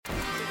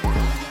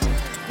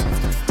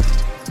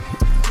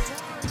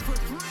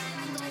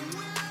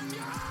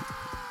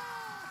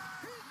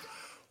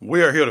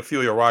We are here to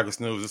fuel your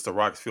Rockets news. It's the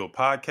Rockets Fuel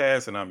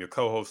podcast, and I'm your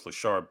co-host,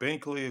 Lachard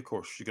Binkley. Of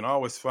course, you can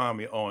always find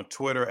me on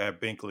Twitter at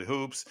Binkley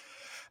Hoops,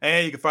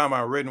 and you can find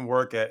my written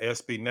work at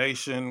SB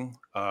Nation,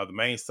 the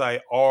main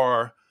site,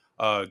 or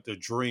the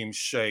Dream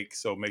Shake.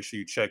 So make sure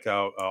you check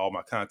out all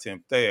my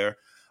content there.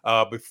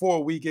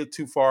 Before we get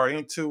too far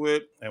into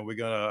it, and we're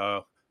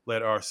gonna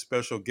let our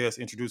special guest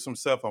introduce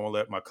himself, I'm gonna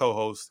let my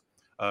co-host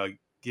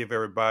give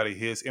everybody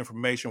his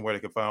information where they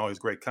can find all his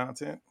great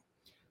content.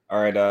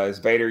 All right, it's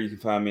Vator. You can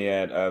find me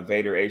at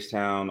Vator H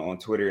Town on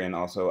Twitter and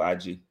also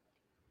IG.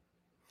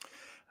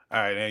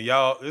 All right, and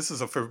y'all, this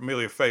is a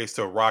familiar face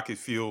to Rocket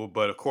Fuel,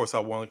 but of course, I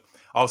want to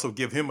also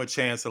give him a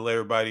chance to let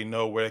everybody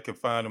know where they can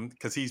find him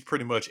because he's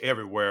pretty much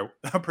everywhere.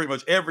 Pretty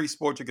much every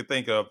sport you can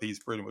think of, he's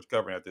pretty much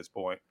covering at this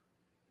point.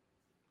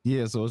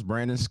 Yeah, so it's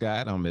Brandon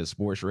Scott. I'm at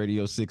Sports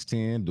Radio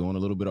 610, doing a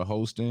little bit of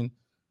hosting,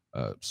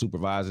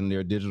 supervising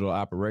their digital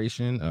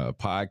operation,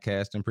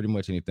 podcasting, pretty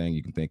much anything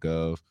you can think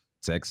of.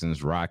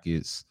 Texans,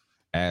 Rockets,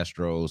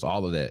 Astros,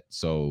 all of that.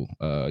 So,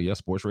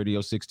 Sports Radio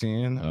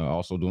 610.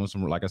 Also doing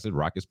some, like I said,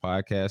 Rockets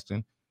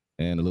podcasting,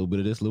 and a little bit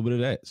of this, a little bit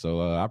of that.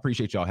 So, I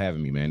appreciate y'all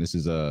having me, man. This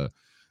is a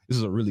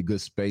really good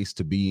space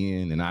to be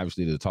in, and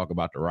obviously to talk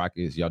about the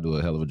Rockets. Y'all do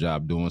a hell of a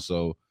job doing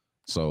so.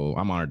 So,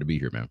 I'm honored to be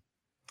here, man.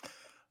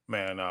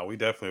 Man, we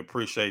definitely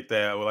appreciate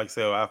that. Well, like I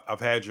said, I've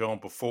had you on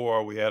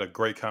before. We had a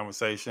great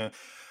conversation.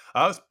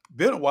 It's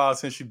been a while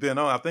since you've been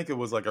on. I think it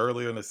was like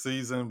earlier in the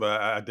season,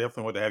 but I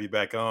definitely want to have you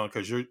back on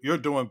because you're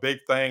doing big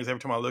things. Every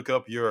time I look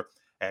up, you're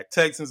at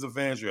Texans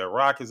events, you're at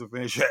Rockets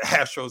events, you're at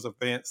Astros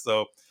events.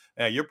 So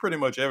you're pretty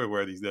much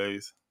everywhere these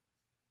days.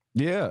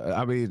 Yeah,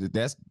 I mean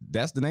that's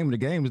the name of the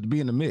game, is to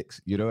be in the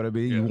mix. You know what I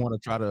mean? Yeah. You want to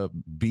try to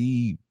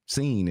be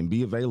seen and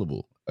be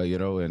available.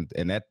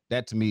 And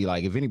that to me,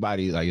 like if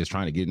anybody like is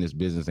trying to get in this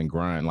business and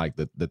grind, like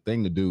the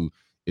thing to do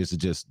is to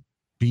just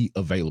be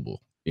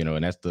available.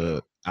 And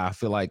that's I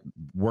feel like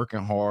working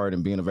hard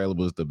and being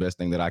available is the best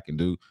thing that I can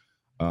do.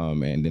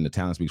 And then the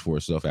talent speaks for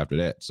itself after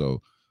that.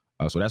 So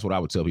that's what I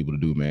would tell people to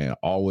do, man.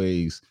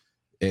 Always,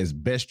 as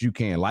best you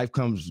can. Life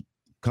comes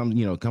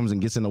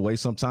and gets in the way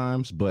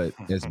sometimes, but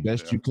as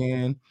best you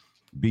can,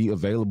 be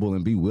available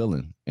and be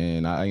willing.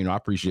 And I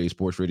appreciate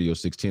Sports Radio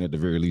 610 at the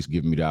very least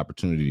giving me the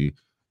opportunity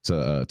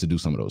to do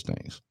some of those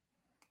things.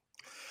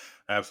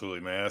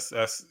 Absolutely, man.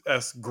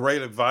 That's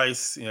great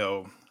advice.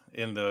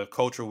 In the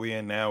culture we're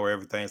in now, where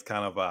everything's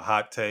kind of a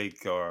hot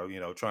take, or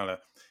trying to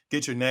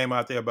get your name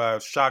out there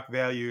about shock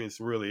value,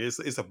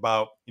 it's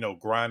about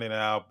grinding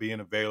out,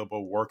 being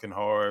available, working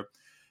hard,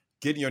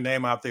 getting your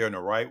name out there in the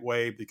right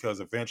way,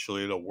 because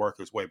eventually it'll work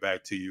its way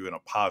back to you in a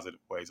positive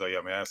way. So yeah,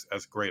 man,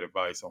 that's great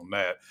advice on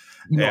that.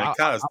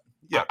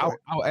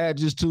 I'll add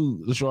just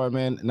to Lachard,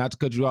 man, not to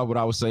cut you off, but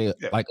I would say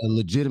like a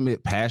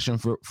legitimate passion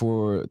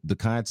for the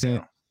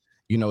content.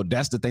 Yeah.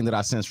 That's the thing that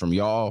I sense from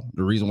y'all.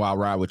 The reason why I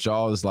ride with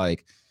y'all is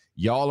like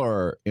y'all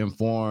are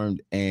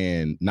informed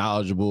and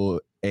knowledgeable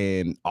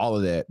and all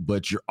of that,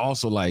 but you're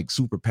also like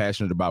super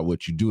passionate about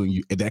what you do,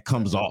 and that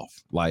comes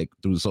off like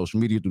through the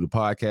social media, through the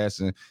podcast,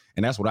 and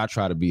that's what I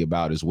try to be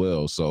about as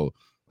well. So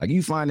like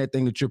you find that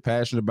thing that you're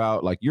passionate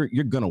about, like you're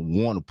gonna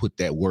want to put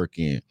that work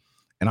in.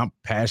 And I'm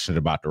passionate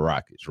about the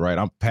Rockets, right?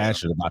 I'm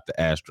passionate about the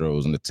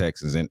Astros and the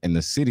Texans and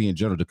the city in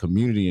general, the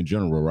community in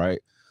general,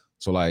 right?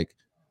 So like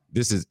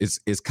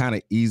it's kind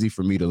of easy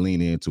for me to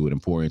lean into it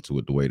and pour into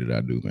it the way that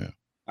I do, man.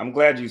 I'm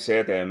glad you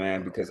said that,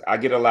 man, because I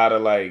get a lot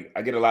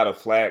of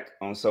flack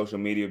on social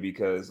media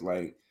because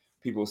like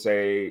people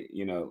say,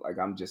 like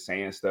I'm just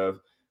saying stuff.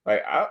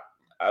 Like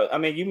I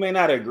mean, you may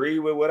not agree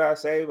with what I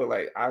say, but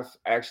like I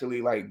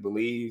actually like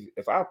believe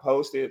if I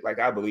post it, like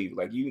I believe,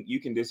 like you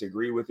can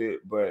disagree with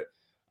it, but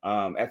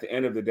at the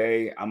end of the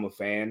day, I'm a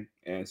fan,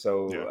 and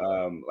so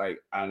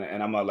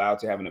and I'm allowed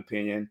to have an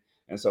opinion.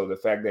 And so the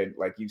fact that,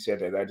 like you said,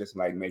 that just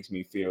like makes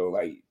me feel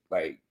like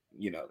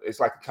it's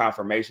like a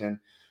confirmation,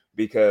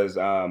 because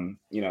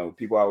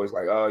people are always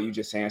like, oh, you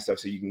just saying stuff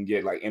so you can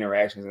get like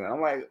interactions, and I'm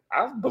like,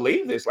 I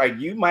believe this. Like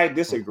you might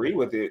disagree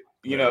with it,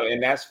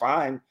 and that's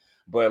fine,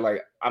 but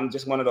like I'm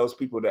just one of those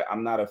people that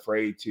I'm not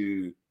afraid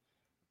to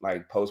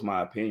like post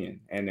my opinion,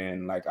 and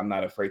then like I'm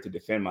not afraid to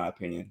defend my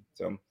opinion.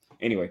 So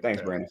anyway,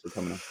 thanks, Brandon, for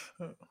coming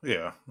on.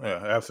 Yeah,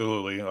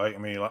 absolutely.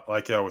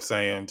 Like I was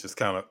saying, just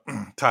kind of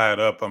tie it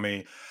up. I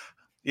mean,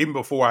 even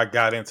before I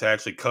got into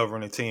actually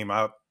covering the team,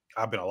 I've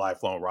been a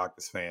lifelong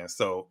Rockets fan.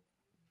 So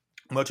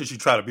much as you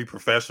try to be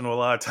professional a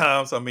lot of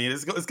times, I mean,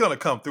 it's going to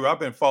come through. I've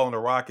been following the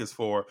Rockets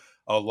for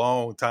a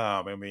long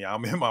time. I mean,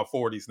 I'm in my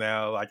 40s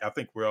now. Like, I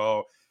think we're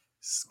all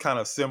kind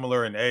of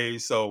similar in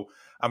age. So,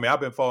 I mean, I've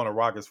been following the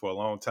Rockets for a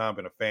long time,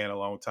 been a fan a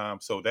long time.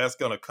 So that's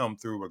going to come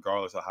through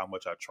regardless of how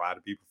much I try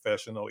to be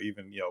professional,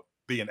 even,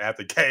 being at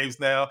the games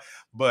now.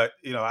 But,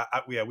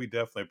 we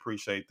definitely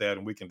appreciate that.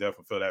 And we can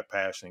definitely feel that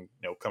passion,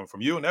 coming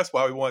from you. And that's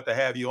why we wanted to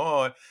have you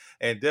on,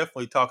 and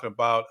definitely talking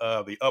about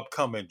the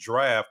upcoming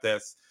draft.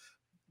 That's,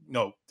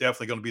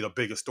 definitely going to be the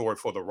biggest story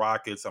for the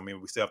Rockets. I mean,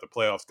 we still have the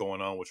playoffs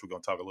going on, which we're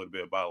going to talk a little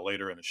bit about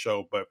later in the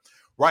show. But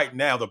right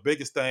now, the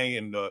biggest thing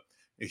in the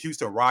the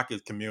Houston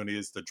Rockets community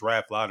is the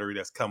draft lottery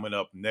that's coming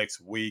up next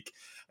week.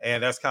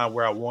 And that's kind of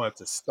where I wanted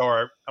to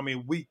start. I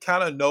mean, we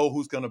kind of know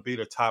who's going to be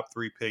the top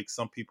 3 picks.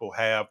 Some people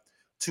have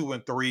 2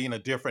 and 3 in a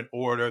different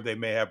order. They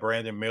may have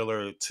Brandon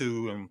Miller at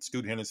 2 and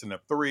Scoot Henderson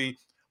at 3,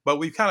 but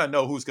we kind of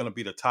know who's going to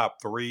be the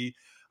top 3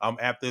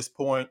 at this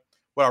point.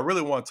 What I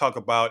really want to talk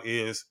about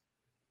is,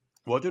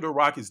 what do the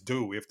Rockets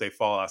do if they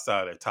fall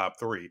outside of the top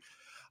 3?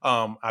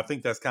 I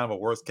think that's kind of a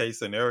worst case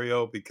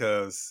scenario,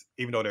 because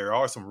even though there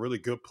are some really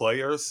good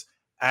players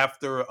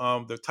after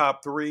the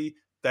top 3,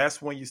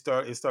 that's when it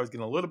starts getting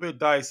a little bit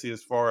dicey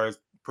as far as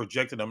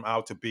projecting them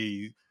out to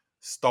be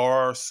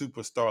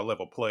superstar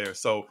level players.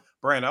 So,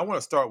 Brandon, I want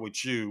to start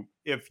with you.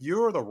 If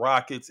you're the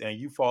Rockets and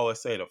you fall,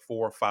 let's say, to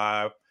 4 or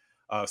 5,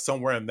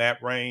 somewhere in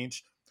that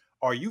range,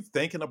 are you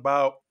thinking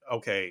about,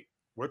 okay,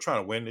 we're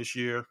trying to win this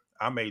year,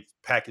 I may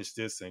package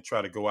this and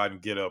try to go out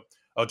and get a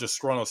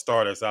disgruntled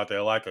starters out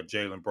there like a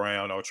Jaylen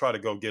Brown, or try to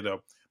go get a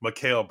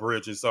Mikal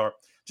Bridges, or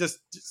just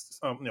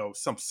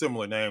some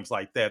similar names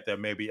like that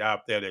may be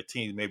out there that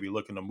teams may be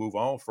looking to move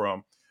on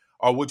from?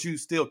 Or would you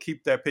still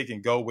keep that pick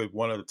and go with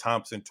one of the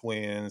Thompson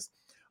twins,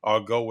 or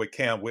go with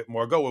Cam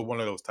Whitmore, go with one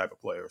of those type of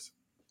players?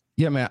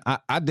 Yeah, man,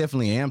 I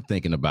definitely am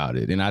thinking about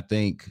it. And I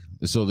think,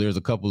 so there's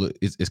a couple of,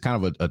 it's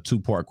kind of a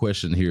 2-part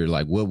question here.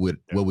 Like, what would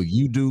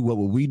you do? What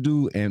would we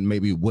do? And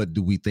maybe what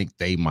do we think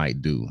they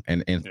might do?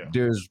 And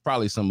there's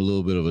probably a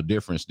little bit of a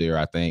difference there,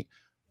 I think.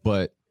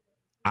 But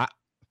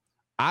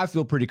I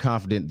feel pretty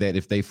confident that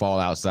if they fall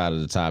outside of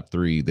the top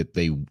 3, that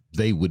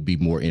they would be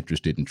more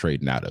interested in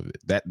trading out of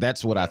it.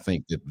 That's what I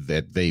think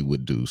that they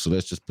would do. So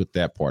let's just put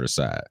that part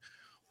aside.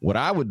 What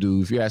I would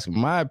do, if you're asking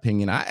my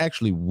opinion, I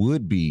actually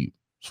would be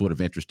sort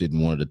of interested in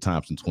one of the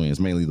Thompson twins,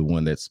 mainly the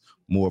one that's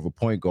more of a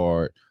point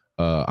guard.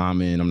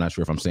 Amin, I'm not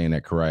sure if I'm saying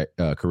that correct,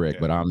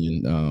 but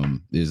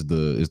Amin is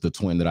the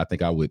twin that I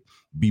think I would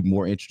be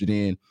more interested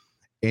in,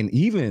 and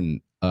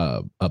even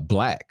a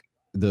Black.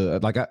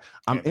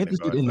 I'm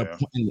interested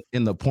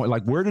in the point,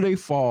 like, where do they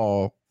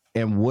fall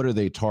and what are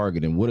they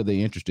targeting? What are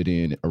they interested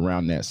in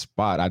around that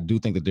spot? I do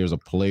think that there's a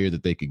player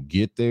that they could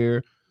get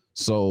there.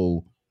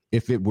 So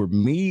if it were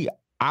me,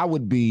 I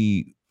would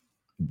be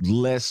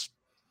less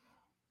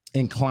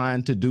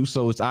inclined to do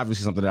so. It's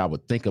obviously something that I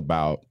would think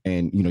about,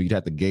 and you'd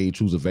have to gauge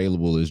who's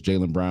available. Is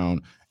Jaylen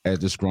Brown as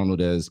disgruntled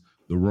as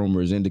the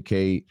rumors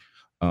indicate?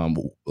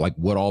 Like,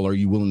 what all are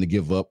you willing to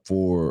give up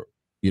for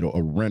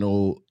a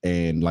rental,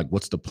 and like,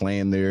 what's the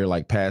plan there,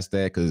 like, past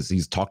that? Because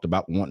he's talked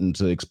about wanting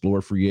to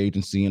explore free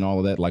agency and all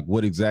of that. Like,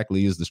 what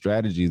exactly is the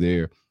strategy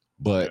there?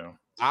 But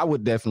I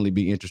would definitely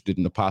be interested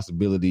in the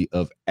possibility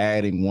of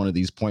adding one of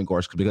these point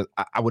guards, because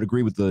I would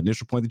agree with the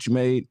initial point that you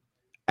made.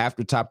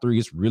 After top 3,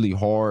 it's really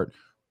hard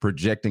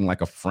projecting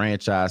like a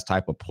franchise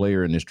type of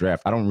player in this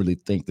draft. I don't really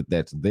think that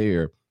that's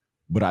there,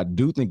 but I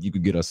do think you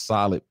could get a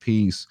solid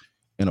piece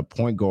in a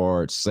point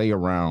guard, say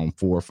around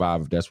 4 or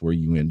 5, if that's where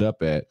you end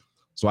up at.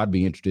 So I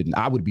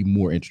would be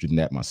more interested in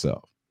that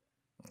myself.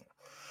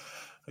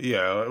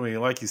 Yeah, I mean,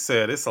 like you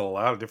said, it's a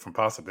lot of different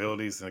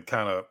possibilities, and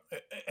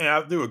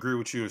I do agree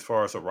with you as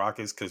far as the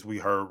Rockets, because we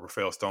heard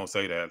Rafael Stone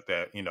say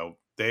that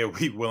they'll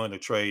be willing to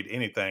trade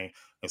anything,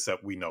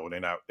 except they're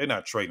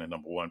not trading a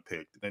number 1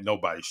 pick.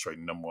 Nobody's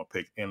trading number 1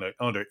 pick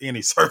under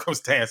any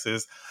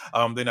circumstances.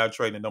 They're not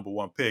trading a number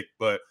 1 pick,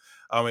 but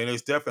I mean,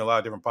 there's definitely a lot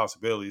of different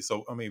possibilities.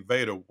 So, I mean,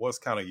 Vader, what's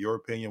kind of your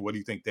opinion? What do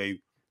you think they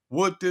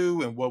would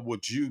do, and what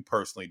would you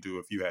personally do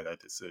if you had that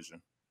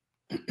decision?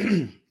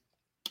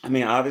 I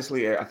mean,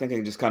 obviously, I think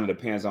it just kind of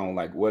depends on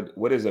like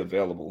what is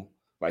available.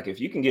 Like,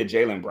 if you can get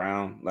Jaylen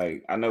Brown,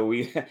 like, I know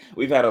we've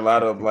had a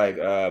lot of like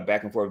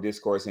back and forth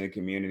discourse in the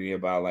community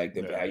about like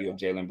the value of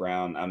Jaylen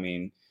Brown. I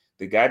mean,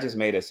 the guy just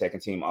made a second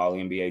team All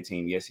NBA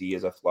team. Yes, he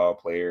is a flawed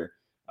player,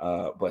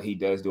 but he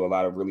does do a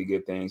lot of really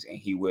good things, and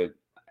he would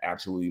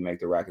absolutely make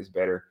the Rockets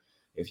better.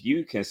 If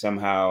you can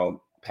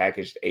somehow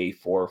package a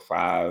 4 or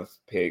 5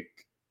 pick,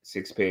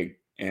 6 pick,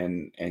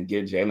 and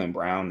get Jaylen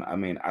Brown, I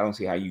mean, I don't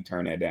see how you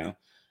turn that down.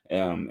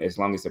 As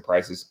long as the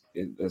price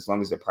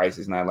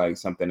is not like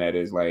something that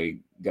is like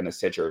gonna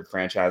set your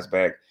franchise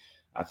back,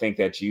 I think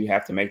that you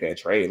have to make that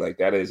trade. Like,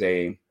 that is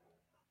a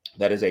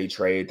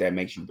trade that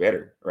makes you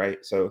better,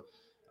 right? So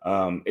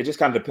it just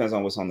kind of depends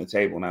on what's on the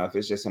table. Now, if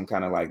it's just some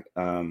kind of like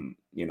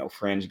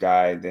fringe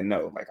guy, then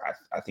no. Like,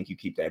 I think you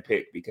keep that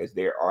pick, because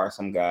there are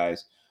some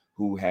guys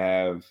who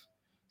have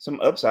some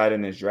upside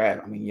in this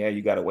draft. I mean, yeah,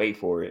 you got to wait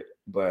for it,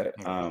 but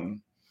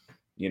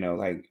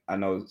like, I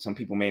know some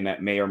people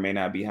may or may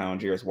not be high on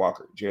Jarace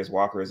Walker. Jarace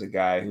Walker is a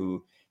guy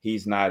who,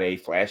 he's not a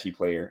flashy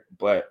player,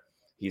 but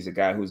he's a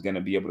guy who's going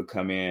to be able to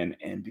come in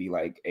and be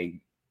like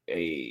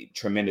a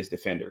tremendous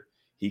defender.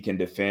 He can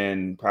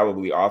defend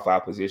probably all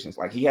 5 positions.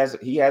 Like, he has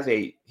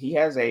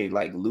a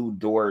like Lou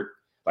Dort,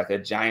 like a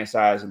giant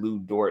size Lou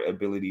Dort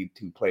ability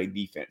to play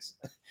defense.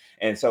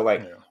 And so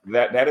like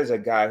that is a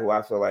guy who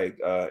I feel like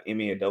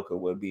Ime Udoka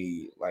would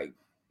be like,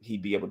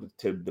 he'd be able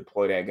to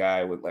deploy that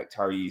guy with like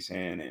Tyrese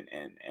and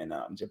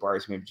Jabari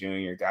Smith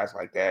Jr., guys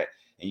like that.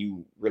 And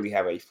you really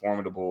have a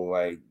formidable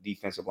like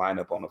defensive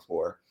lineup on the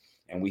floor.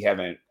 And we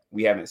haven't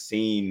we haven't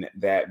seen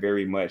that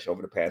very much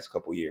over the past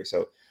couple years.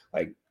 So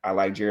like I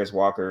like Jarris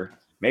Walker,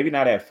 maybe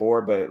not at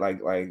 4, but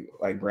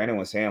like Brandon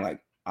was saying, like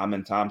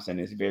Amin Thompson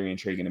is very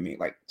intriguing to me.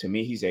 Like to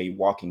me, he's a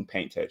walking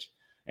paint touch,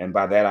 and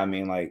by that I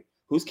mean like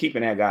who's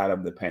keeping that guy out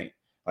of the paint.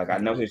 Like I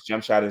know his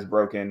jump shot is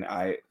broken.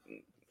 I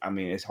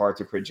mean it's hard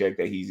to project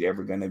that he's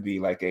ever going to be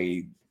like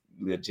a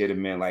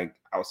legitimate like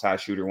outside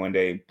shooter one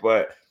day.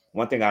 But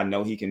one thing I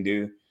know he can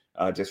do,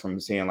 just from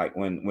seeing like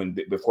when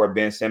before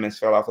Ben Simmons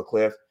fell off a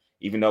cliff,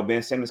 even though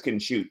Ben Simmons couldn't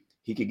shoot,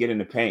 he could get in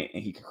the paint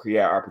and he could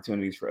create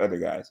opportunities for other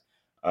guys.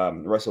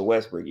 Russell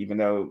Westbrook, even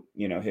though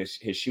his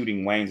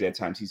shooting wanes at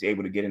times, he's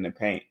able to get in the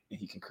paint and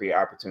he can create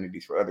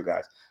opportunities for other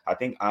guys. I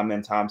think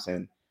Amin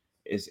Thompson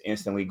is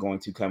instantly going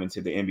to come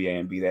into the NBA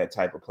and be that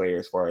type of player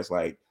as far as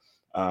like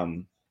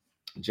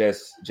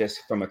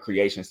just from a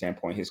creation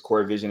standpoint. His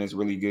core vision is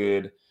really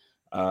good,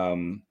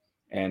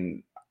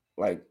 and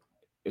like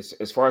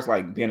as far as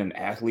like being an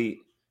athlete,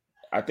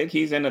 I think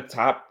he's in the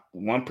top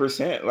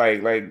 1%.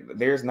 Like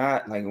there's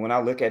not like when I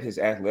look at his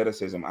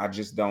athleticism, I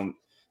just don't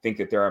think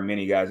that there are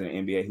many guys in the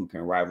NBA who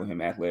can rival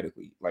him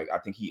athletically. Like I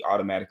think he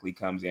automatically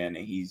comes in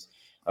and he's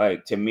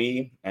like to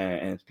me,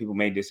 and people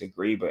may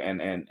disagree, but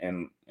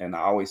and I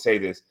always say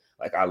this,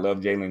 like I love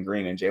Jalen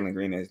Green, and Jalen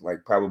Green is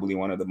like probably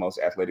one of the most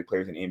athletic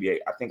players in the NBA.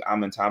 I think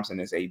Amin Thompson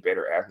is a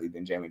better athlete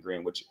than Jalen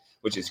Green, which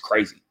is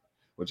crazy.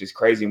 Which is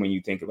crazy when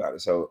you think about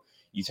it. So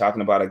you're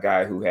talking about a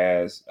guy who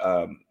has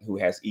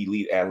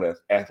elite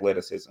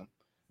athleticism,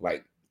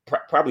 like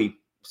probably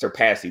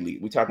surpass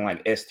elite. We're talking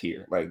like S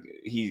tier. Like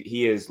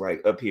he is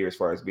like up here as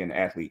far as being an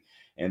athlete.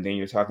 And then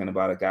you're talking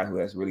about a guy who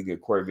has really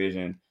good court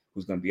vision,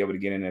 who's going to be able to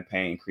get in the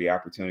paint and create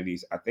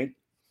opportunities. I think,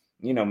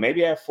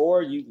 maybe at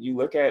 4, you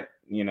look at,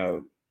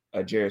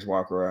 a Jarris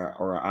Walker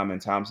or a Amin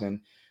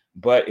Thompson.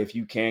 But if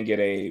you can get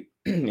a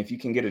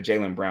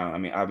Jaylen Brown, I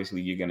mean,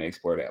 obviously you're going to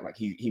explore that. Like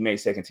he made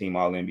second team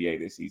All NBA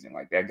this season.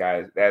 Like that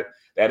guy,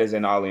 that is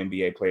an All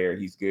NBA player.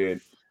 He's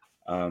good.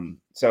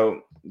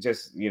 So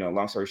just,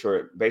 long story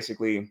short,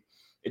 basically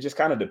it just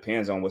kind of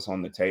depends on what's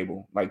on the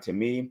table. Like to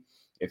me,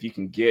 if you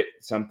can get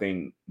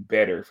something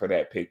better for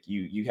that pick,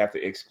 you have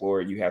to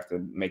explore it. You have to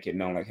make it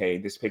known like, hey,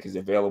 this pick is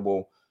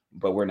available,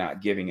 but we're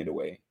not giving it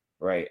away.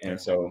 Right. And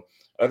so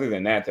other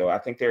than that, though, I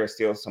think there are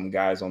still some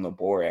guys on the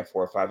board at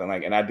 4 or 5.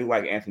 And I do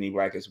like Anthony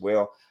Black as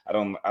well. I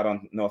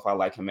don't know if I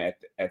like him at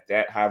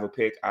that high of a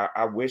pick.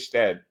 I wish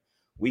that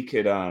we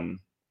could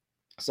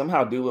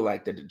somehow do it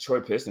like the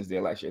Detroit Pistons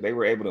did last year. They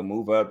were able to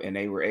move up and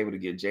they were able to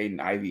get Jaden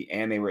Ivey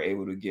and they were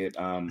able to get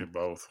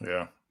both.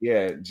 Yeah.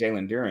 Yeah.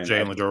 Jalen Duren.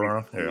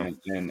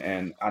 Yeah.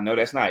 And I know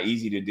that's not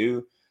easy to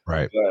do.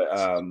 Right.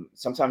 But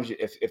sometimes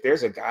if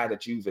there's a guy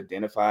that you've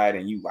identified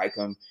and you like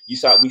him, we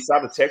saw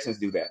the Texans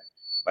do that.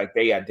 Like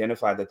they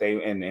identified that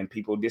and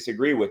people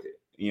disagree with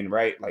it,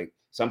 right? Like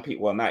some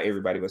people, well, not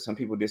everybody, but some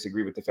people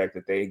disagree with the fact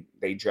that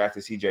they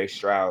drafted CJ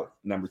Stroud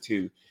number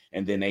 2,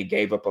 and then they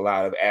gave up a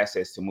lot of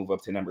assets to move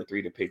up to number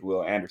 3 to pick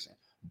Will Anderson.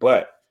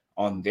 But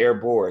on their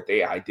board,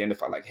 they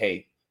identify like,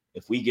 hey,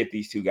 if we get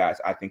these 2 guys,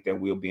 I think that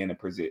we'll be in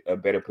a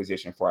better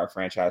position for our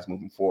franchise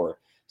moving forward.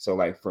 So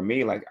like for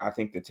me, like I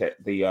think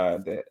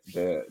the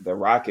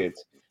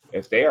Rockets,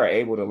 if they are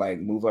able to like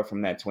move up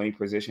from that 20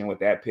 position with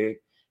that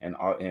pick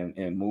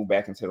and move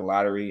back into the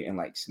lottery and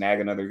like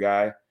snag another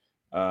guy,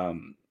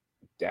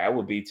 that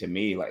would be to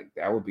me like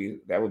that would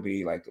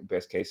be like the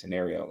best case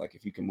scenario. Like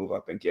if you can move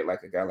up and get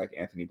like a guy like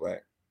Anthony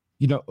Black.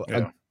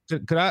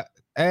 Could I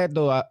add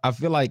though? I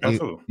feel like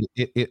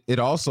it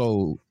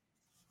also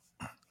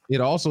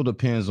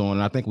depends on,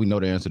 and I think we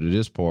know the answer to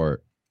this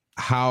part,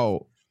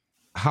 how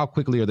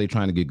quickly are they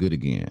trying to get good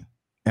again?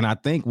 And I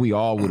think we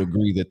all would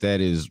agree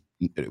that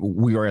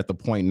we are at the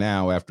point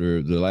now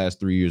after the last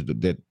 3 years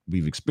that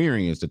we've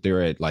experienced that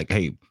they're at like,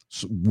 hey,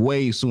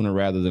 way sooner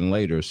rather than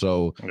later.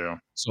 So,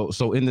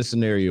 so in this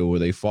scenario where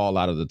they fall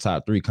out of the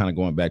top 3, kind of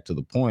going back to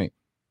the point,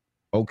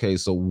 okay,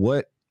 so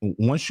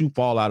once you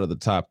fall out of the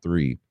top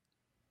 3,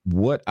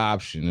 what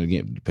option,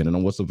 again, depending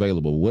on what's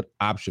available, what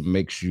option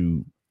makes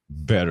you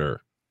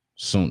better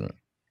sooner?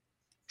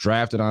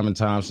 Drafted Amin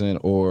Thompson,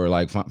 or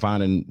like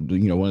finding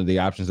one of the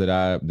options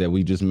that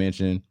we just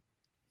mentioned,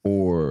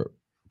 or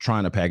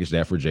trying to package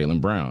that for Jaylen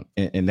Brown,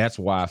 and that's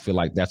why I feel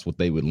like that's what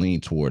they would lean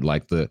toward,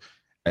 like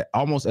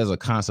almost as a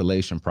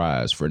consolation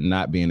prize for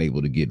not being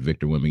able to get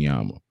Victor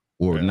Wembanyama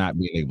or not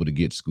being able to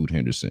get Scoot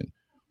Henderson.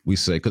 We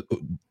say 'cause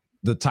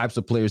the types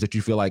of players that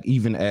you feel like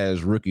even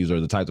as rookies are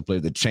the types of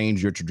players that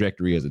change your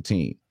trajectory as a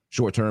team,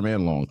 short term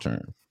and long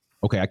term.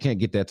 Okay, I can't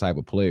get that type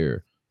of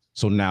player,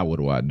 so now what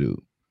do I do?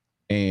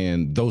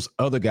 And those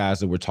other guys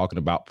that we're talking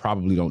about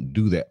probably don't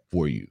do that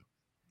for you,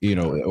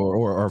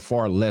 or are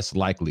far less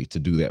likely to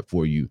do that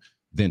for you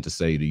than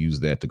to use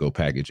that to go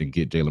package and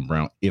get Jaylen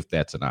Brown if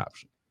that's an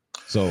option.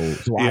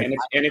 And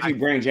if you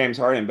bring James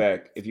Harden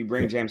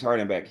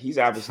back, he's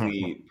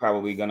obviously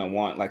probably going to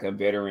want like a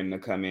veteran to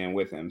come in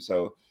with him.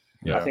 So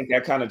I think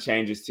that kind of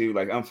changes too.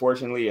 Like,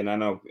 unfortunately, and I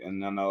know a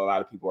lot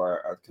of people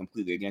are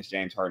completely against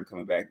James Harden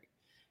coming back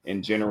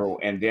in general.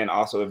 And then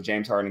also if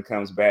James Harden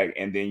comes back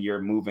and then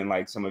you're moving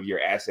like some of your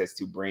assets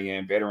to bring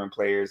in veteran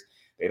players,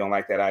 They don't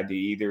like that idea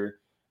either.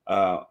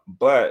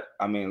 But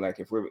I mean, like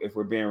if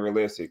we're being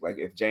realistic, like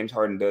if James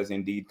Harden does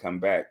indeed come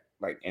back,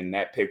 like and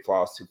that pick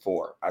falls to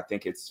 4, I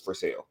think it's for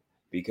sale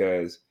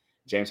because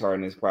James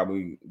Harden is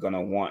probably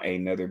gonna want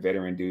another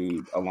veteran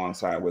dude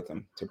alongside with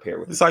him to pair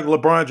with. It's like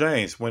LeBron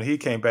James when he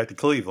came back to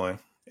Cleveland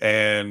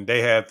and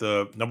they had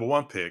the number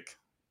 1 pick.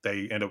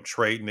 They end up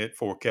trading it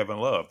for Kevin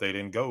Love. They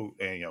didn't go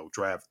and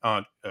draft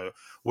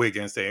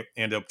Wiggins. They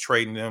end up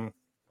trading them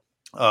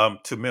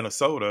to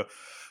Minnesota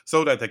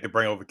so that they could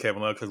bring over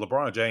Kevin Love because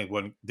LeBron James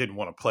didn't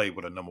want to play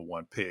with a number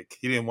 1 pick.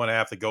 He didn't want to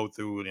have to go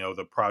through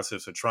the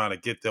process of trying to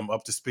get them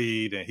up to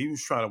speed, and he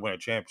was trying to win a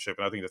championship.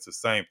 And I think that's the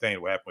same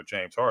thing that happened with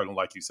James Harden.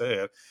 Like you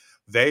said,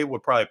 they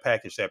would probably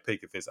package that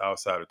pick if it's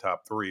outside the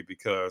top 3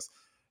 because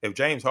if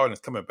James Harden is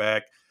coming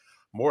back,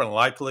 more than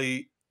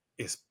likely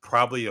it's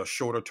probably a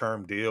shorter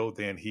term deal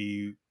than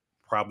he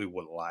probably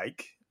would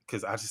like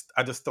because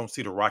I just don't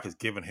see the Rockets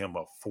giving him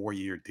a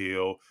 4-year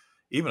deal.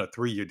 Even a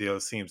 3-year deal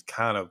seems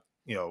kind of,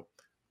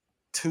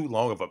 too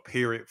long of a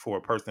period for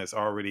a person that's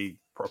already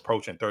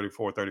approaching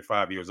 34,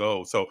 35 years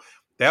old. So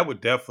that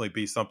would definitely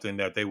be something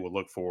that they would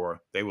look for.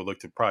 They would look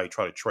to probably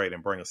try to trade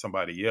and bring in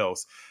somebody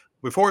else.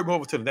 Before we move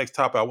on to the next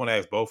topic, I want to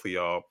ask both of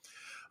y'all.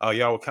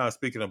 Y'all were kind of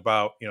speaking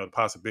about, the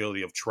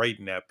possibility of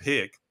trading that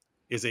pick.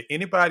 Is there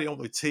anybody on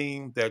the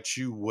team that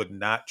you would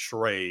not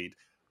trade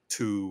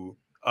to,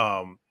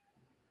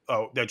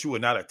 that you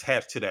would not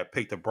attach to that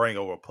pick to bring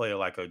over a player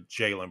like a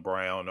Jaylen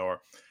Brown or,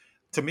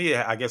 to me,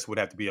 I guess it would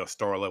have to be a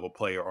star level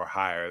player or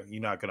higher.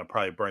 You're not going to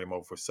probably bring him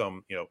over for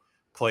some,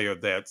 player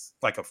that's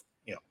like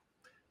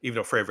even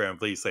though Fred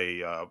VanVleet's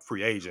a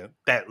free agent,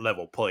 that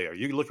level player.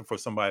 You're looking for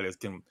somebody that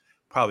can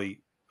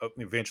probably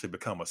eventually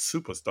become a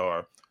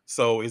superstar.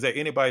 So is there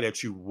anybody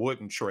that you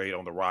wouldn't trade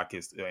on the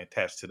Rockets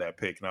attached to that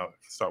pick? And I'll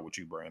start with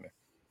you, Brandon.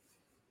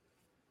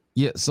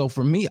 Yeah, so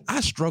for me,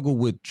 I struggle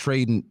with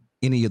trading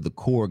any of the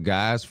core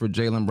guys for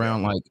Jaylen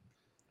Brown. Like,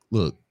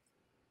 look,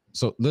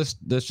 so let's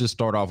just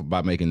start off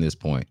by making this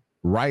point.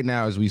 Right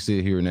now, as we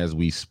sit here and as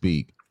we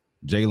speak,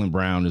 Jaylen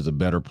Brown is a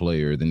better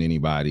player than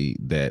anybody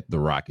that the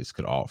Rockets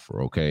could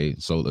offer. Okay,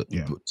 so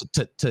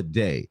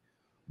today,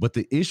 but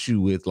the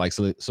issue with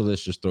so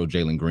let's just throw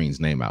Jalen Green's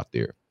name out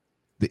there.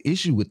 The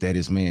issue with that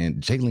is,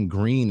 man, Jalen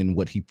Green and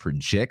what he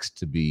projects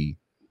to be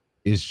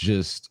is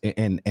just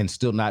and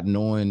still not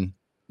knowing,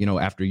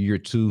 after year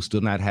 2, still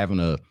not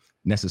having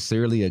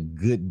necessarily a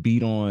good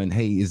beat on.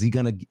 Hey, is he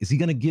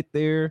gonna get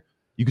there?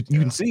 You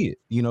can see it,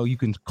 you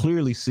can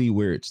clearly see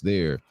where it's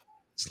there.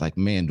 It's like,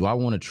 man, do I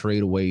want to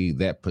trade away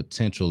that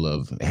potential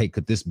of, hey,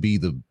 could this be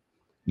the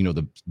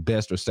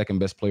best or second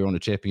best player on the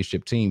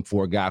championship team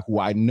for a guy who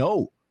I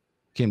know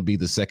can be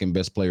the second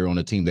best player on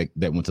the team that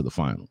went to the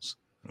finals?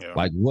 Yeah.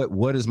 Like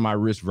what is my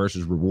risk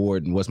versus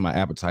reward and what's my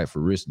appetite for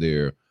risk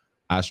there?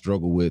 I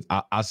struggle with.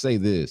 I say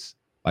this,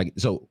 I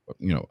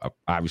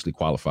obviously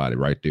qualified it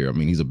right there. I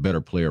mean, he's a better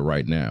player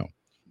right now.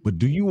 But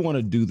do you want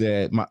to do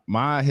that?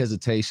 My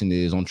hesitation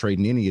is on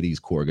trading any of these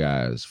core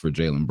guys for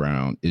Jaylen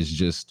Brown is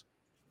just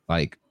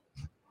like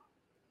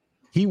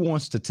he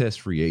wants to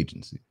test free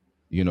agency,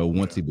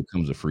 once he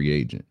becomes a free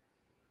agent.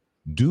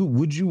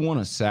 Would you want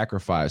to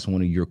sacrifice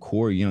one of your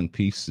core young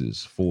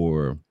pieces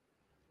for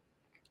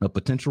a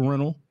potential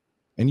rental?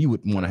 And you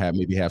would want to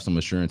maybe have some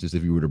assurances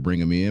if you were to bring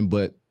him in,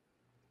 but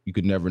you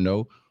could never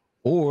know.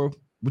 Or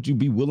would you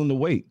be willing to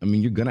wait? I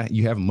mean,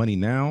 you have money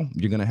now,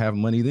 you're going to have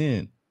money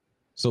then.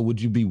 So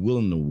would you be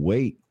willing to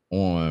wait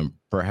on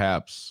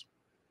perhaps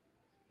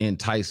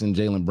enticing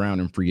Jaylen Brown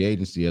in free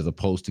agency as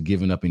opposed to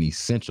giving up an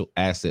essential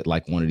asset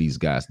like one of these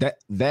guys?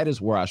 That is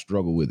where I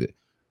struggle with it.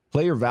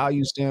 Player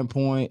value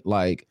standpoint,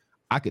 like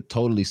I could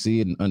totally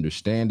see it and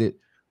understand it.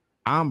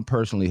 I'm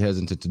personally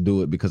hesitant to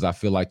do it because I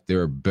feel like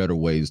there are better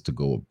ways to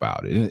go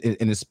about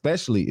it. And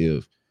especially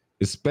if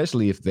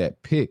that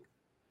pick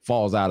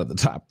falls out of the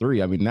top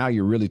 3. I mean, now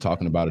you're really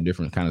talking about a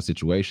different kind of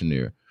situation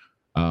there.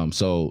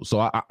 So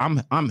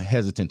I'm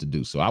hesitant to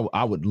do so.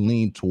 I would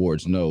lean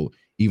towards no,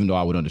 even though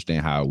I would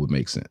understand how it would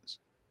make sense.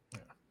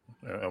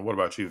 And what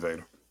about you,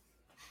 Vator?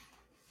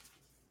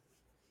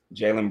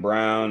 Jaylen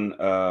Brown,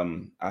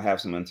 I have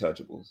some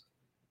untouchables.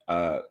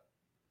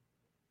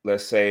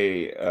 Let's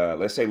say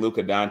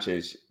Luka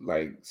Doncic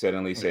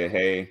suddenly said,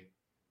 "Hey,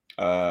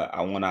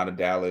 I want out of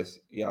Dallas.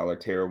 Y'all are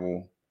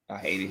terrible. I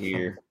hate it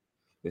here.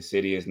 The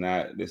city is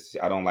not this.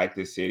 I don't like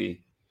this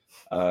city.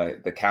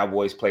 The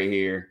Cowboys play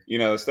here,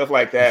 stuff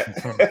like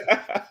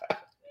that."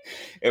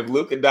 If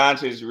Luka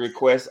Doncic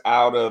requests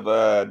out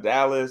of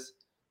Dallas,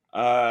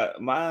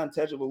 my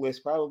untouchable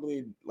list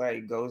probably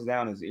goes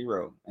down to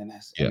 0, and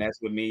that's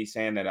with me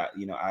saying that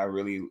I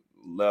really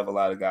love a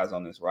lot of guys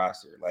on this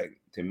roster. Like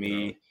to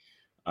me,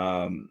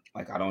 I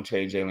don't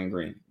trade Jalen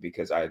Green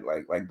because I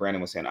like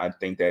Brandon was saying, I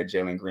think that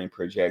Jalen Green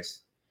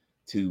projects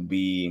to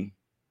be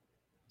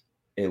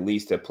at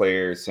least a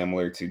player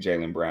similar to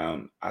Jaylen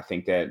Brown. I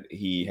think that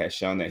he has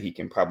shown that he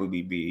can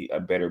probably be a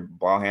better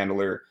ball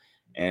handler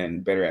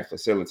and better at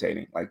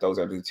facilitating. Like those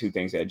are the 2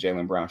 things that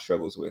Jaylen Brown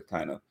struggles with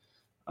kind of.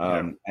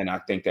 And I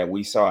think that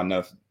we saw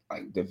enough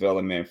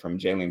development from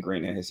Jalen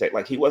Green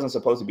and he wasn't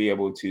supposed to be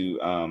able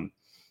to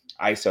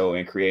ISO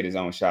and create his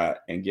own shot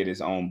and get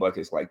his own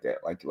buckets like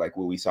that, like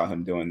what we saw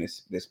him doing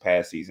this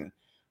past season.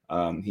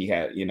 He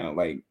had,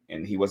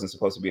 and he wasn't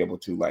supposed to be able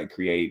to like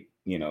create,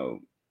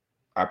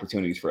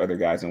 opportunities for other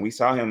guys. And we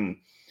saw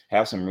him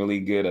have some really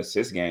good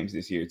assist games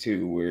this year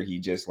too, where he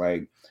just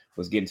like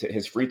was getting to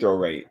his free throw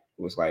rate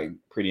was like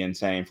pretty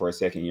insane for a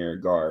second year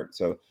guard.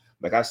 So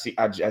like I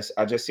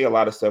just see a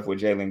lot of stuff with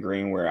Jalen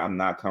Green where I'm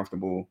not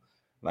comfortable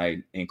like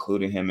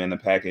including him in the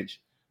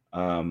package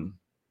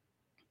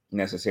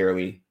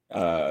necessarily.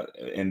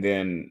 And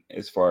then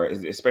as far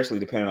as, especially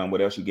depending on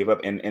what else you give up.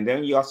 And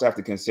then you also have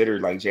to consider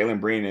like Jalen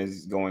Green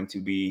is going to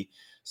be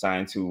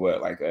signed to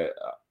what, like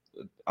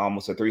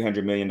almost a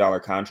 $300 million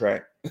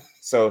contract.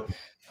 So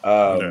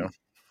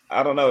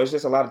I don't know. It's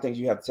just a lot of things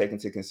you have to take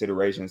into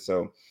consideration.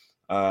 So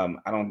I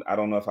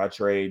don't know if I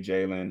trade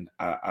Jalen.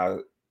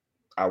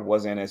 I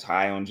wasn't as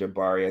high on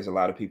Jabari as a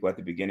lot of people at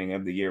the beginning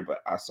of the year, but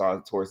I saw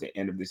towards the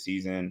end of the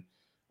season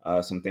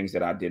some things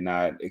that I did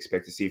not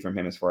expect to see from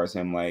him, as far as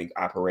him like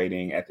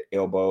operating at the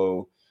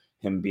elbow,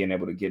 him being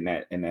able to get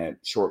in that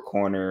short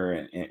corner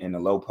and in the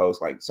low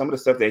post, like some of the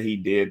stuff that he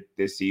did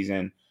this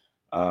season,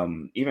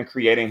 even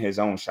creating his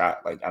own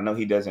shot. Like I know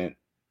he doesn't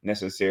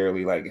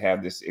necessarily like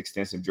have this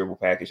extensive dribble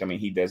package. I mean,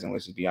 he doesn't,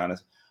 let's just be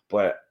honest,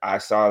 but I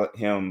saw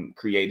him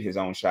create his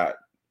own shot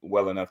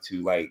well enough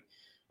to like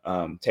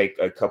take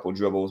a couple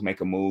dribbles,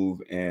 make a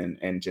move,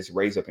 and just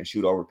raise up and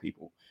shoot over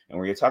people. And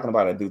when you're talking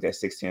about a dude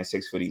that's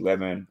 6'10",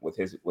 6'11"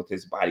 with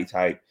his body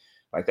type,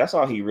 like that's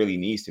all he really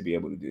needs to be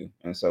able to do.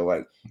 And so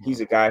like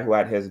he's a guy who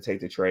I'd hesitate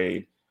to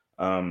trade.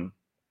 Alperen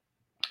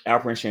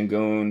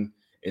Şengün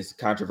is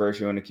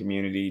controversial in the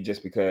community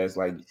just because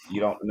like you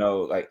don't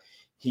know, like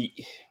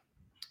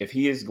if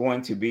he is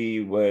going to be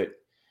what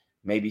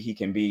maybe he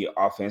can be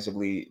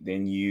offensively,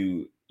 then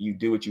you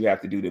do what you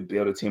have to do to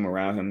build a team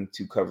around him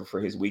to cover for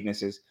his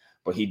weaknesses.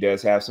 But he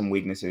does have some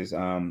weaknesses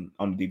on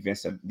the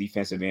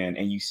defensive end.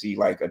 And you see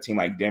like a team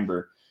like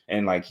Denver,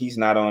 and like he's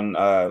not on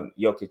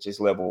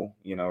Jokic's level,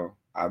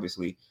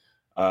 obviously.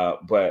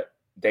 But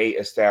they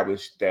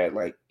established that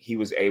like he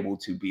was able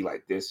to be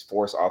like this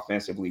force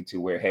offensively to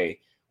where, hey,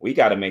 we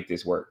got to make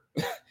this work.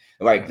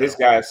 Like this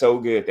guy is so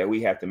good that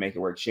we have to make it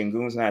work.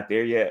 Şengün's not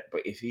there yet,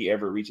 but if he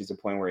ever reaches a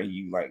point where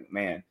you like,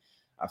 man,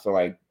 I feel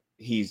like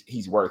he's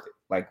worth it.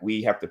 Like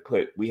we have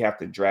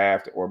to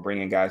draft or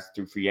bring in guys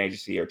through free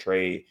agency or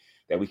trade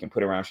that we can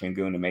put around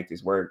Şengün to make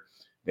this work.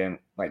 Then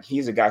like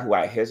he's a guy who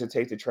I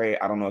hesitate to trade.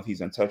 I don't know if he's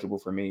untouchable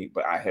for me,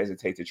 but I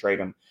hesitate to trade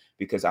him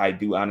because I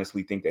do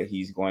honestly think that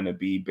he's going to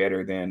be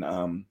better than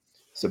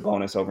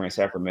Sabonis over in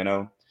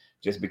Sacramento,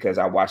 just because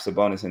I watched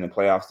Sabonis in the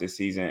playoffs this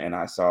season and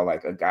I saw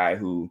like a guy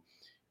who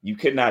you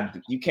can't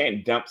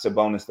dump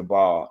Sabonis the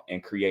ball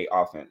and create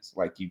offense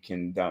like you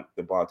can dump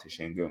the ball to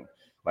Şengün.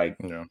 Like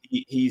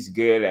he's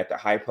good at the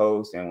high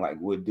post and like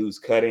with dudes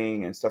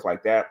cutting and stuff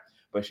like that.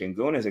 But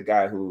Şengün is a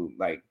guy who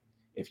like,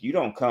 if you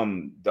don't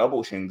come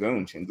double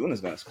Şengün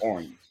is going to score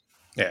on you.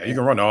 Yeah, you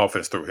can run the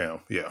offense through him.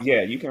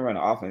 Yeah, you can run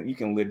the offense. You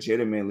can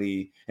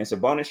legitimately. And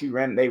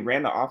Sabonis, they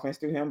ran the offense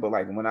through him. But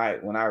like when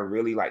I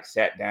really like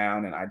sat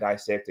down and I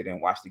dissected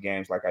and watched the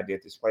games like I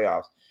did this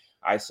playoffs,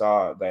 I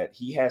saw that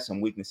he has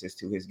some weaknesses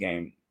to his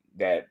game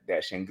that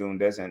Şengün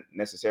doesn't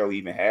necessarily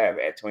even have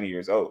at 20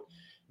 years old.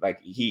 Like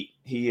he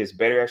is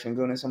better at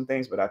Şengün in some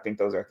things, but I think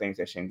those are things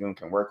that Şengün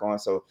can work on.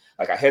 So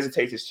like I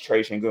hesitate to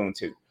trade Şengün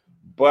too.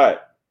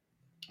 But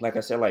like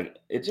I said, like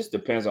it just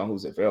depends on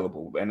who's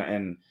available.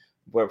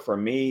 But for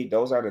me,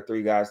 those are the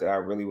three guys that I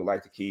really would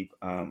like to keep.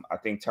 I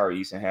think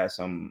Tari Eason has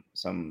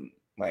some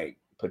like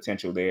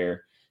potential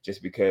there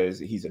just because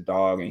he's a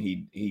dog and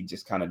he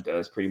just kind of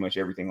does pretty much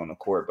everything on the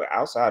court. But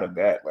outside of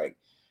that, like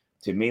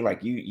to me,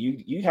 like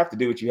you have to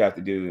do what you have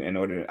to do in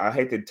order. I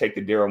hate to take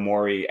the Daryl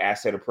Morey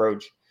asset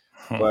approach,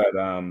 but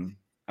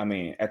I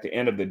mean, at the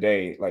end of the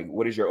day, like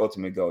what is your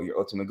ultimate goal? Your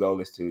ultimate goal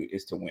is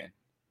to win.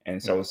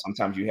 And so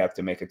sometimes you have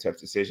to make a tough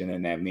decision,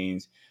 and that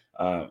means,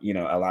 a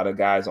lot of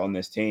guys on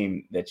this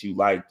team that you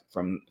liked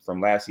from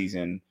last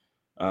season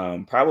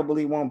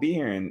probably won't be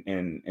here in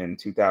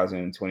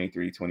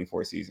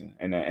 2023-24 season,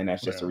 and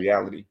that's just a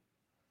reality.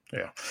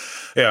 Yeah.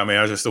 I mean,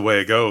 that's just the way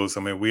it goes.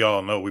 I mean, we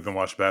all know, we've been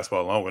watching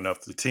basketball long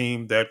enough. The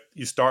team that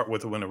you start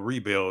with when a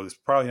rebuild is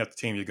probably not the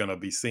team you're going to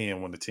be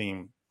seeing when the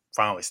team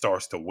finally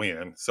starts to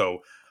win.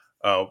 So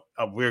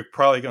we're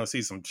probably going to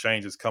see some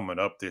changes coming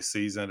up this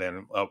season,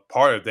 and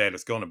part of that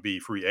is going to be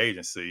free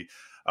agency.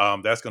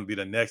 That's going to be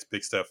the next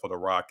big step for the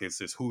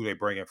Rockets, is who they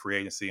bring in free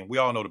agency. And we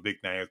all know the big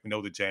names. We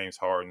know the James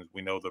Hardens.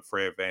 We know the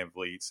Fred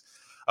VanVleets.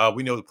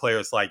 We know the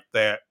players like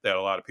that a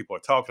lot of people are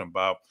talking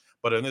about.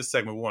 But in this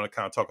segment, we want to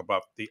kind of talk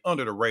about the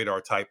under-the-radar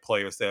type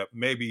players that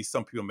maybe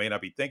some people may not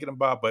be thinking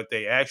about, but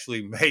they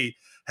actually may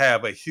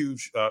have a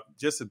huge,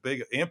 just a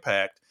big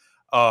impact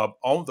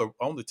on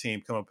the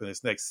team coming up in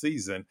this next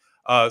season.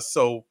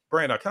 So,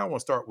 Brandon, I kind of want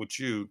to start with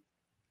you.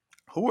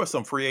 Who are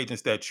some free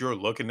agents that you're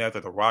looking at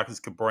that the Rockets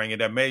could bring in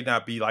that may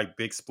not be like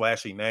big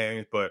splashy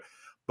names, but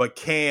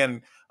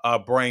can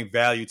bring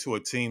value to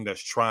a team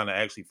that's trying to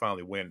actually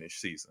finally win this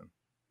season?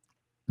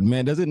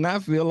 Man, does it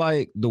not feel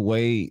like the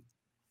way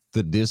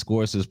the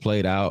discourse is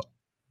played out,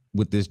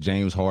 with this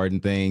James Harden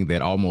thing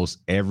that almost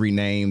every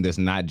name that's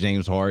not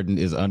James Harden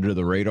is under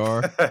the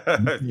radar.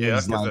 Yeah,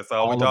 because like that's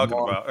all we're talking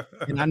about.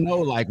 And I know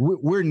like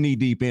we're knee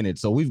deep in it,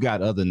 so we've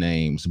got other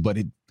names, but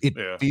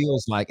it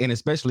feels like, and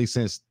especially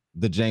since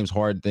the James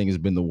Harden thing has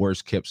been the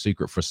worst kept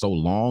secret for so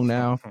long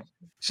now,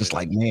 it's just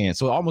like, man,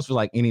 so it almost feels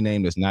like any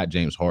name that's not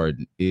James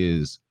Harden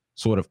is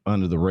sort of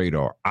under the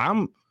radar.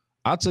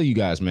 I'll tell you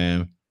guys,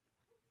 man,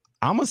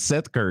 I'm a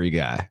Seth Curry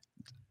guy.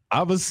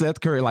 I'm a Seth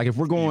Curry. Like if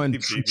we're going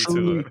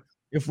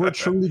if we're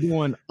truly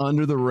going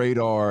under the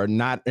radar,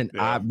 not an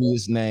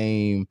obvious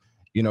name,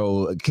 you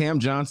know, Cam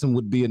Johnson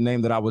would be a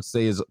name that I would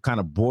say is kind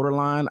of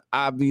borderline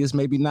obvious,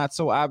 maybe not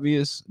so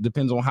obvious.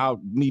 Depends on how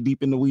knee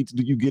deep in the weeds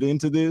do you get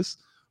into this.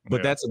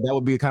 But that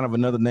would be kind of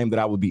another name that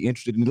I would be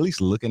interested in at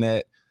least looking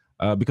at,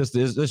 because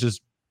let's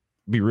just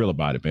be real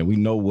about it, man. We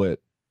know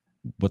what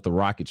the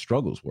Rockets'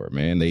 struggles were,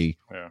 man. They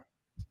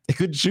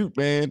couldn't shoot,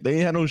 man. They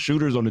had no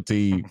shooters on the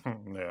team.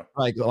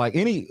 Like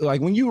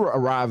when you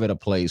arrive at a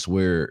place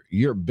where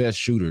your best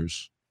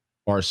shooters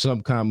are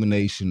some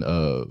combination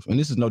of, and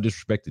this is no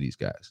disrespect to these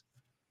guys,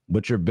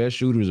 but your best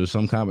shooters are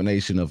some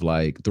combination of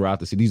like throughout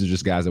the season. These are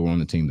just guys that were on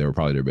the team that were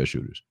probably their best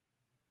shooters.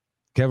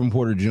 Kevin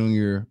Porter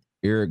Jr.,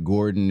 Eric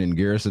Gordon, and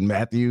Garrison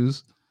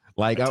Matthews.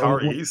 Like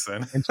Tari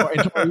Eason. And Tari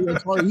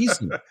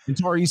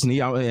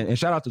Eason. And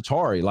shout out to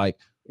Tari. Like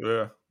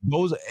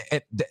those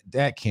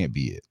that can't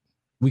be it.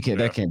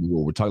 That can't be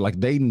what we're talking. Like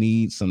they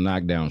need some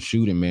knockdown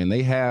shooting, man.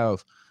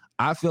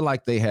 I feel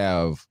like they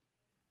have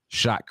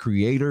shot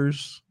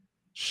creators,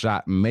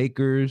 shot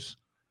makers,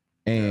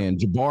 and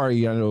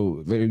Jabari. I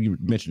know you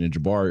mentioned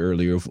Jabari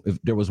earlier. If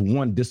there was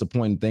one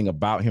disappointing thing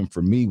about him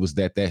for me was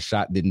that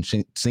shot didn't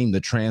seem to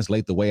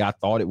translate the way I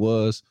thought it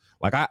was.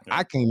 Like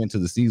I came into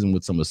the season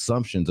with some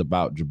assumptions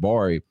about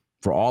Jabari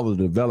for all the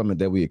development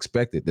that we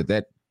expected,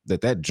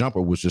 that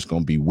jumper was just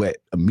going to be wet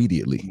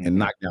immediately and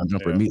knockdown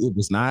jumper immediately. It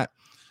was not.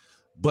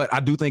 But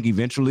I do think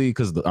eventually,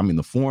 because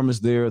the form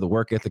is there, the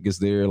work ethic is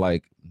there.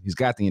 Like he's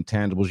got the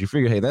intangibles. You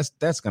figure, hey,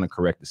 that's going to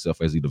correct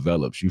itself as he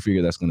develops. You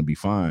figure that's going to be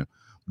fine.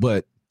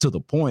 But to the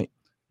point,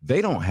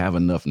 they don't have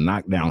enough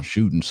knockdown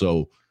shooting.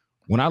 So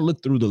when I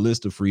look through the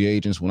list of free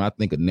agents, when I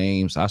think of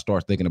names, I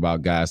start thinking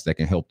about guys that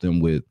can help them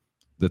with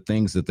the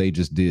things that they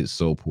just did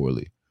so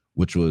poorly,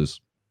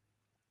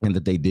 and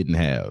that they didn't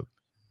have,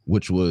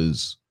 which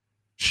was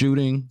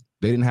shooting.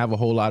 They didn't have a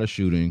whole lot of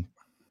shooting.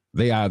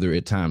 They either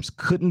at times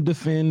couldn't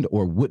defend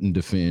or wouldn't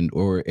defend,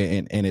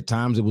 and at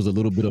times it was a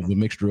little bit of a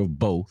mixture of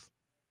both,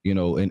 you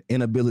know, an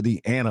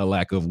inability and a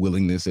lack of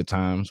willingness at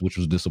times, which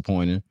was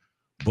disappointing.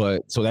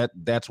 But so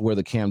that's where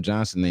the Cam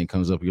Johnson thing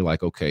comes up. You're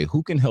like, okay,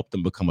 who can help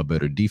them become a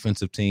better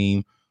defensive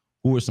team?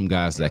 Who are some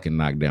guys that can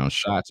knock down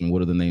shots, and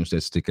what are the names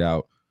that stick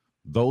out?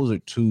 Those are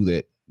two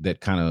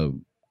that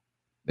kind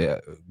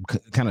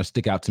of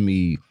stick out to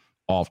me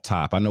off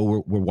top. I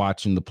know we're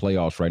watching the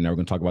playoffs right now. We're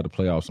going to talk about the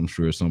playoffs, I'm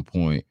sure, at some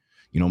point.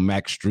 You know,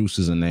 Max Strus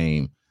is a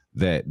name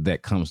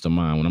that comes to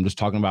mind when I'm just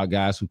talking about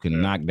guys who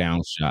can knock down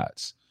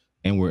shots,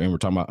 and we're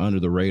talking about under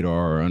the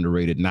radar or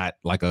underrated, not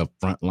like a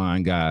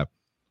frontline guy.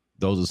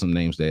 Those are some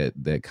names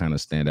that kind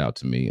of stand out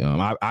to me.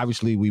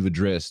 Obviously, we've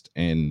addressed,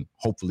 and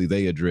hopefully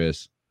they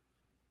address,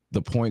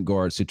 the point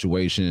guard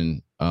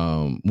situation.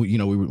 When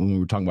we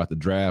were talking about the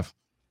draft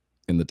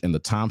and the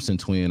Thompson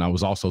twin, I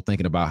was also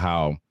thinking about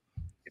how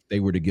if they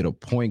were to get a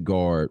point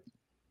guard,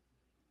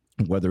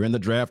 whether in the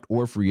draft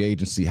or free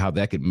agency, how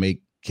that could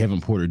make Kevin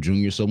Porter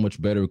Jr. so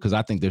much better, because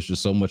I think there's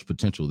just so much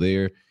potential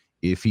there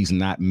if he's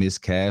not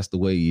miscast the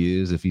way he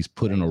is, if he's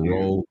put in a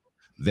role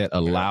that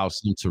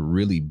allows him to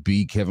really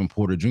be Kevin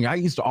Porter Jr. I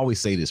used to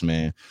always say this,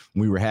 man,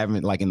 when we were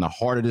having, like, in the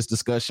heart of this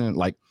discussion,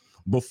 like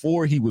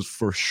before he was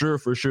for sure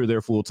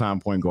their full-time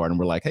point guard, and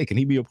we're like, hey, can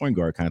he be a point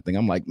guard kind of thing?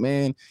 I'm like,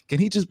 man, can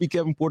he just be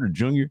Kevin Porter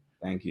Jr.?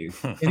 Thank you.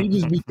 Can he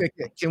just be?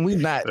 Can we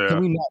not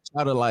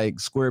try to like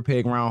square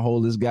peg round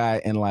hole this guy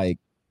and like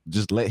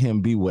just let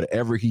him be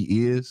whatever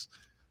he is?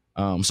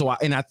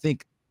 I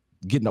think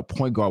getting a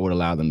point guard would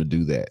allow them to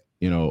do that,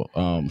 you know.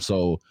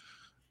 So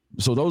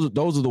those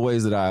are the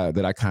ways that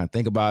I kind of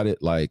think about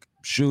it. Like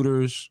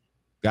shooters,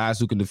 guys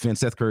who can defend.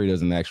 Seth Curry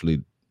doesn't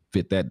actually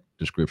fit that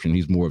description.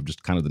 He's more of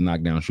just kind of the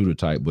knockdown shooter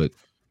type. But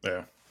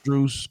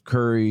Strus,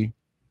 Curry,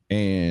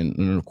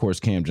 and of course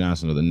Cam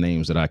Johnson are the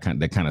names that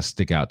kind of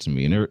stick out to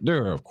me. And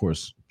there are of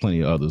course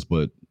plenty of others,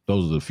 but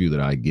those are the few that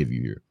I give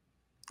you here.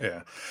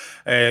 Yeah,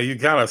 and you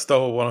kind of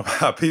stole one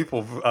of my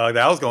people that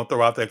I was going to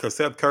throw out there, because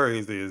Seth Curry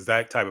is the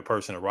exact type of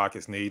person the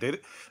Rockets need.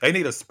 They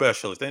need a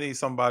specialist. They need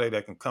somebody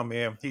that can come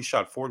in. He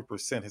shot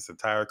 40% his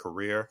entire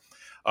career.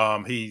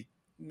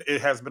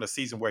 It has been a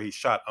season where he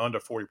shot under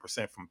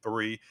 40% from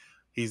three.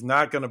 He's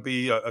not going to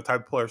be a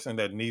type of person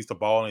that needs the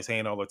ball in his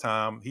hand all the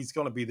time. He's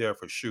going to be there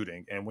for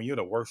shooting. And when you're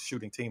the worst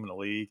shooting team in the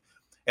league,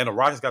 and the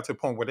Rockets got to a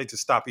point where they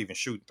just stopped even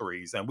shooting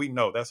threes. And we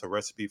know that's a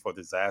recipe for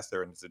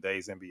disaster in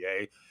today's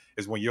NBA,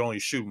 is when you're only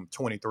shooting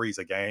 20 threes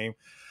a game.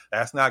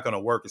 That's not going to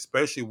work,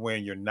 especially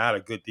when you're not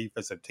a good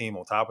defensive team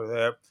on top of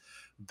that.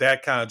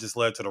 that kind of just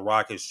led to the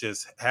Rockets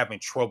just having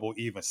trouble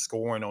even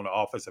scoring on the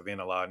offensive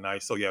end a lot of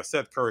nights. So yeah,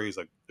 Seth Curry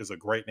is a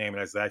great name,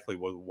 and that's exactly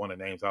one of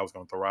the names I was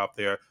going to throw out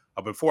there.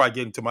 Before I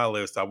get into my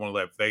list, I want to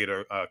let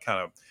Vader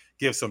kind of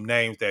give some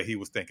names that he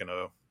was thinking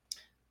of.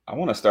 I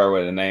want to start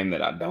with a name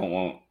that I don't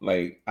want.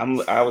 Like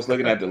I was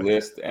looking at the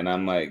list, and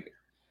I'm like,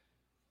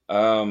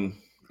 and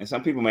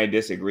some people may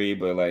disagree,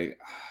 but like,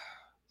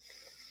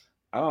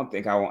 I don't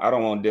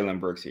want Dylan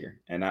Brooks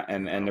here,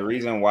 and the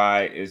reason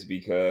why is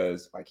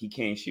because like he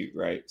can't shoot,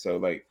 right? So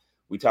like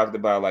we talked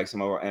about like some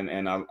of our,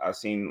 and I've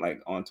seen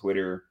like on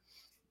Twitter,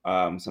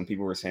 some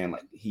people were saying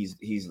like he's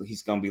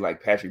gonna be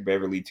like Patrick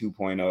Beverley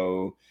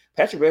 2.0.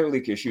 Patrick Beverley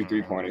could shoot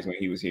 3-pointers when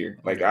he was here.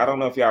 Like I don't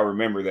know if y'all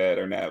remember that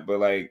or not, but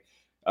like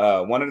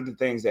one of the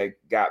things that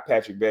got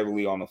Patrick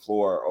Beverley on the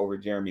floor over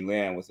Jeremy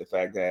Lin was the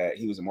fact that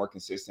he was a more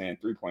consistent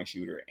 3-point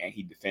shooter and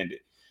he defended.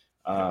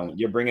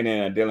 You're bringing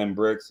in a Dylan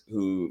Brooks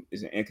who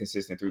is an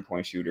inconsistent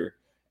 3-point shooter,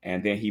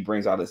 and then he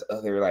brings all this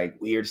other like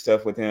weird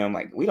stuff with him.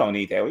 Like we don't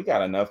need that. We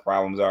got enough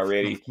problems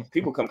already.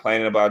 People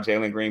complaining about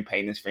Jalen Green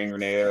painting his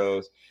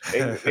fingernails.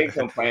 They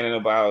complaining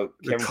about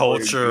the Kevin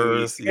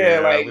cultures.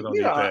 Like we don't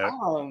need that.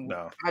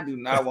 No. I do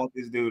not want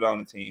this dude on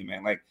the team,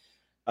 man. Like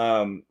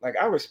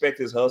I respect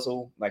his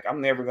hustle. Like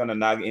I'm never gonna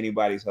knock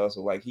anybody's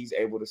hustle. Like he's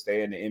able to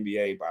stay in the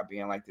NBA by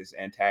being like this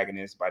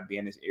antagonist, by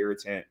being this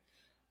irritant.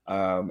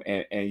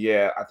 And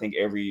yeah, I think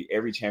every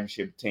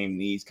championship team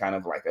needs kind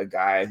of like a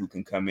guy who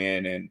can come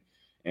in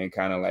and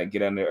kind of like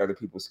get under other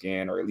people's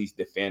skin, or at least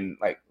defend.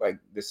 Like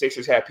the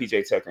Sixers have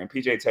PJ Tucker, and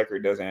PJ Tucker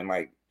doesn't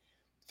like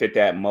fit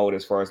that mold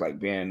as far as like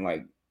being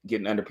like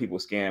getting under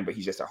people's skin, but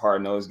he's just a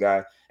hard-nosed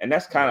guy. And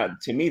that's kind of,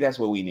 to me, that's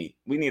what we need.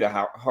 We need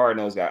a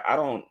hard-nosed guy. I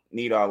don't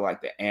need all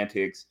like the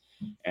antics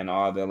and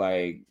all the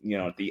like, you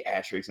know,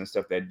 theatrics and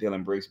stuff that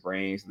Dylan Brooks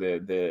brings,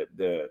 the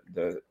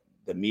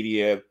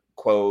media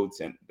quotes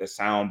and the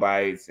sound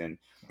bites, and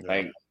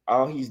like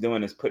all he's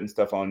doing is putting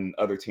stuff on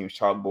other teams'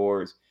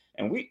 chalkboards,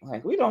 and we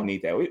don't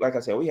need that. Like I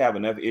said, we have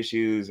enough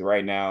issues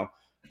right now.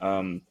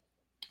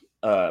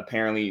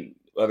 Apparently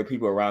other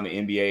people around the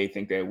NBA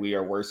think that we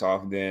are worse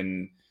off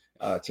than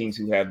teams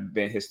who have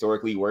been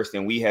historically worse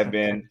than we have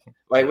been,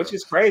 like, which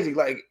is crazy.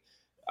 Like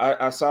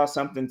I saw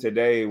something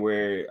today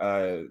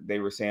where they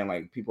were saying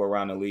like people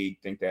around the league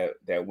think that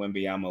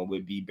Wembanyama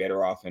would be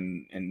better off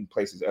in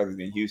places other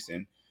than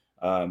Houston.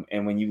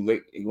 And when you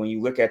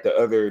look at the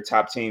other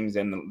top teams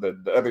and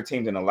the other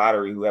teams in the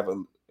lottery who have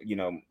a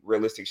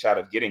realistic shot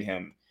of getting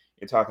him,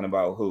 you're talking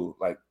about who?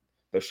 Like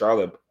the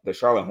Charlotte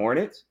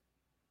Hornets,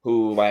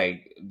 who,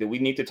 like, do we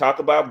need to talk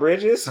about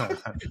Bridges?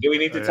 Do we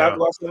need to talk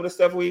about some of the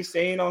stuff we've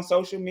seen on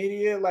social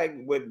media, like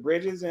with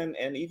Bridges and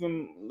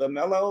even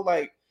LaMelo?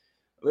 Like,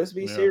 let's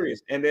be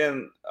serious. And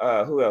then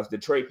who else?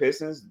 Detroit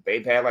Pistons.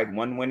 They've had like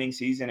one winning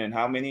season in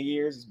how many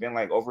years? It's been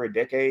like over a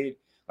decade.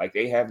 Like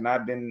they have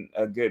not been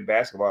a good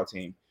basketball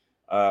team.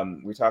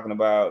 We're talking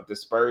about the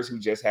Spurs, who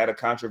just had a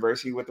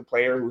controversy with the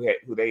player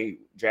who they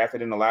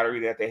drafted in the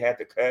lottery that they had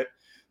to cut.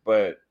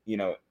 But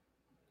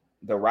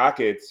the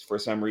Rockets, for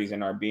some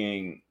reason, are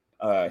being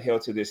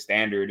held to this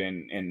standard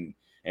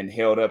and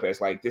held up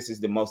as like this is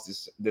the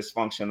most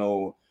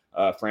dysfunctional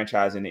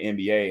franchise in the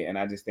NBA, and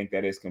I just think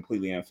that is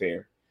completely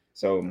unfair.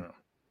 So.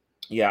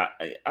 Yeah,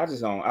 I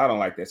don't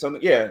like that. So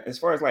yeah, as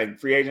far as like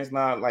free agents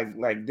now, like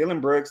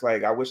Dylan Brooks,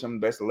 like I wish him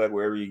best of luck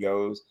wherever he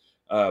goes.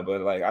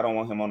 But like I don't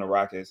want him on the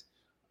Rockets.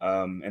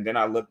 And then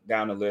I looked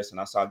down the list and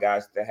I saw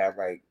guys that have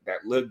like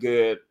that look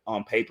good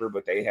on paper,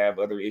 but they have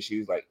other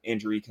issues like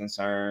injury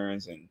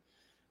concerns. And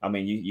I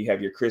mean, you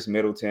have your Chris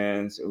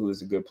Middletons, who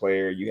is a good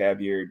player. You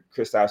have your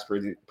Kristaps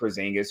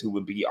Porzingis, who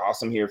would be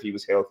awesome here if he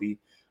was healthy.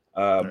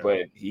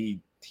 But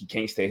he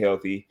can't stay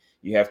healthy.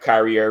 You have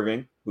Kyrie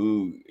Irving,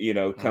 who,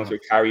 comes with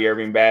Kyrie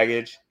Irving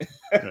baggage.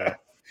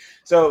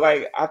 So,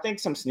 like, I think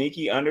some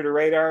sneaky under the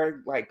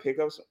radar, like,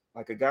 pickups,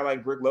 like a guy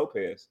like Brook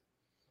Lopez.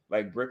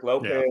 Like, Brook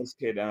Lopez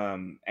could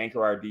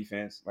anchor our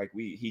defense. Like,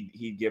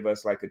 he'd give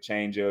us, like, a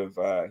change of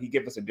he'd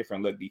give us a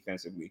different look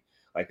defensively.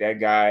 Like, that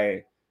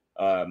guy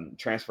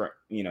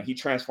he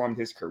transformed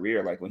his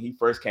career. Like, when he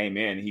first came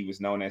in, he was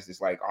known as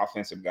this, like,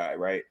 offensive guy,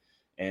 right?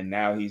 And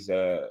now he's,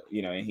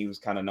 and he was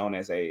kind of known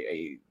as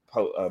a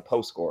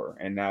post scorer,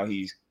 and now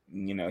he's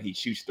he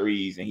shoots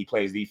threes and he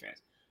plays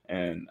defense,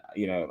 and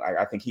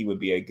I think he would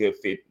be a good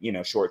fit,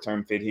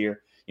 short-term fit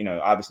here.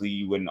 Obviously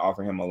you wouldn't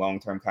offer him a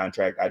long-term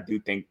contract. I do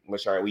think,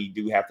 Lachard, we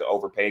do have to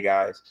overpay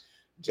guys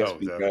just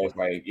because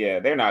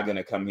they're not going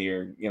to come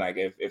here. Like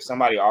if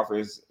somebody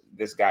offers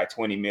this guy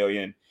 $20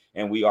 million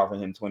and we offer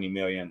him $20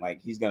 million,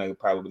 like he's going to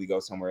probably go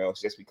somewhere else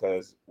just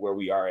because where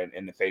we are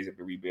in the phase of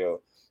the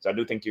rebuild. So I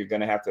do think you're going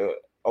to have to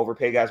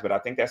overpay guys, but I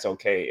think that's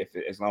okay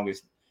as long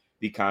as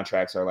the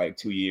contracts are like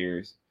 2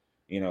 years,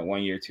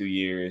 1 year, 2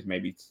 years,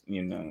 maybe,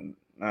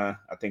 I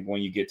think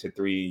when you get to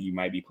 3, you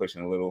might be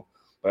pushing a little.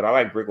 But I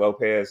like Brook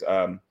Lopez.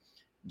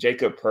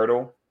 Jakob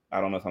Poeltl. I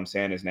don't know if I'm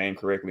saying his name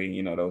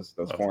correctly. Those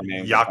foreign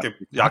names. Jakob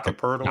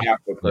Poeltl.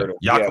 Jakob Poeltl.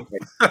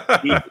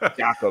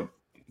 Jakob.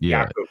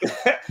 Yeah.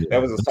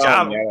 That was a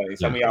song.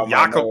 Some of y'all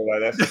might know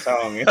that's a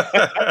song.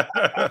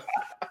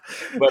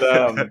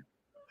 But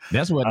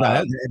That's what.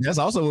 That's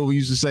also what we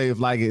used to say. If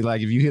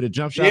if you hit a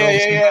jump shot,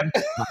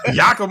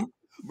 yak him.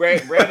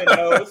 Brandon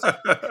knows.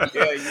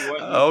 Yeah, you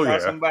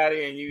cross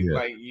somebody and you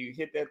you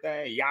hit that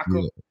thing, yak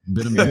him.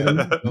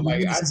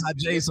 Since I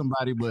J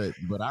somebody,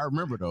 but I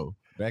remember though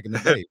back in the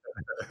day.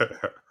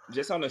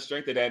 Just on the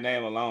strength of that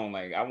name alone,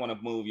 like I want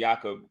to move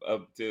Jakob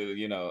up to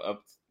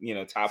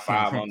top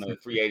 5 on the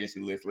free agency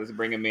list. Let's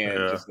bring him in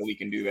just so we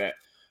can do that.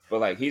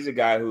 But like he's a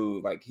guy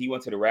who he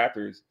went to the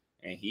Raptors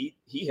and he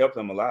helped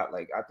them a lot.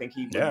 Like I think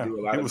he would do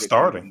a lot of good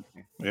starting.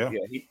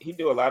 Things. He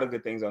do a lot of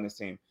good things on this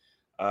team.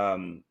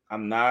 I'm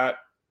not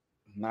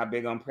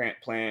big on paying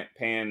Fred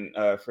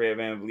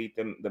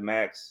VanVleet the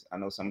max. I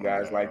know some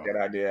guys like that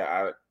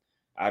idea.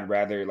 I'd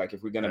rather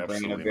if we're gonna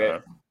bring in a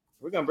vet.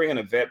 We're gonna bring in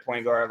a vet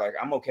point guard. Like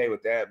I'm okay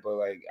with that, but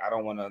I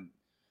don't want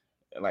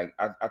to.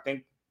 I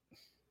think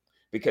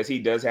because he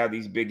does have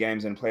these big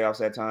games in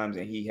playoffs at times,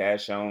 and he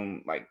has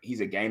shown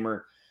he's a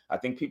gamer. I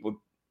think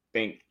people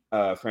think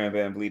Fred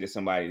VanVleet is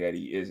somebody that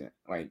he isn't.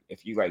 Like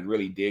if you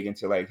really dig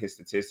into his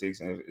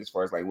statistics and as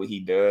far as what he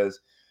does,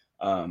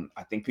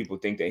 I think people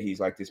think that he's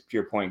this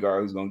pure point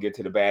guard who's gonna get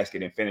to the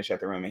basket and finish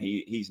at the rim, and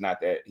he's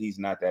not that. He's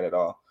not that at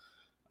all.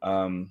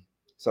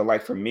 So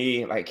for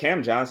me,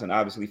 Cam Johnson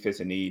obviously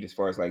fits a need as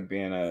far as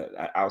being an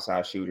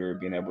outside shooter,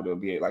 being able to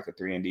be a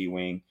 3-and-D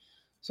wing.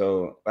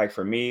 So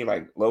for me,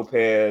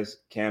 Lopez,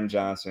 Cam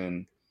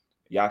Johnson,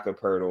 Jakob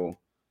Poeltl,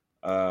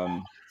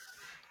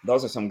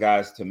 those are some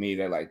guys to me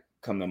that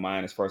come to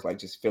mind as far as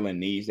just filling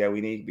needs that we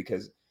need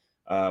because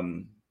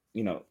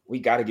we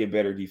got to get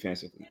better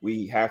defensively.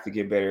 We have to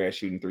get better at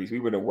shooting threes. We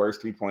were the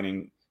worst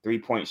three-point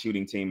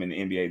shooting team in the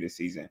NBA this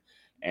season.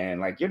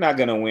 And you're not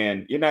gonna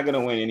win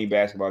any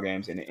basketball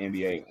games in the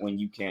NBA when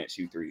you can't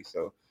shoot threes.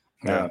 So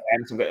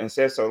and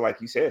Seth,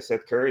 like you said,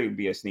 Seth Curry would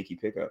be a sneaky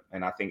pickup,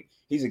 and I think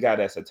he's a guy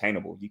that's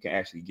attainable. You can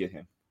actually get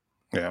him.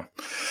 Yeah,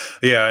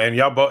 and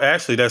y'all both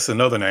actually that's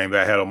another name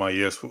that I had on my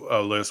list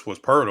was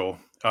Poeltl.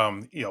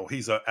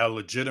 He's a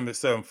legitimate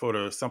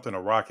 7-footer, something the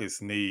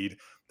Rockets need.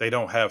 They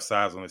don't have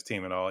size on this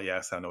team at all.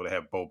 Yes, I know they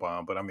have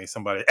Boban, but I mean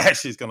somebody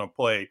actually is going to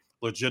play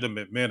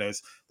legitimate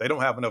minutes. They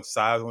don't have enough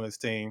size on this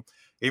team.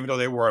 Even though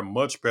they were a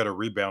much better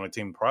rebounding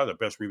team, probably the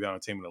best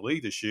rebounding team in the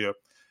league this year,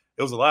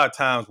 it was a lot of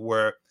times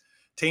where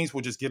teams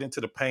would just get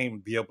into the paint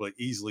and be able to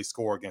easily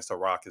score against the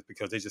Rockets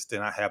because they just did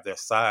not have that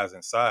size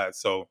inside.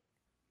 So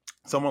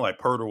someone like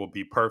Poeltl would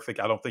be perfect.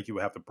 I don't think you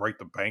would have to break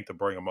the bank to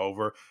bring him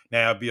over.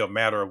 Now it'd be a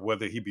matter of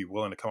whether he'd be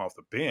willing to come off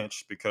the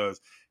bench because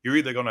you're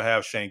either going to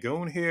have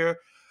Şengün here,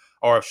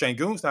 or if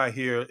Şengün's not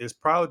here, it's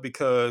probably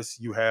because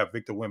you have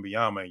Victor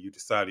Wembanyama and you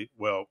decided,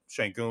 well,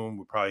 Şengün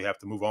would probably have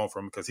to move on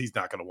from him because he's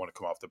not going to want to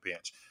come off the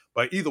bench.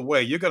 But either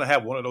way, you're going to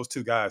have one of those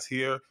two guys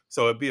here.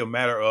 So it'd be a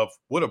matter of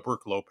would a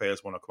Brook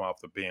Lopez want to come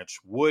off the bench?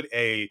 Would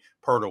a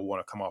Poeltl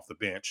want to come off the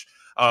bench?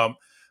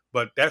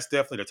 But that's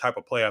definitely the type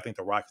of play I think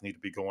the Rockets need to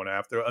be going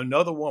after.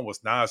 Another one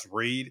was Naz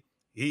Reid.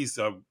 He's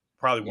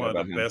probably one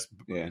of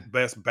the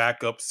best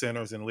backup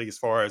centers in the league as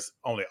far as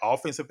on the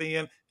offensive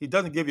end. He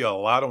doesn't give you a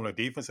lot on the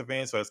defensive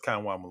end, so that's kind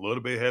of why I'm a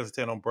little bit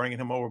hesitant on bringing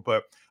him over.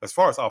 But as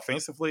far as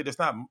offensively, there's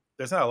not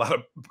a lot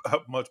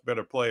of much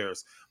better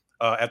players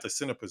at the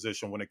center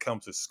position when it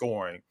comes to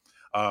scoring,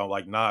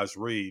 like Naz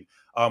Reid.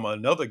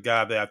 Another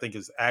guy that I think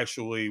is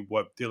actually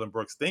what Dillon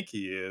Brooks think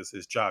he is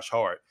Josh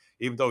Hart.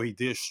 Even though he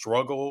did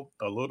struggle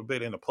a little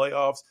bit in the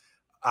playoffs,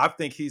 I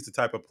think he's the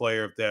type of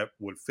player that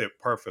would fit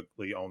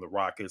perfectly on the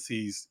Rockets.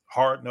 He's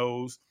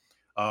hard-nosed.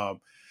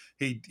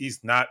 He's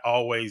not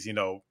always,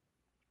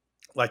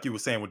 like you were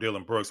saying with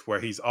Dillon Brooks,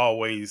 where he's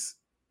always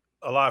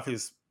a lot of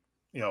his,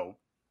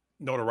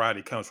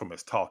 notoriety comes from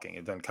his talking.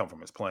 It doesn't come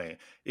from his playing.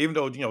 Even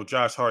though,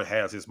 Josh Hart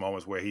has his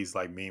moments where he's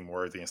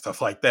meme-worthy and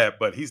stuff like that,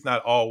 but he's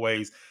not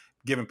always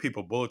giving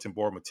people bulletin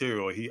board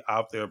material. He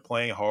out there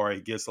playing hard.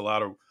 He gets a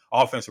lot of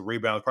offensive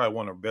rebounds, probably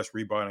one of the best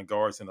rebounding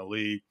guards in the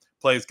league,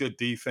 plays good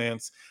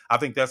defense. I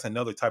think that's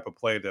another type of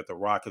player that the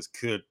Rockets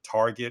could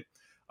target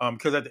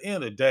because at the end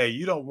of the day,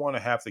 you don't want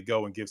to have to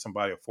go and give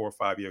somebody a 4 or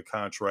 5 year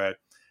contract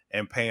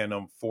and paying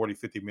them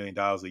 $40-50 million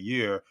a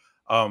year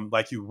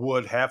like you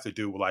would have to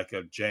do with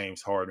a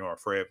James Harden or a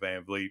Fred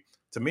VanVleet.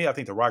 To me, I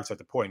think the Rockets are at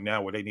the point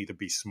now where they need to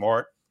be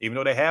smart. Even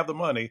though they have the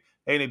money,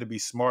 they need to be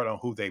smart on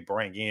who they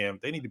bring in.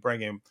 They need to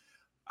bring in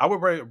I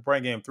would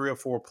bring in 3 or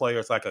 4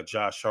 players like a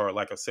Josh Hart,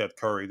 like a Seth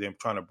Curry, then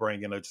trying to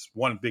bring in just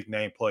one big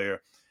name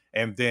player,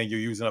 and then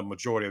you're using a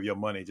majority of your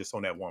money just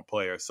on that one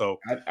player. So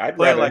I'd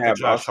rather have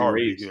Austin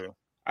Reeves.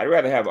 I'd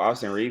rather have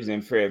Austin Reeves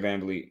than Fred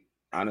VanVleet.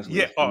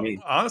 Honestly,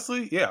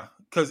 honestly, yeah.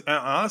 Because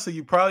honestly,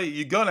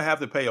 you're gonna have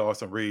to pay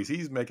Austin Reeves.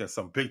 He's making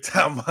some big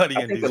time money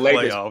in these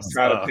playoffs.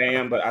 Try to pay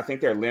him, but I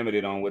think they're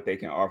limited on what they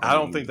can offer. I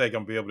don't think they're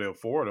gonna be able to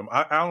afford him.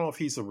 I don't know if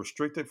he's a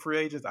restricted free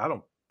agent. I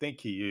don't think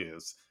he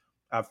is.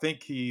 I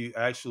think he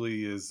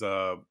actually is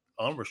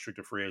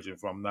unrestricted free agent,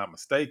 if I'm not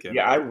mistaken.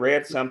 Yeah, I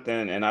read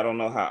something, and I don't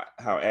know how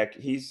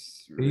he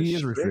is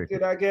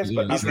restricted, I guess.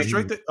 But he's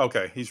restricted.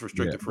 Okay, he's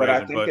restricted free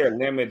agent. But I think they're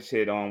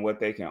limited on what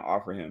they can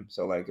offer him.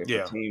 So, if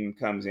a team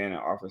comes in and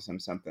offers him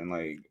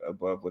something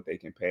above what they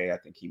can pay, I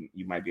think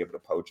you might be able to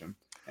poach him.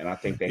 And I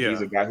think that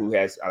he's a guy who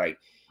has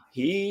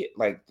he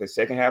like the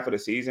second half of the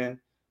season,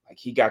 like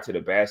he got to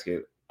the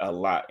basket a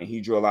lot and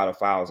he drew a lot of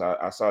fouls.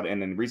 I saw it,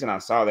 and then the reason I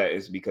saw that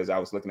is because I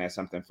was looking at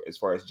something as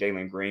far as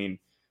Jalen Green,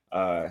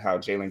 how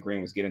Jalen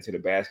Green was getting to the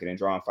basket and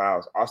drawing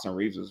fouls. Austin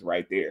Reeves was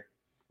right there,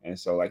 and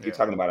so like you're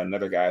talking about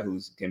another guy who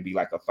can be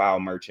like a foul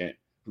merchant,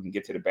 who can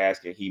get to the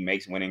basket. He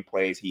makes winning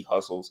plays. He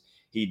hustles.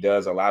 He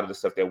does a lot of the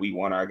stuff that we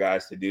want our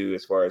guys to do,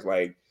 as far as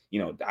like,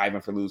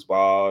 diving for loose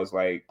balls,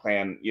 like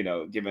playing,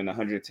 giving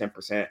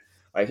 110%.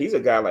 Like he's a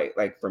guy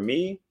like for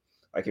me,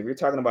 like if you're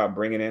talking about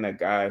bringing in a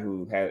guy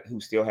who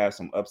still has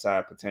some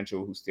upside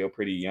potential, who's still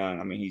pretty young.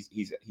 I mean,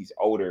 he's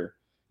older,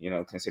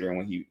 considering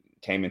when he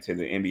came into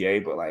the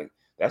NBA, but like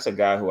that's a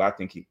guy who I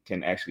think he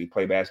can actually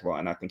play basketball,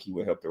 and I think he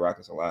would help the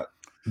Rockets a lot.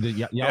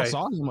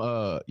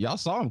 Y'all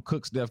saw him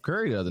cook Steph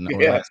Curry the other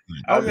night.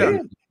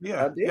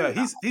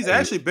 Yeah. He's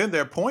actually been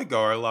their point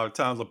guard a lot of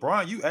times.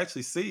 LeBron, you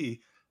actually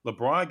see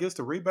LeBron gets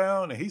the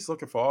rebound, and he's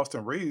looking for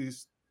Austin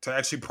Reeves to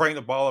actually bring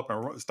the ball up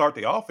and start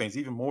the offense,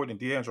 even more than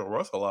D'Angelo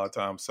Russell a lot of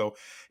times. So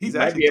he's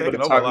actually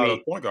taking over a lot of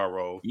the point guard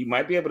role. You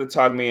might be able to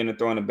talk me into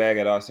throwing a bag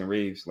at Austin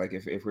Reeves, like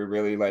if we're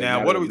really like.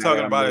 Now, what are we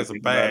talking about as a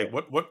bag?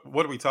 What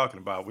are we talking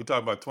about? We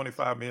talking about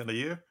 $25 million a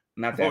year?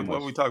 Not that much.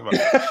 What are we talking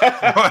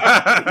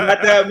about?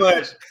 Not that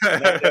much.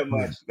 Not that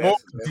much.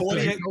 That's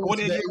 28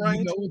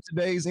 range. In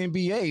today's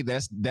NBA,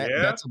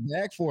 that's a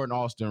bag for an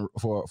Austin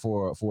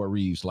for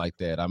Reeves like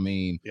that. I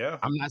mean,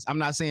 I'm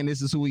not saying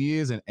this is who he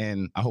is,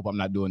 and I hope I'm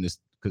not doing this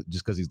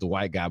just because he's the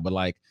white guy, but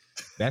like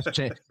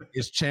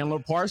it's Chandler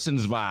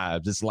Parsons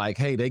vibes. It's like,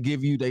 hey,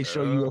 they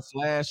show you a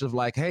flash of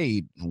like,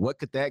 hey, what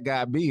could that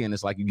guy be? And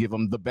it's like you give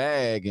him the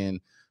bag,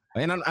 and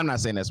I'm not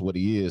saying that's what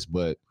he is,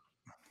 but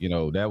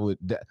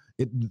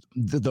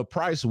the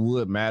price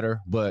would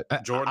matter, but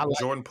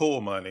Jordan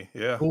Poole money,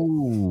 yeah.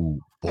 Ooh,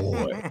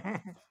 boy.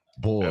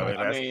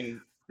 I mean,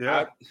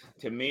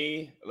 to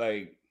me,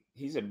 like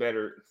he's a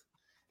better.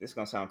 This is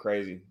gonna sound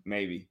crazy,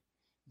 maybe,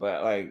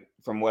 but like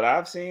from what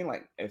I've seen,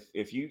 like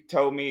if you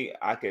told me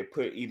I could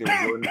put either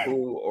Jordan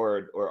Poole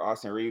or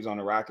Austin Reeves on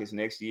the Rockets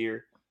next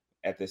year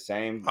at the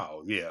same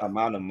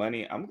amount of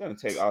money, I'm going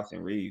to take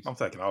Austin Reeves. I'm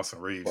taking Austin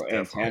Reeves. For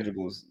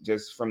intangibles,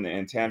 just from the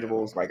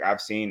intangibles, like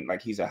I've seen,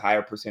 like he's a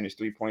higher percentage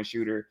 3-point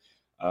shooter.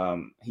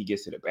 He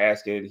gets to the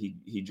basket.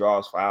 He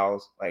draws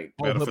fouls. Like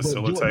better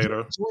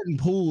facilitator. Jordan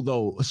Poole,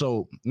 though.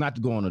 So not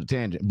to go on a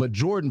tangent, but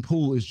Jordan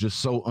Poole is just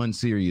so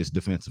unserious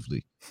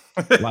defensively.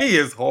 Like, he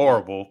is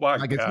horrible. My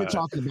like God. If you're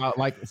talking about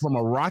like from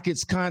a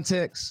Rockets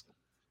context,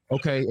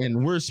 okay,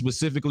 and we're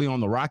specifically on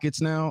the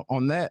Rockets now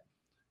on that.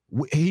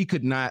 He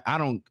could not. I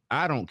don't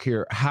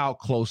care how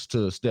close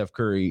to Steph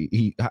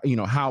Curry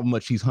how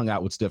much he's hung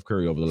out with Steph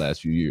Curry over the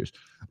last few years.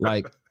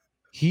 Like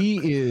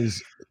he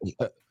is,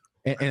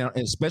 and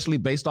especially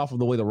based off of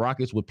the way the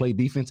Rockets would play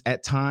defense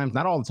at times,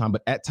 not all the time,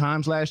 but at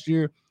times last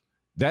year,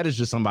 that is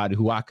just somebody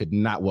who I could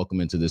not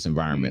welcome into this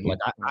environment. Like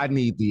I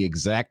need the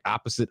exact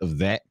opposite of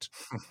that.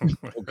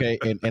 Okay,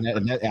 and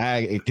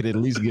I could at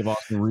least give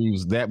Austin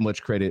Reeves that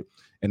much credit,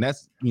 and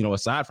that's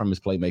aside from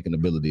his playmaking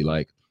ability,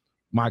 like.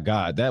 My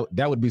God,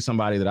 that would be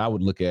somebody that I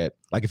would look at.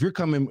 Like if you're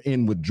coming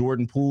in with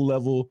Jordan Poole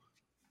level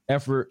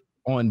effort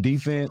on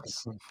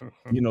defense,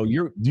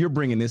 you're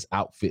bringing this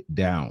outfit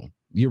down.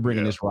 You're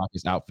bringing this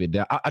Rockets outfit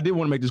down. I did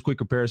want to make this quick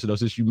comparison though,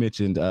 since you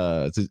mentioned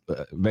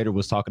Vator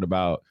was talking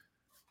about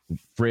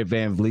Fred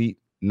VanVleet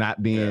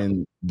not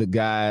being the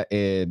guy,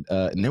 and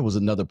there was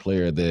another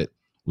player that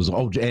was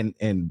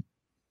and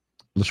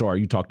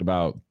Lachard, you talked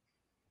about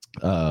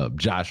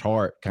Josh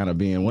Hart kind of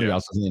being one of y'all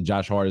saying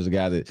Josh Hart is a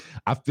guy that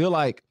I feel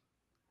like.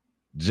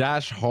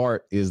 Josh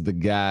Hart is the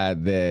guy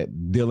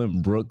that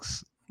Dillon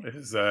Brooks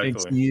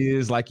thinks he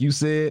is, like you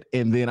said.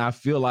 And then I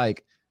feel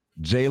like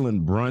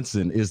Jalen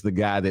Brunson is the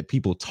guy that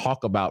people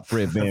talk about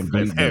Fred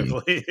VanVleet.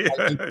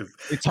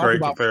 They talk Great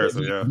about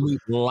comparison, Fred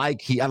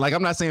VanVleet like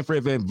I'm not saying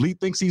Fred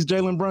VanVleet thinks he's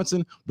Jalen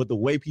Brunson, but the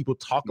way people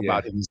talk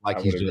about him is like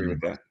he's Jalen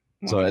Brunson.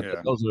 So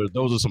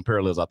those are some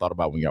parallels I thought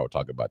about when y'all were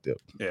talking about them.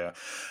 Yeah,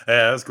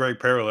 that's great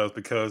parallels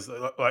because,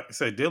 like I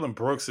said, Dillon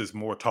Brooks is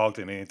more talk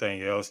than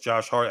anything else.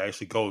 Josh Hart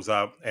actually goes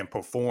out and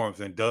performs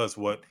and does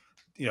what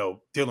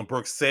Dillon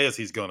Brooks says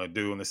he's going to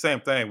do. And the same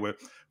thing with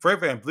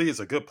Fred VanVleet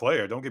is a good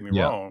player. Don't get me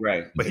wrong,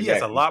 right? But he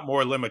has a lot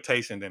more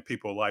limitation than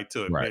people like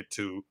to admit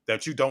to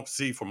that you don't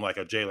see from like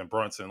a Jalen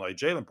Brunson. Like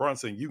Jalen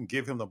Brunson, you can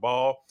give him the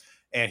ball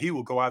and he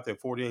will go out there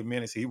 48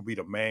 minutes. He will be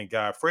the main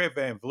guy. Fred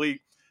VanVleet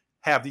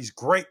have these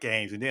great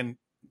games, and then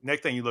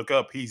next thing you look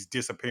up, he's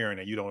disappearing,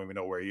 and you don't even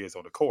know where he is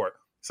on the court.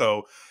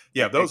 So,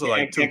 yeah, those are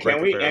like two great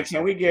comparisons.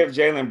 Can we give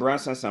Jalen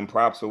Brunson some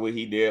props for what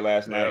he did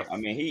last night? I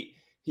mean,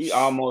 he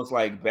almost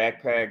like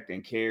backpacked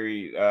and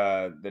carried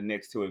the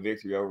Knicks to a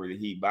victory over the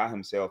Heat by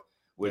himself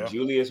with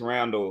Julius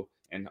Randle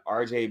and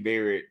R.J.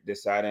 Barrett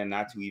deciding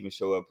not to even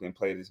show up and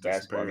play this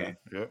basketball game.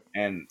 Yep.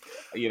 And,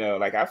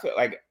 like I feel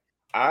like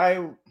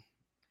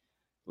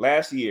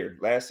last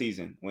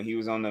season, when he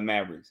was on the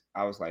Mavericks,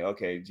 I was like,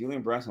 okay,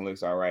 Julian Brunson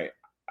looks all right.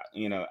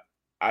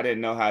 I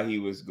didn't know how he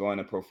was going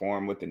to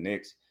perform with the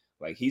Knicks.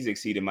 Like, he's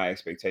exceeded my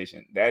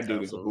expectation. That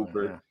dude is a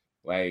hooper.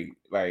 Like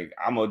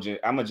I'm a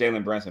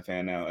Jalen Brunson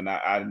fan now, and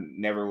I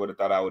never would have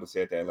thought I would have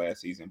said that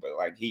last season. But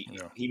like he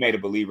made a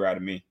believer out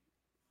of me.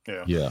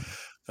 Yeah,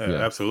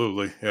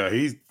 absolutely. Yeah,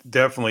 he's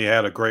definitely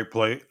had a great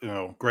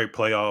great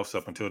playoffs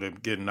up until they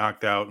get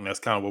knocked out, and that's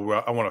kind of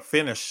what I want to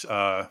finish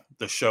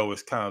the show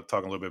is kind of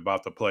talking a little bit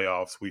about the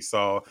playoffs. We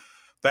saw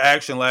the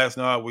action last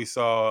night. We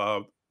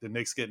saw the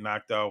Knicks get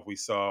knocked out. We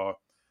saw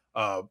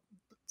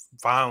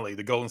finally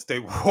the Golden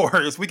State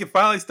Warriors. We can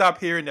finally stop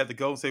hearing that the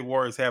Golden State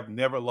Warriors have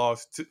never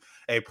lost to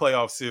a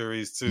playoff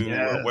series to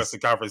a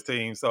Western Conference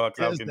team. So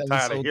I was getting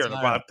tired of hearing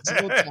about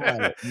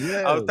that.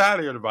 I was tired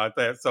of hearing about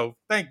that. So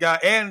thank God.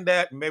 And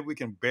that maybe we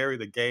can bury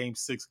the Game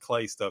 6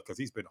 Clay stuff because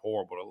he's been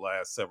horrible the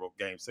last several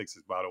Game 6s,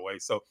 by the way.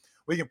 So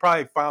we can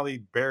probably finally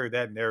bury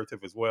that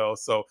narrative as well.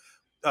 So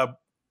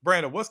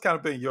Brandon, what's kind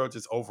of been your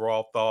just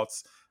overall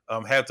thoughts?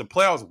 Have the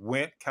playoffs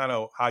went kind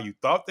of how you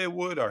thought they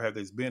would, or have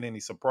there been any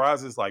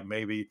surprises, like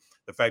maybe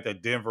the fact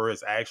that Denver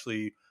is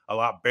actually a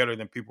lot better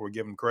than people were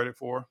giving credit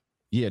for?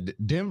 Yeah,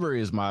 Denver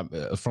is my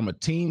from a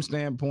team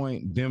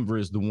standpoint, Denver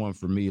is the one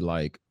for me.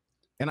 Like,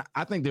 and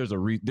I think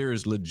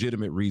there's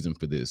legitimate reason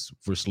for this,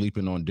 for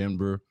sleeping on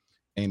Denver,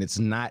 and it's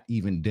not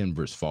even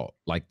Denver's fault.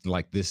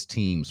 Like this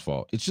team's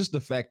fault. It's just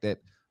the fact that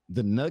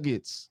the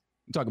Nuggets.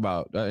 You talk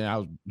about I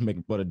was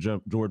making fun of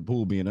Jordan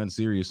Poole being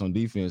unserious on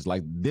defense.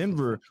 Like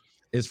Denver,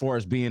 as far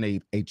as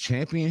being a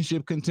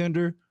championship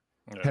contender,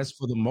 has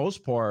for the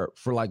most part,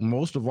 for like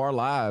most of our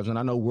lives, and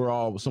I know we're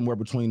all somewhere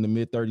between the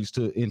mid-30s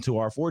to into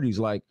our 40s,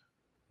 like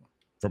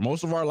for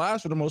most of our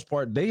lives, for the most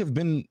part, they have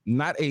been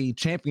not a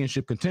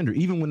championship contender,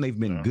 even when they've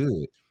been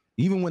good.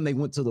 Even when they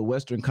went to the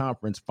Western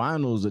Conference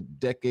Finals a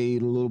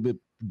decade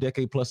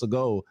plus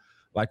ago,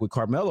 like with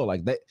Carmelo,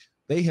 like that.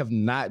 They have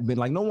not been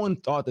like, no one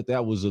thought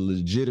that was a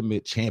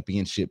legitimate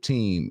championship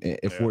team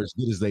for as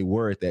good as they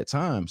were at that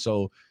time.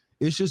 So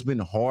it's just been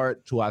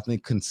hard to, I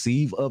think,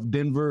 conceive of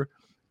Denver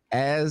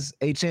as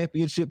a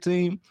championship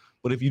team.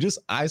 But if you just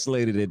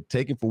isolate it and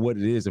take it for what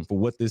it is and for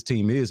what this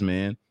team is,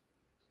 man,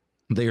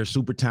 they are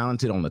super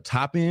talented on the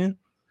top end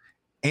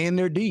and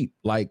they're deep.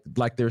 Like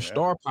their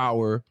star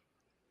power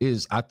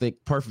is, I think,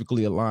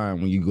 perfectly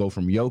aligned when you go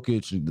from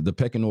Jokic, the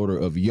pecking order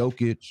of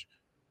Jokic,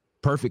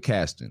 perfect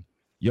casting.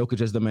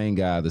 Jokic as the main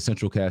guy, the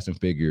central casting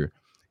figure.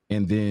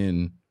 And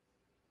then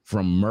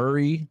from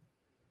Murray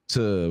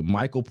to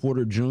Michael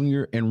Porter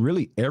Jr. and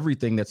really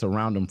everything that's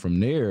around him from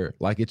there,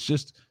 like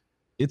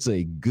it's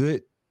a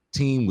good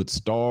team with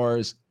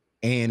stars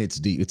and it's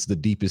deep. It's the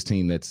deepest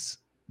team that's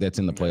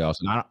in the playoffs.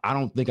 And I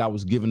don't think I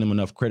was giving them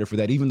enough credit for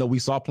that, even though we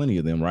saw plenty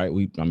of them, right?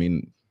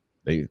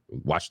 They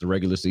watched the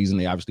regular season.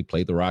 They obviously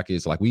played the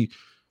Rockets. Like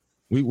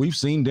we've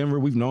seen Denver.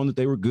 We've known that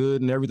they were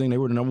good and everything. They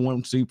were the number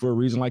one seed for a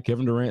reason, like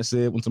Kevin Durant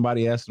said when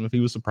somebody asked him if he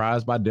was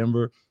surprised by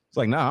Denver. It's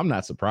like, nah, I'm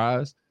not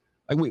surprised.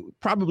 Like we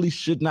probably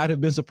should not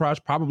have been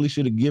surprised. Probably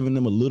should have given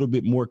them a little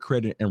bit more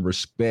credit and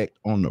respect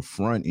on the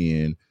front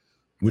end,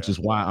 which is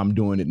why I'm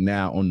doing it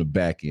now on the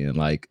back end.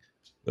 Like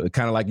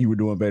kind of like you were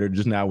doing better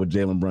just now with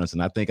Jalen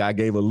Brunson. I think I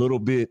gave a little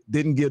bit,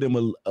 didn't give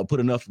them put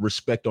enough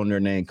respect on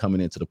their name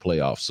coming into the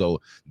playoffs. So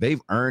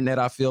they've earned that,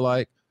 I feel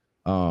like.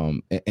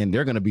 And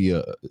they're going to be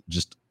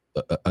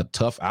a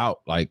tough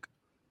out, like,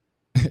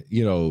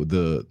 you know,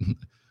 I'm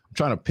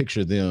trying to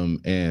picture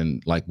them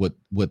and like what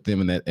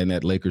them in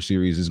that Lakers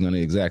series is going to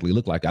exactly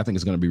look like. I think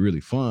it's going to be really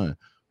fun,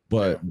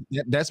 but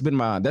that's been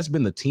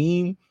the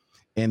team.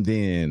 And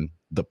then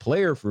the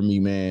player for me,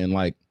 man,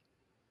 like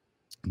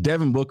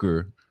Devin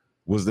Booker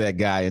was that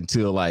guy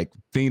until like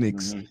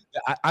Phoenix.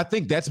 I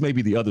think that's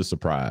maybe the other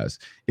surprise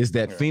is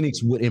that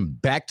Phoenix would in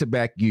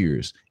back-to-back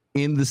years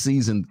in the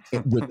season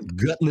with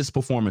gutless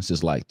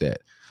performances like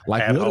that.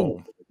 Like at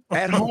home.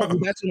 At home,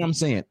 that's what I'm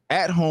saying.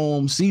 At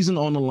home, season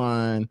on the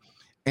line,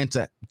 and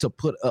to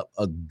put up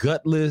a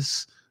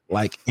gutless,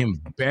 like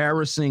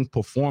embarrassing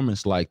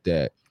performance like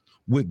that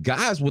with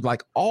guys with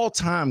like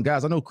all-time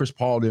guys. I know Chris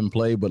Paul didn't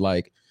play, but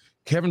like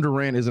Kevin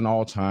Durant is an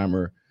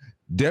all-timer.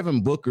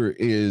 Devin Booker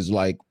is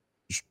like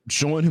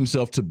showing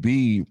himself to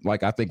be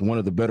like, I think one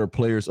of the better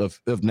players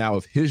of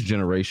his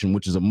generation,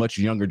 which is a much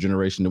younger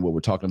generation than what we're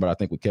talking about. I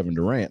think with Kevin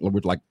Durant,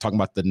 we're like talking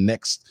about the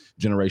next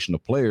generation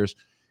of players.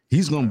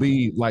 He's going to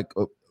be like,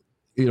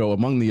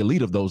 among the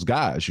elite of those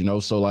guys,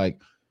 so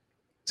like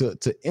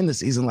to end the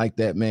season like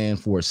that, man,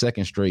 for a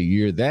second straight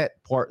year,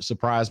 that part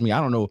surprised me. I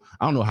don't know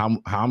how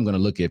I'm going to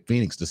look at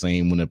Phoenix the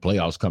same when the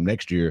playoffs come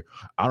next year.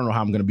 I don't know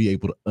how I'm going to be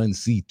able to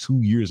unsee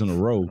 2 years in a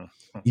row,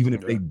 even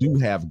if they do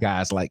have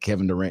guys like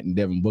Kevin Durant and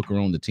Devin Booker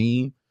on the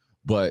team.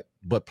 But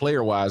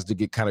player wise, to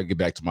get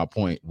back to my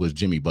point, was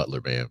Jimmy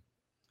Butler, man.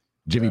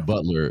 Jimmy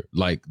Butler,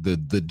 like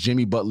the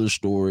Jimmy Butler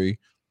story.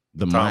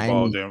 The Tom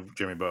Ball,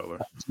 Jimmy Butler.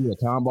 Yeah,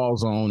 Tom Ball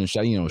zone, and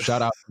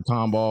shout out to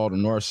Tom Ball, the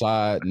North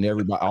Side, and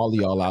everybody, all of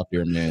y'all out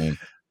there, man.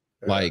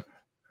 Like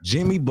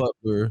Jimmy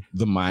Butler,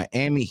 the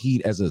Miami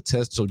Heat as a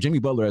test. So Jimmy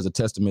Butler as a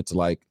testament to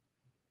like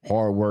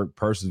hard work,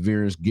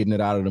 perseverance, getting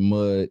it out of the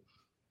mud,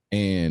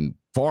 and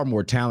far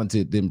more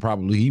talented than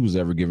probably he was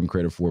ever given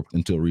credit for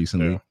until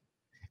recently.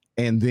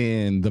 and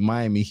then the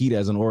Miami Heat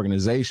as an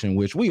organization,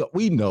 which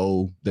we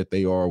know that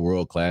they are a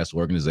world-class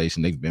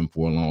organization. They've been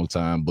for a long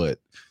time, but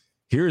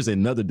here's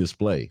another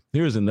display.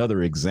 Here's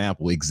another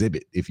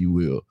exhibit, if you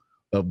will,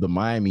 of the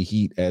Miami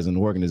Heat as an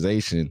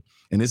organization.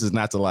 And this is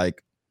not to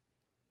like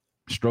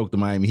stroke the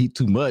Miami Heat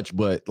too much,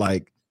 but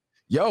like,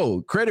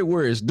 yo, credit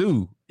where it's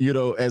due. You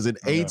know, as an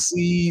 8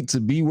 seed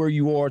to be where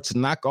you are, to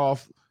knock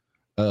off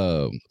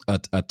a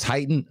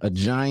Titan, a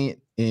giant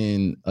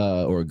in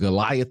or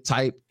Goliath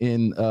type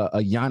in a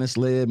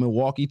Giannis-led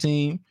Milwaukee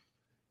team,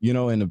 you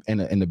know, and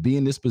to be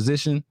in this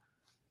position,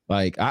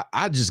 like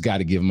I just got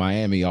to give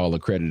Miami all the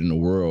credit in the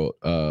world,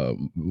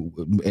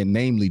 and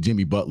namely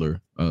Jimmy Butler,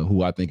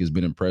 who I think has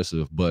been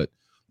impressive. But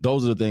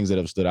those are the things that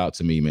have stood out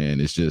to me, man.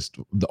 It's just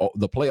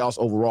the playoffs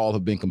overall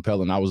have been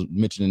compelling. I was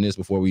mentioning this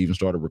before we even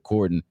started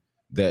recording,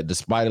 that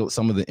despite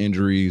some of the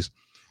injuries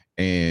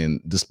and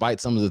despite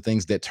some of the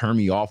things that turn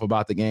me off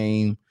about the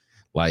game,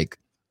 like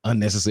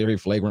unnecessary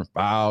flagrant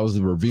fouls,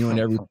 reviewing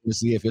everything to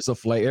see if it's a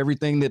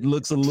everything that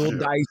looks a little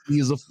dicey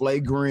is a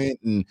flagrant,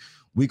 and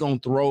we gonna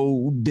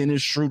throw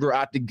Dennis Schroeder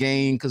out the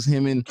game because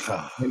him and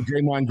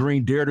Draymond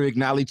Green dare to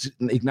acknowledge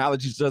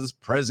each other's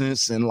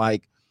presence, and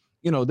like,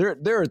 you know,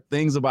 there are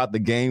things about the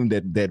game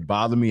that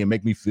bother me and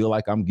make me feel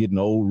like I'm getting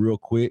old real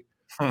quick.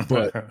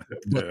 But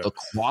the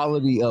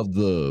quality of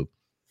the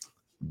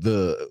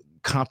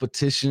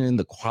competition,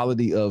 the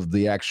quality of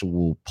the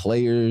actual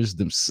players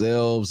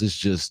themselves is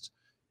just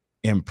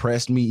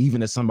impressed me,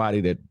 even as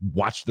somebody that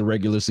watched the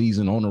regular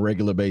season on a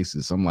regular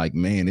basis. I'm like,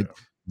 man,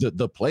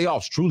 the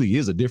playoffs truly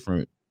is a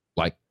different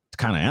like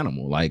kind of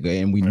animal. Like,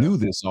 and we knew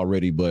this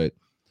already, but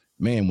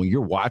man, when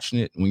you're watching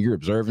it, when you're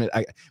observing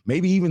it,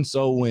 maybe even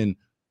so when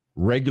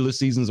regular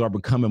seasons are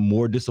becoming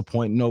more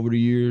disappointing over the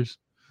years,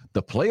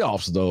 the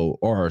playoffs though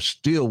are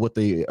still what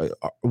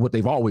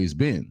they've always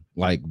been.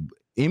 Like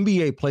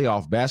NBA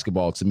playoff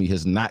basketball to me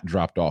has not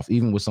dropped off,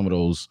 even with some of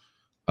those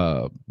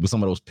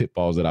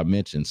pitfalls that I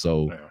mentioned.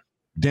 So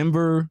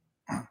Denver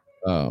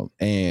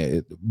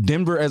and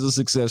Denver as a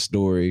success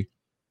story,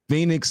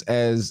 Phoenix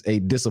as a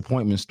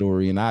disappointment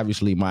story, and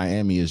obviously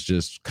Miami is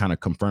just kind of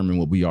confirming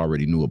what we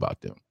already knew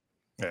about them.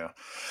 Yeah.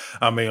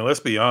 I mean, let's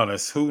be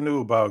honest. Who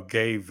knew about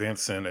Gabe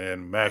Vincent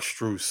and Max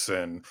Strus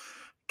and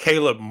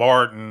Caleb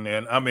Martin?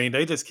 And I mean,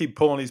 they just keep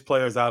pulling these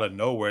players out of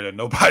nowhere that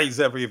nobody's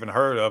ever even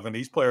heard of. And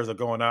these players are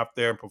going out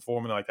there and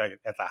performing like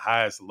at the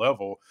highest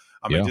level.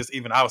 I mean, just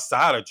even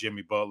outside of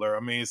Jimmy Butler.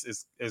 I mean,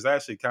 it's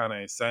actually kind of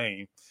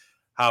insane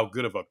how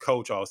good of a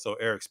coach also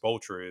Eric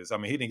Spoelstra is. I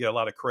mean, he didn't get a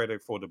lot of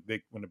credit for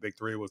when the big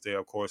three was there,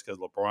 of course, because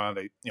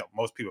LeBron,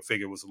 most people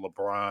figured it was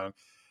LeBron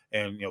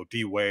and,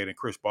 D Wade and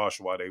Chris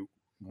Bosh while they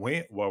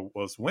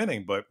was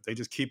winning, but they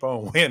just keep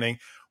on winning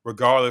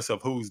regardless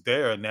of who's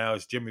there. And now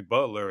it's Jimmy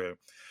Butler. And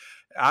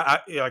I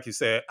like you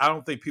said, I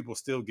don't think people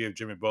still give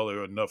Jimmy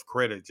Butler enough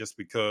credit just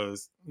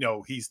because,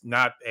 he's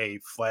not a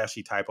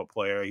flashy type of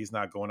player. He's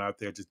not going out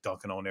there just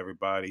dunking on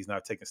everybody. He's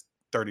not taking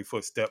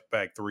 30-foot step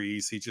back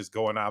threes. He's just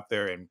going out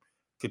there and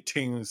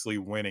continuously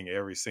winning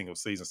every single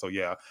season. So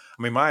yeah,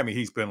 I mean, Miami,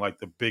 he's been like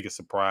the biggest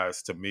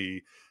surprise to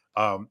me.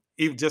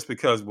 Even just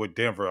because with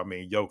Denver, I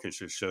mean,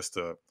 Jokic is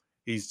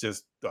he's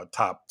just a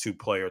top 3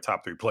 player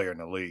in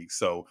the league.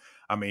 So,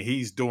 I mean,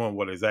 he's doing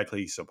what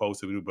exactly he's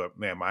supposed to do. But,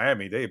 man,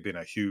 Miami, they've been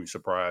a huge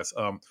surprise.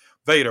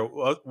 Vader,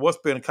 what's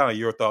been kind of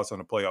your thoughts on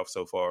the playoffs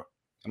so far?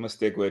 I'm going to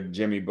stick with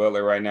Jimmy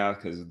Butler right now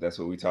because that's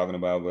what we're talking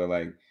about. But,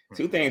 like,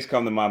 2 things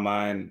come to my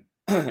mind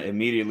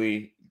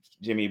immediately.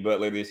 Jimmy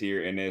Butler this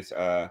year and this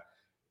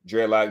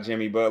dreadlock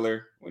Jimmy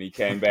Butler when he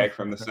came back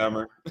from the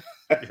summer.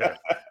 Yeah.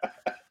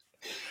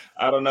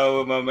 I don't know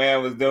what my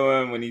man was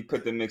doing when he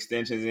put them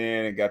extensions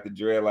in and got the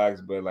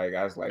dreadlocks, but like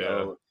I was like,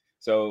 oh.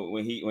 So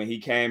when he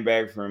came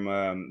back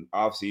from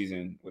off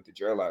season with the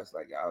dreadlocks,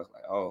 like I was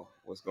like, oh,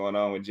 what's going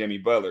on with Jimmy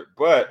Butler?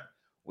 But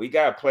we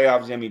got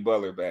playoff Jimmy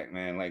Butler back,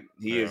 man. Like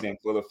he is in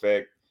full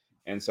effect.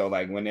 And so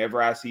like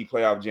whenever I see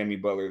playoff Jimmy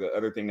Butler, the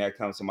other thing that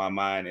comes to my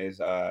mind is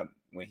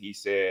when he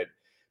said,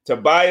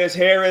 Tobias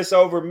Harris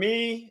over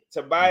me.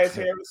 Like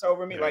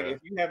if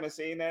you haven't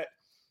seen that,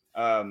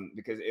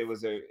 because it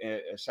was a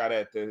shot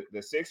at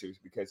the Sixers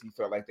because he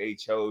felt like they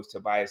chose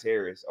Tobias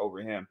Harris over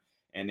him.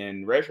 And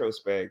in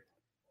retrospect,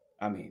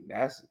 I mean,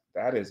 that's some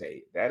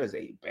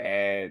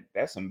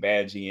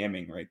bad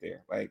GMing right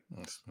there. Like,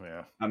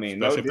 I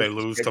mean, especially if they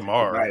lose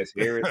tomorrow. Tobias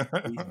Harris,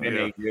 he's been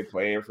a good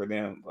player for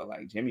them, but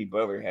like Jimmy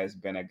Butler has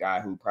been a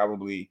guy who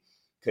probably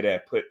could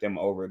have put them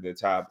over the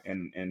top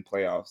in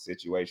playoff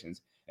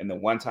situations. And the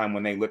one time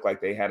when they looked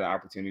like they had an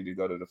opportunity to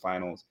go to the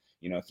finals,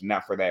 if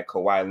not for that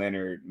Kawhi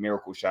Leonard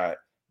miracle shot,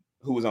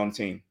 who was on the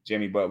team?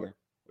 Jimmy Butler.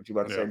 What you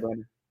about to say,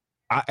 Brandon?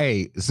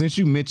 Hey, since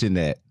you mentioned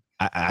that,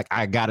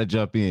 I got to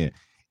jump in.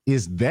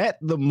 Is that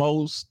the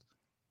most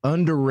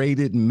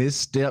underrated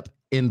misstep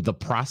in the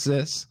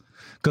process?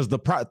 Because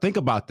think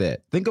about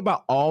that. Think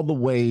about all the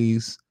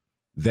ways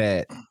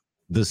that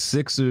the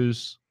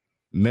Sixers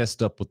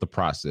messed up with the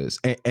process,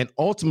 and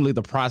ultimately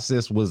the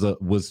process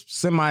was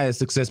semi a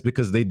success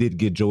because they did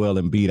get Joel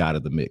Embiid out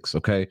of the mix.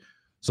 Okay,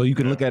 so you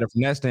can look at it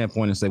from that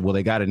standpoint and say, well,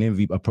 they got an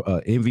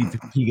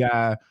MVP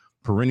guy,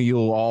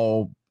 perennial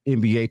all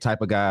NBA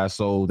type of guy,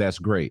 so that's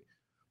great.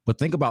 But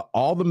think about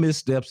all the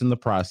missteps in the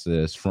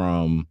process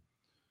from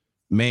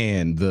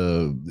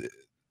Joel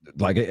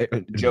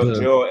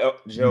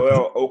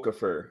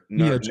Okafor,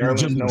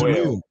 Nerlens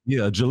Noel,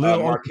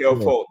 Jaleel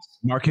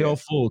Markelle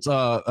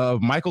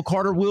Fultz, Michael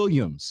Carter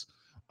Williams,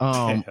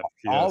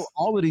 Yes.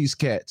 all of these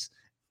cats,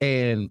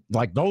 and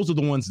like those are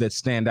the ones that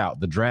stand out,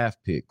 the draft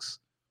picks.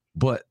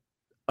 But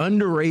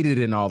underrated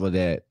in all of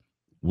that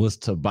was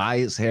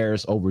Tobias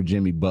Harris over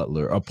Jimmy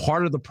Butler, a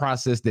part of the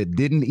process that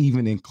didn't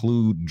even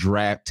include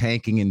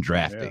tanking and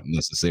drafting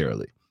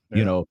necessarily. Yeah.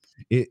 You know,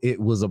 it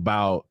was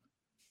about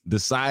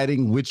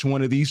deciding which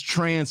one of these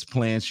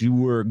transplants you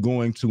were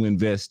going to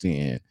invest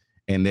in,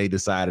 and they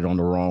decided on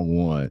the wrong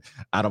one.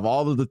 Out of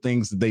all of the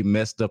things that they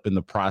messed up in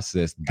the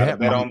process, gotta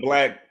bet on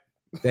black.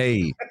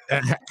 Hey,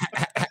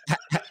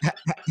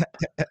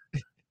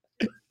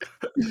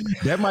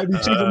 that might be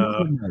cheaper.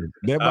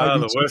 That might be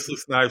the Wesley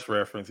Snipes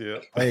reference. Yeah.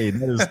 Hey,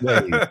 that is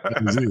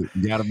it.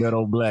 You gotta bet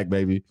on black,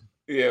 baby.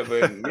 Yeah,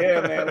 but yeah,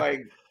 man,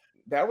 like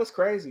that was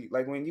crazy.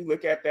 Like when you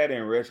look at that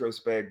in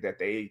retrospect, that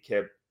they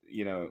kept,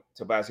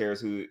 Tobias Harris,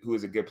 who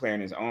is a good player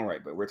in his own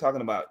right, but we're talking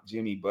about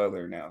Jimmy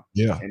Butler now.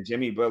 Yeah. And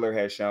Jimmy Butler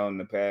has shown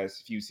the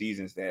past few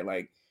seasons that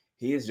like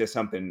he is just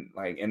something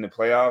like in the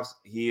playoffs,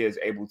 he is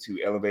able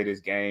to elevate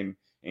his game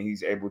and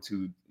he's able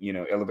to,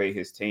 elevate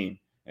his team.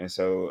 And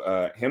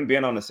so him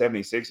being on the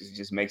 76ers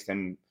just makes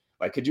them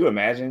like, could you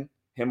imagine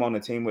him on the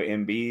team with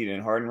Embiid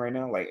and Harden right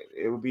now? Like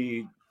it would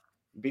be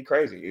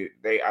crazy.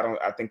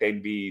 I think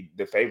they'd be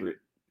the favorite.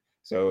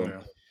 So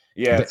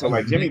so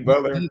like Jimmy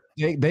Butler,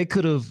 they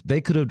could have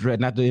drafted,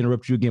 not to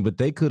interrupt you again, but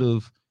they could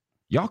have,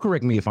 y'all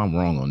correct me if I'm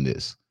wrong on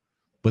this,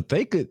 but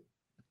they could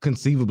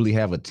conceivably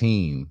have a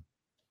team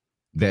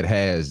that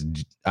has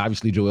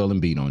obviously Joel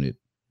Embiid on it,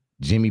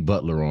 Jimmy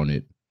Butler on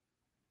it,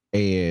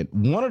 and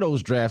one of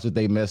those drafts that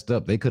they messed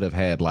up, they could have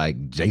had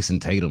like Jason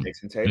Tatum,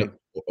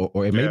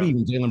 or maybe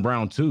even Jaylen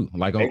Brown too.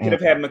 Like they could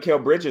have had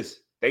Mikal Bridges.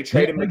 They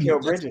traded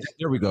Mikal Bridges.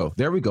 There we go.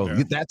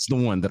 Yeah. That's the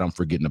one that I'm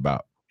forgetting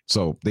about.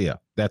 So yeah,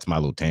 that's my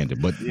little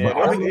tangent. But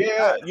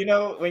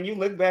when you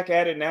look back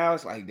at it now,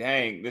 it's like,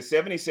 dang, the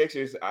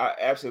 76ers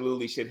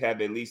absolutely should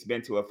have at least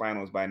been to a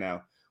finals by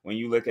now. When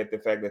you look at the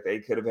fact that they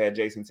could have had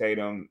Jason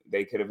Tatum,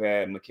 they could have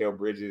had Mikal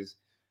Bridges,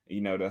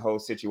 the whole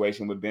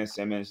situation with Ben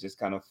Simmons, just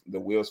kind of the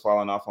wheels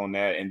falling off on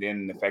that, and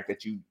then the fact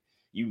that you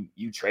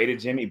traded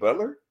Jimmy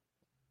Butler.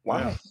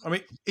 Why? Yeah. I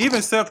mean,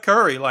 even Seth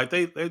Curry, like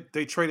they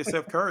traded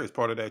Seth Curry as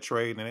part of that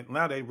trade, and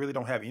now they really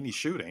don't have any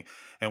shooting.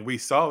 And we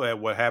saw that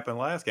what happened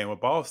last game with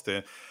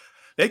Boston.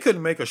 They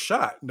couldn't make a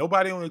shot.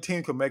 Nobody on the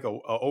team could make a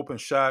open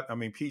shot. I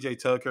mean, PJ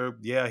Tucker,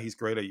 he's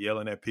great at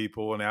yelling at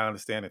people, and I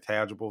understand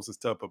intangibles and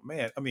stuff. But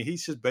man, I mean,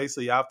 he's just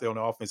basically out there on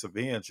the offensive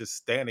end, just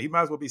standing. He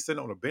might as well be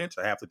sitting on the bench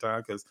half the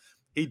time because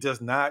he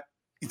does not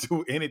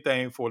do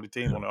anything for the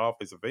team on the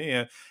offensive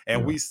end.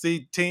 And we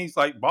see teams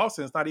like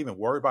Boston's not even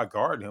worried about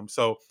guarding him.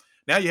 So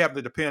now you have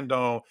to depend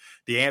on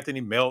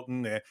DeAnthony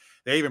Melton, and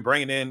they're even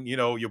bringing in,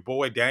 your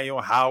boy Daniel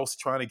House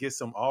trying to get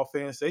some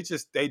offense.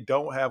 They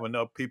don't have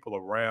enough people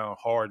around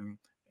Harden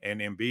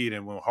and Embiid.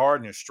 And when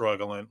Harden is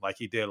struggling like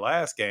he did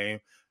last game,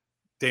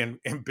 then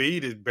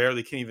Embiid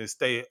barely can even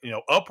stay,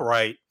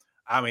 upright.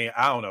 I mean,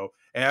 I don't know.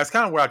 And that's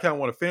kind of where I kind of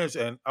want to finish.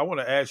 And I want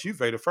to ask you,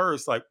 Vader,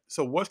 first. Like,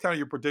 so what's kind of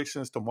your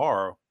predictions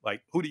tomorrow?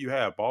 Like, who do you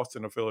have,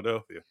 Boston or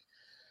Philadelphia?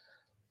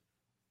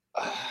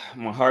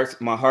 My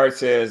heart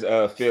says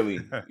Philly.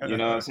 You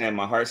know what I'm saying?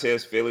 My heart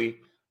says Philly.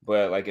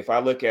 But like if I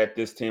look at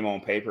this team on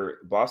paper,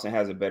 Boston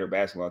has a better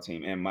basketball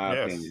team, in my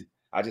opinion.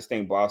 I just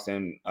think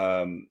Boston,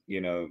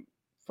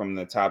 from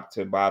the top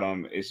to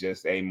bottom, is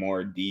just a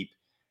more deep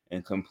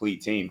and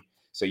complete team.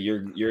 So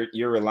you're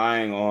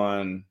relying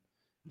on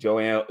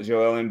Joel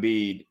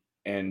Embiid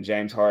and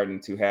James Harden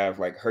to have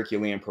like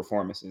Herculean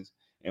performances.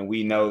 And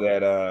we know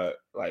that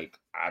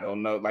I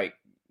don't know, like,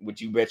 would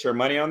you bet your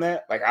money on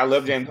that? Like, I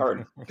love James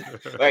Harden.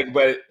 Like,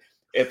 but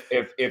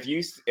if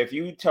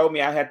you told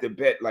me I had to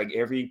bet like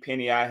every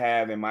penny I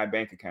have in my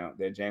bank account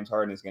that James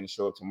Harden is going to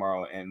show up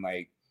tomorrow and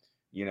like,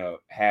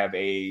 have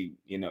a,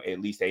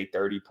 at least a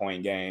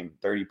 30-point game,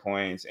 30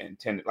 points and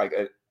 10, like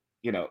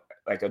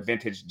a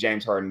vintage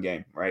James Harden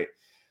game. Right.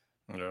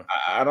 Yeah.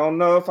 I don't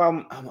know if I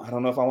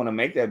want to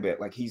make that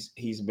bet. Like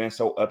he's been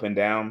so up and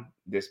down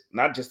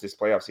not just this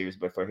playoff series,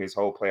 but for his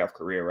whole playoff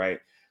career. Right.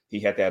 He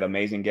had that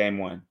amazing game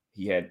 1.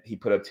 He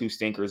put up 2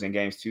 stinkers in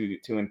games 2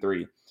 and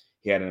 3.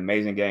 He had an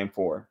amazing game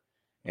 4.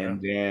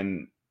 And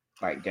then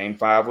like game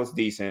 5 was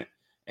decent.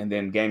 And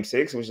then game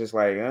 6 was just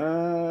like,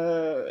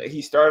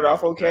 he started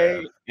off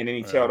okay. And then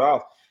he tailed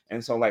off.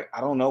 And so like,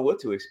 I don't know what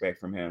to expect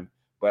from him,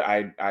 but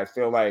I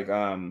feel like,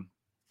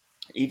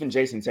 even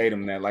Jason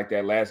Tatum that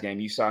last game,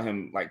 you saw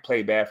him like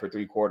play bad for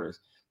 3 quarters,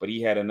 but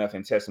he had enough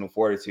intestinal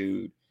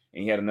fortitude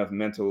and he had enough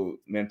mental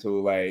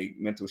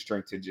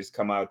strength to just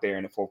come out there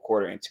in the 4th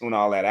quarter and tune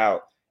all that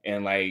out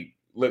and like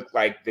look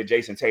like the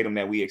Jason Tatum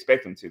that we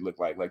expect him to look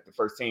like the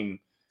first team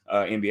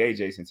NBA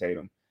Jason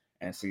Tatum.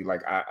 And see,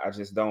 like I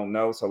just don't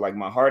know. So like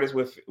my heart is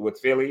with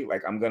Philly.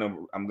 Like I'm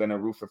gonna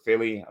root for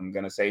Philly. I'm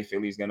gonna say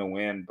Philly's gonna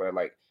win. But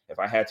like if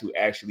I had to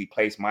actually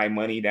place my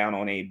money down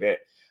on a bet,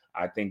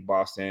 I think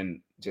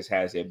Boston just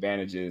has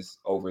advantages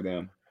over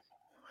them.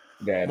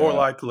 That More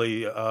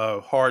likely,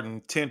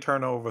 Harden 10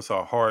 turnovers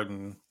or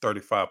Harden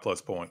 35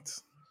 plus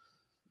points.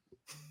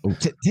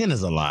 10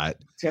 is a lot.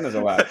 10 is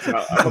a lot.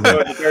 So I'm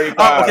gonna go to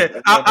 35.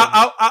 Okay,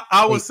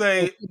 I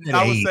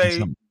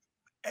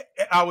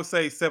would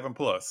say 7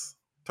 plus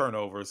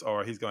turnovers,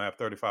 or he's going to have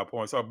 35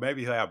 points, or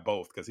maybe he'll have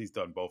both because he's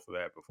done both of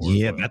that before.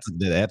 Yeah,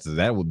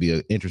 that would be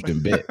an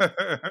interesting bet.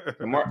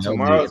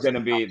 Tomorrow's going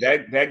to be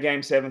that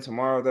game 7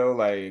 tomorrow though.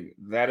 Like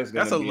that's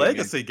a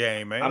legacy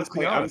game, man. Let's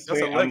be honest. That's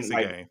a legacy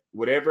game.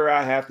 Whatever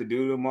I have to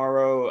do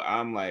tomorrow,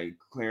 I'm like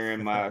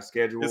clearing my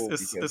schedule.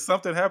 Is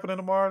something happening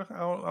tomorrow? I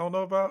don't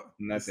know about.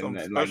 Nothing. Some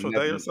special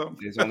day or something.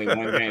 There's only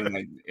one game.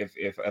 Like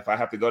if I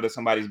have to go to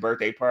somebody's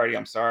birthday party,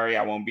 I'm sorry,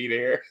 I won't be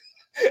there.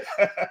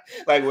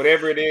 Like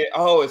whatever it is.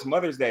 Oh, it's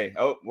Mother's Day.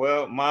 Oh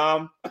well,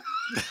 Mom.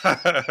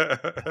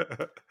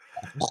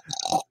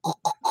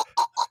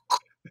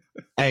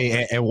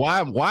 Hey, and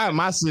why am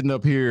I sitting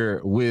up here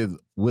with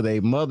a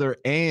mother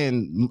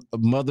and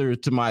mother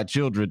to my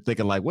children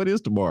thinking like, what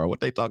is tomorrow? What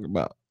they talking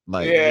about?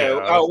 Like,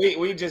 oh,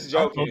 we just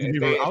joking.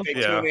 If they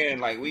tune in,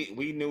 like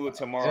we knew what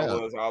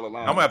tomorrow was all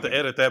along. I'm gonna have to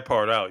edit that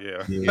part out.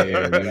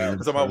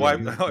 So my wife,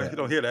 you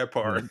don't hear that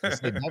part.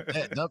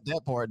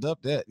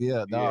 Dump that.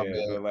 Yeah, no,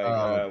 man.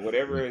 Like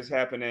whatever is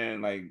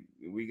happening, like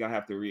we gonna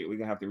have to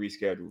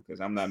reschedule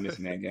because I'm not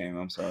missing that game.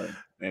 I'm sorry.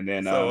 And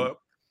then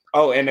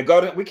and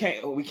the we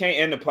can't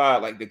end the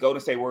pod like the Golden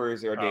State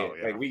Warriors are dead.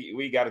 Like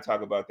we got to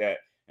talk about that.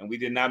 And we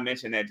did not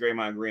mention that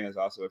Draymond Green is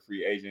also a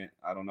free agent.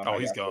 I don't know. Oh,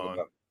 he's gone.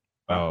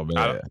 Oh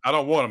man, I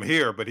don't want him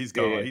here, but he's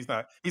gone.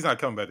 Yeah. He's not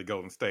coming back to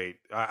Golden State.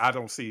 I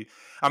don't see.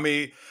 I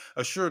mean,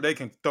 sure they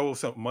can throw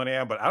some money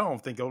at him, but I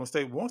don't think Golden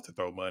State wants to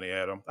throw money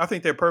at him. I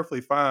think they're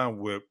perfectly fine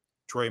with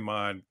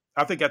Draymond.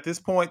 I think at this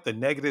point the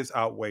negatives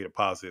outweigh the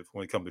positives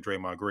when it comes to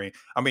Draymond Green.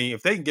 I mean,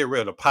 if they can get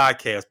rid of the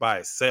podcast by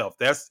itself,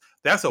 that's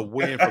a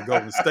win for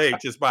Golden State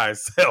just by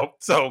itself.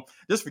 So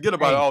just forget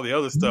about all the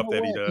other stuff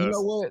that he does. You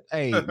know what?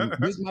 Hey,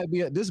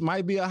 this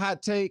might be a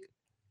hot take.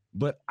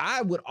 But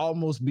I would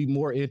almost be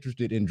more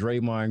interested in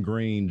Draymond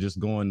Green just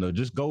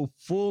go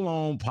full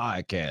on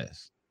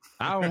podcast.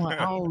 I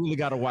don't really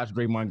got to watch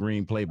Draymond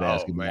Green play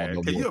basketball. Oh,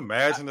 man. Can you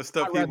imagine the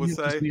stuff he would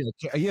say?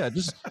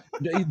 Just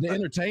the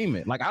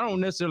entertainment. Like I don't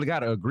necessarily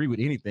got to agree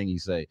with anything he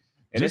say.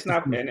 And it's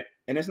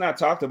not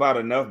talked about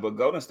enough. But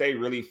Golden State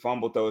really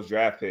fumbled those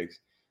draft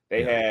picks.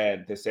 They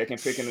had the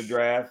second pick in the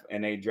draft,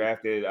 and they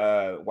drafted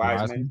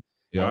Wiseman.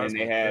 Yeah, and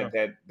they had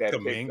that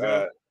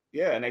Kuminga.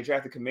 Pick. And they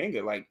drafted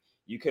Kuminga. Like.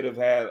 You could have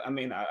had, I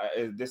mean,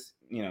 this,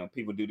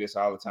 people do this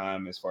all the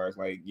time as far as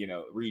like,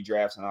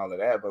 redrafts and all of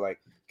that, but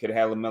like could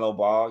have had LaMelo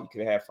Ball, you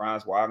could have had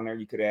Franz Wagner,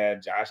 you could have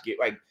had Josh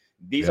like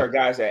these are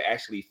guys that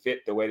actually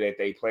fit the way that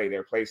they play,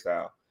 their play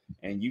style.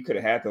 And you could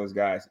have had those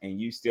guys and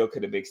you still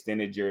could have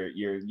extended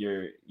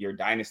your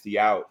dynasty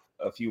out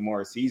a few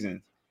more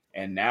seasons.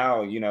 And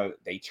now,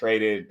 they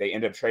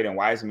ended up trading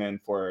Wiseman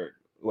for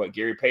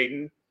Gary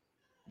Payton,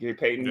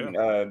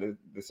 the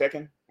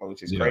second,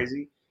 which is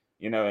crazy.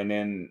 And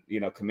then,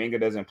 Kuminga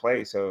doesn't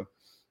play. So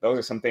those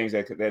are some things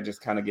that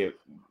just kind of get,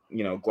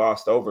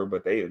 glossed over,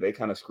 but they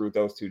kind of screwed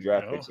those two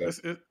draft picks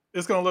up.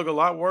 It's going to look a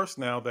lot worse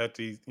now that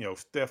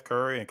Steph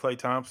Curry and Klay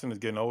Thompson is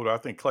getting older. I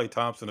think Klay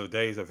Thompson, the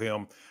days of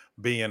him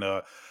being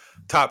a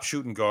top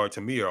shooting guard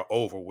to me are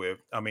over with.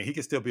 I mean, he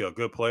can still be a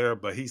good player,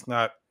 but he's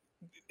not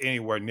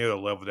anywhere near the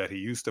level that he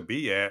used to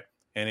be at.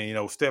 And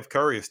then, Steph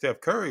Curry is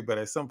Steph Curry, but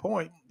at some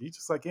point, he's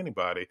just like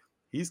anybody.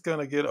 He's going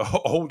to get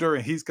older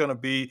and he's going to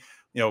be,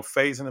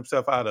 phasing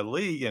himself out of the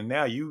league. And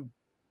now you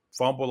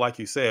fumble, like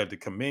you said, to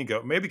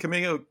Kuminga. Maybe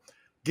Kuminga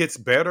gets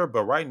better,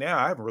 but right now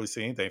I haven't really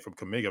seen anything from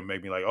Kuminga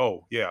make me like,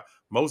 oh, yeah,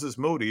 Moses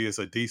Moody is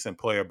a decent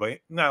player, but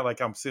not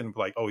like I'm sitting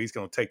like, oh, he's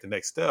going to take the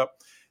next step.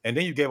 And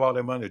then you gave all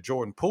that money to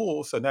Jordan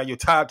Poole. So now you're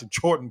tied to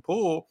Jordan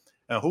Poole.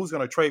 And who's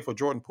going to trade for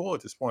Jordan Poole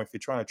at this point if you're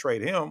trying to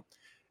trade him?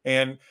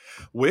 And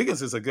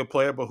Wiggins is a good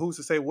player, but who's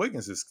to say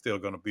Wiggins is still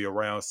going to be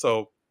around?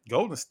 So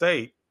Golden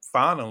State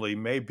finally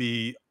may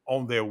be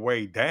on their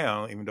way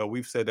down, even though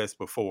we've said this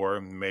before,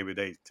 and maybe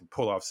they can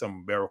pull off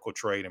some miracle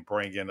trade and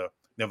bring in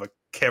another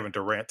Kevin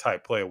Durant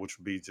type player, which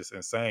would be just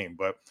insane.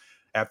 But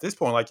at this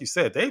point, like you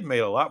said, they've made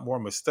a lot more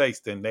mistakes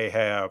than they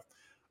have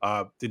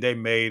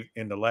made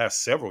in the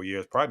last several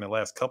years, probably in the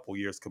last couple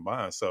years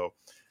combined. So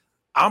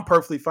I'm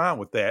perfectly fine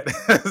with that.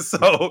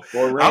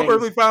 I'm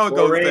perfectly fine with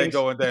Golden State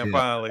going down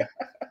finally.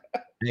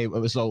 Hey,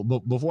 so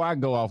before I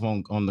go off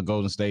on the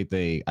Golden State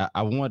thing,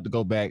 I wanted to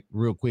go back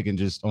real quick and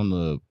just on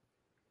the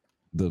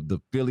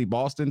Philly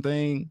Boston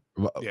thing.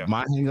 Yeah.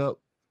 My hang up.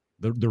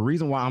 The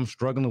reason why I'm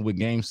struggling with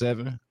Game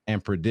 7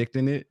 and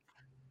predicting it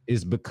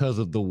is because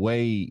of the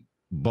way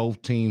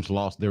both teams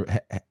lost their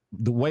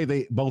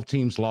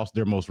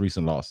most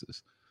recent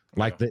losses.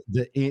 Like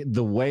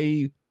the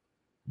way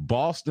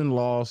Boston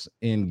lost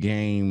in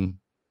Game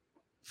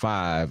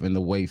 5 and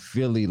the way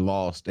Philly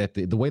lost at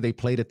the way they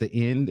played at the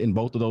end in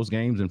both of those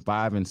games in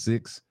 5 and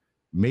 6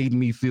 made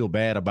me feel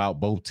bad about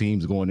both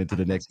teams going into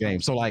the next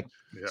game. So like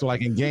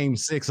in game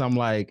 6, I'm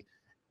like,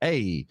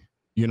 hey,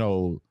 you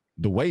know,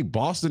 the way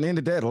Boston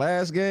ended that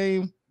last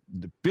game,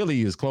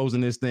 Philly is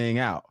closing this thing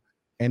out.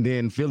 And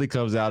then Philly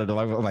comes out of the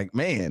like,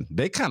 man,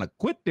 they kind of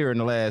quit there in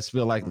the last,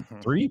 feel like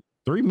 3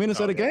 minutes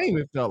of the game.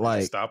 It felt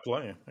like stop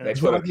playing. They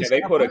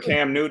put a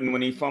Cam Newton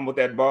when he fumbled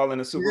that ball in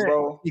the Super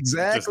Bowl.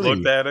 Exactly. Just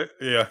looked at it.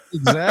 Yeah.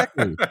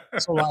 Exactly.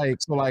 So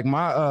like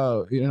my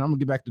and I'm gonna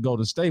get back to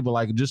Golden State, but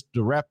like just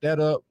to wrap that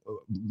up,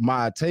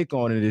 my take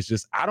on it is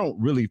just I don't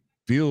really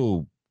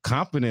feel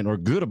confident or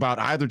good about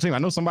either team. I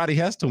know somebody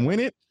has to win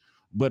it,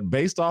 but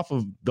based off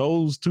of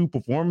those two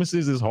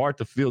performances, it's hard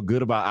to feel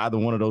good about either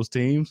one of those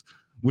teams,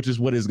 which is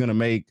what is going to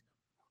make,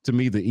 to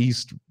me, the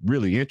East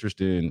really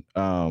interesting,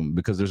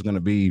 because there's going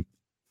to be,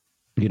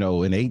 you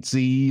know, an 8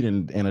 seed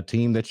and a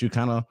team that you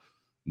kind of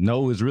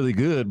know is really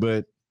good,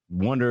 but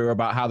wonder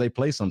about how they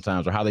play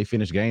sometimes or how they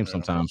finish games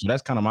sometimes. So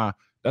that's kind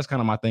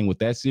of my thing with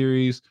that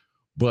series.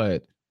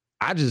 But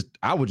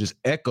I would just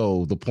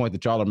echo the point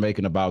that y'all are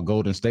making about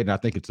Golden State, and I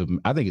think it's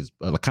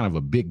a kind of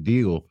a big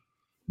deal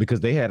because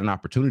they had an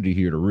opportunity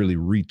here to really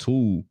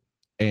retool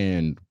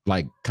and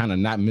like kind of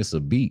not miss a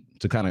beat,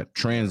 to kind of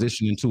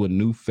transition into a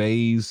new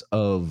phase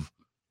of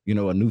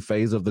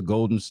the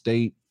Golden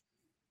State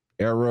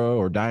era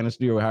or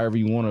dynasty or however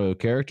you want to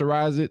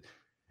characterize it,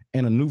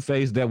 and a new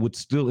phase that would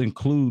still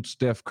include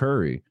Steph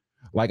Curry.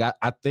 Like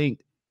I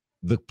think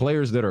the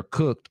players that are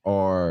cooked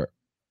are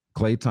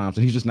Klay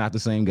Thompson. He's just not the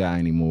same guy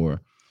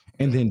anymore.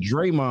 And then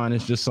Draymond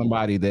is just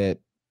somebody that,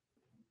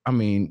 I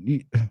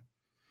mean,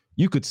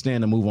 you could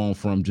stand to move on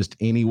from just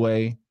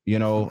anyway, you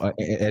know,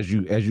 as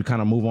you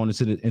kind of move on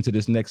into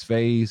this next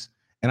phase.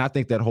 And I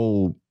think that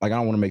whole, like, I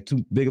don't want to make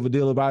too big of a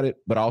deal about it,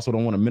 but I also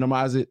don't want to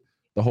minimize it.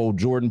 The whole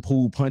Jordan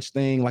Poole punch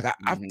thing, like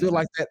I feel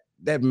like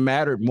that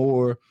mattered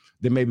more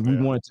than maybe we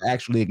wanted to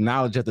actually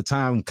acknowledge at the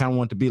time. Kind of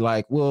want to be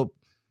like, well,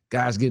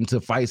 guys get into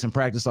fights and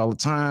practice all the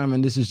time,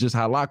 and this is just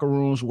how locker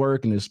rooms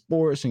work and it's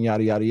sports and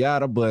yada yada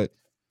yada. But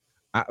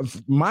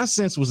my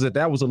sense was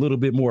that was a little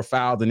bit more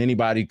foul than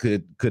anybody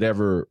could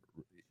ever,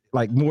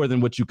 like, more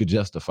than what you could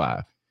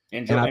justify.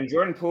 And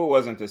Jordan Poole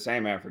wasn't the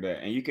same after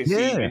that, and you can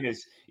see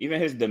even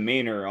his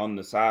demeanor on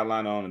the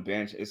sideline, on the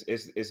bench,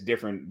 it's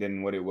different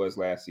than what it was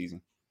last season.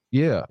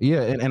 Yeah,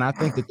 and I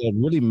think that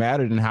really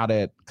mattered in how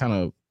that kind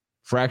of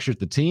fractured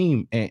the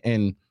team,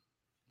 and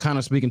kind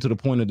of speaking to the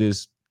point of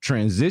this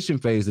transition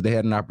phase that they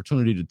had an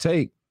opportunity to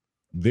take.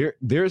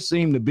 There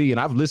seemed to be, and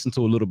I've listened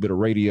to a little bit of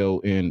radio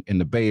in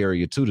the Bay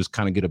Area too, to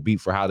kind of get a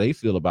beat for how they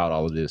feel about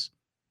all of this.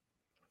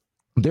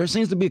 There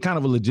seems to be kind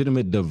of a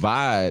legitimate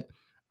divide.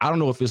 I don't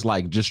know if it's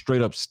like just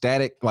straight up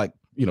static, like,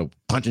 you know,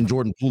 punching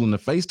Jordan Poole in the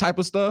face type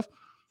of stuff,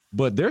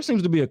 but there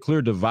seems to be a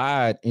clear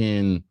divide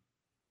in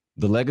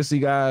the legacy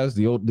guys,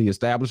 the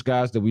established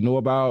guys that we know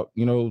about,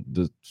 you know,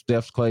 the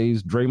Stephs,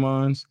 Clays,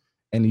 Draymonds,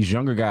 and these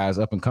younger guys,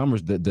 up and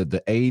comers.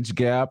 The age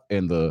gap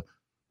and the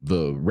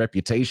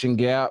reputation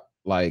gap,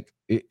 like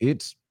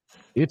it's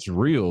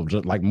real,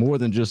 just like more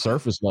than just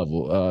surface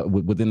level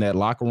within that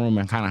locker room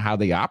and kind of how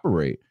they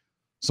operate.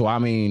 So I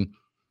mean,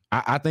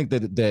 I think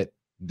that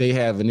they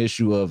have an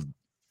issue of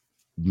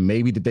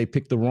maybe did they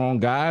pick the wrong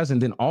guys, and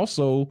then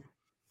also,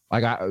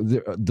 like,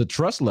 the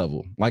trust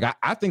level. Like,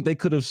 I think they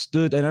could have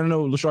stood, and I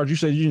know, Lachard, you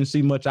said you didn't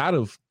see much out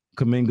of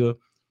Kuminga,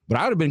 but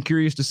I would have been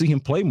curious to see him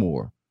play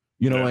more,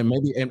 you know,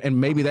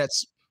 and maybe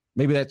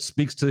that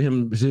speaks to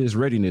his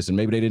readiness, and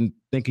maybe they didn't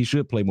think he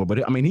should play more.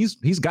 But I mean,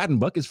 he's gotten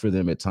buckets for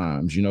them at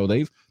times. You know,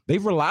 they've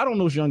relied on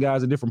those young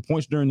guys at different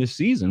points during this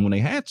season when they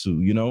had to,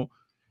 you know,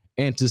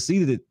 and to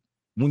see that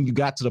when you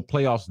got to the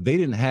playoffs, they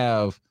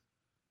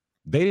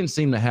didn't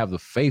seem to have the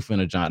faith in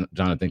a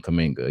Jonathan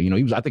Kuminga. You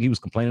know, I think he was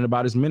complaining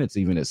about his minutes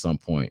even at some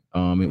point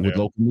with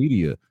local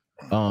media.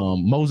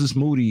 Moses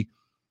Moody,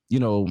 you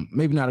know,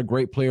 maybe not a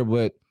great player,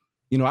 but,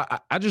 you know,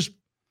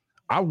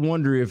 I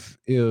wonder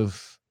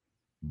if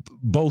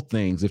both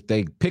things, if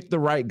they pick the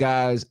right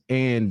guys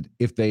and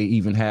if they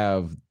even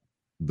have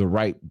the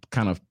right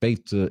kind of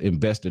faith to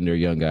invest in their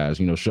young guys,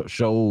 you know,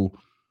 show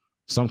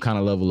some kind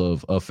of level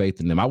of faith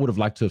in them. I would have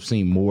liked to have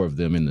seen more of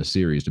them in the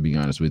series, to be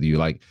honest with you.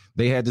 Like,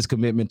 they had this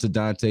commitment to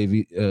Dante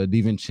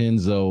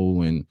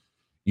DiVincenzo and,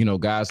 you know,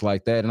 guys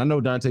like that. And I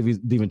know Dante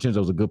DiVincenzo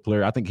is a good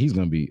player. I think he's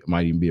going to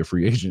might even be a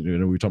free agent. You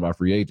know, we were talking about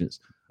free agents.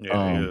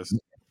 Yeah, he is.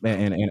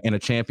 And a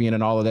champion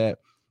and all of that.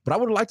 But I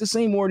would have liked to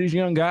see more of these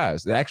young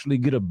guys that actually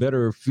get a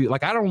better feel.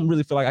 Like, I don't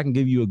really feel like I can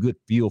give you a good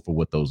feel for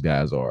what those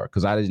guys are,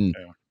 because I didn't,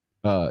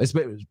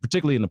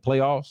 particularly in the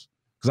playoffs,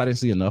 because I didn't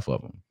see enough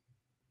of them.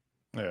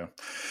 Yeah.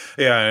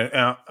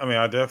 And I mean,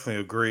 I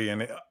definitely agree.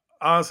 And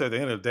honestly, at the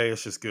end of the day,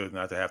 it's just good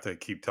not to have to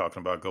keep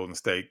talking about Golden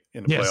State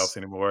in the playoffs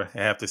anymore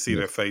and have to see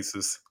their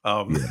faces.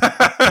 You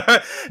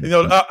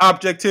know,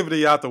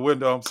 objectivity out the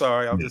window. I'm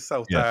sorry. I'm just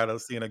so tired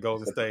of seeing a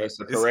Golden State. It's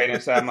a parade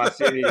inside my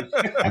city.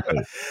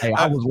 Hey,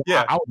 I was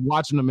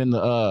watching them in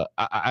the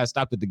I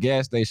stopped at the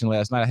gas station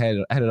last night. I had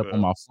it up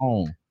on my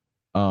phone.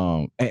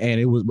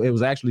 And it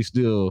was actually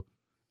still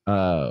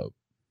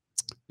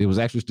It was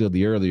actually still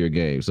the earlier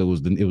game. So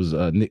it was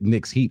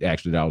Knicks Heat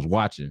actually that I was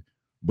watching.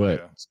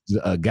 But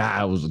a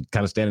guy was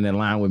kind of standing in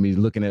line with me,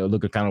 looking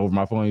kind of over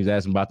my phone. He was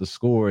asking about the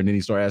score, and then he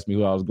started asking me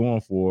who I was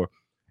going for.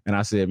 And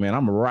I said, man,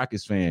 I'm a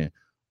Rockets fan.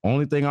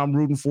 Only thing I'm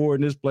rooting for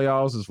in this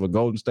playoffs is for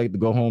Golden State to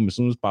go home as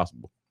soon as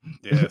possible.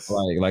 Yes.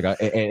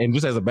 and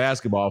just as a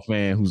basketball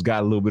fan who's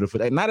got a little bit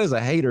of, not as a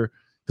hater,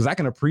 because I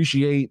can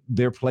appreciate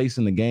their place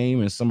in the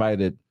game, and somebody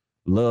that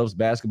loves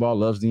basketball,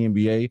 loves the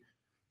NBA,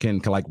 can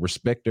like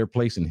respect their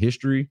place in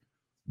history.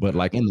 But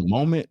like in the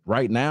moment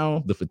right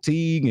now, the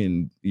fatigue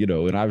and,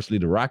 and obviously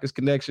the Rockets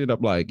connection,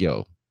 I'm like,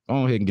 yo,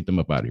 go ahead and get them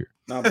up out of here.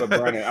 No, but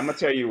Brandon, I'm gonna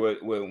tell you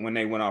what when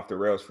they went off the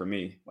rails for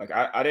me, like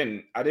I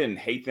didn't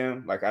hate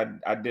them. Like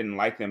I didn't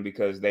like them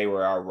because they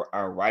were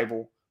our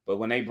rival. But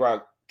when they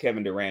brought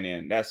Kevin Durant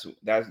in, that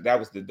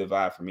was the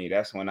divide for me.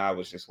 That's when I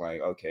was just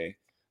like, okay,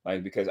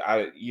 like, because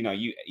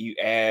you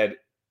add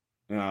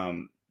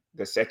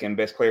the second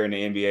best player in the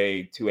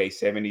NBA to a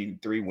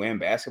 73 win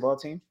basketball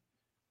team.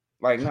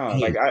 Like, no,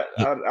 like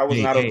I was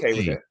not okay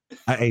with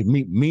that.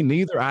 Me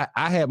neither.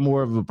 I had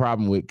more of a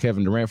problem with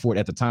Kevin Durant for it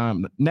at the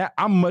time. Now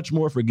I'm much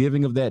more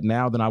forgiving of that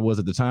now than I was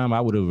at the time.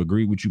 I would have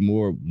agreed with you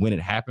more when it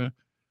happened.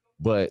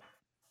 But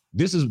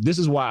this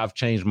is why I've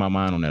changed my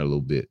mind on that a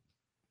little bit.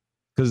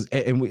 Because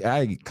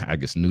I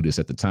guess knew this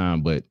at the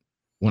time, but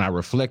when I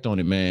reflect on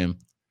it, man,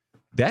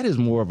 that is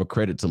more of a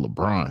credit to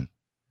LeBron.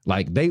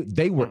 Like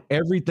they were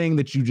everything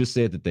that you just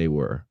said that they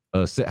were.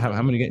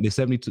 How many games?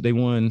 72. They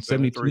won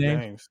 72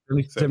 games.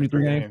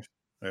 73 games.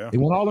 Yeah. They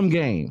won all them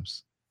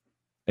games.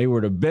 They were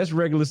the best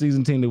regular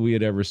season team that we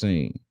had ever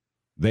seen.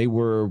 They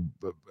were,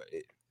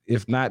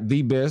 if not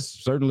the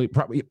best, certainly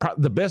probably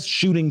the best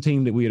shooting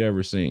team that we had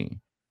ever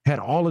seen. Had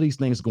all of these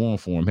things going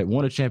for them. Had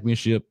won a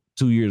championship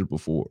 2 years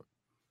before,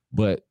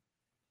 but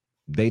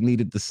they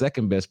needed the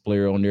second best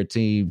player on their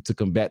team to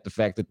combat the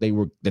fact that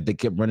they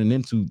kept running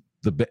into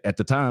at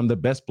the time the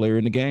best player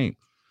in the game.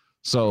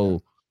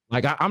 So.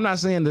 Like I'm not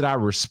saying that I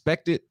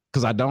respect it,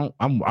 because I don't.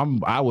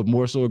 I would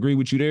more so agree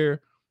with you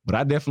there, but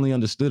I definitely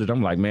understood it.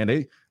 I'm like, man,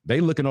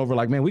 they looking over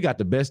like, man, we got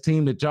the best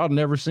team that y'all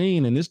never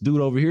seen, and this dude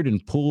over here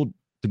didn't pull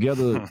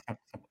together,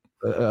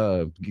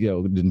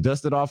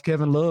 dusted off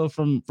Kevin Love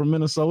from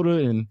Minnesota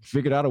and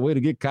figured out a way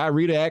to get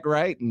Kyrie to act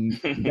right, and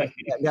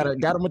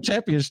got him a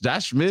championship.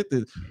 Josh Smith,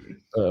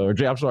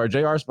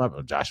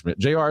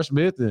 J.R.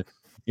 Smith, and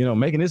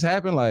making this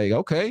happen. Like,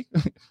 okay.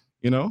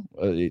 We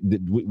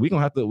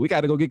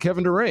got to go get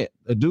Kevin Durant,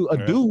 a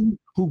dude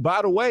who,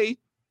 by the way,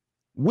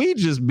 we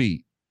just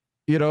beat,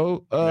 a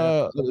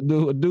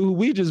dude who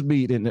we just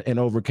beat and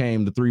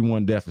overcame the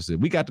 3-1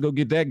 deficit. We got to go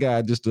get that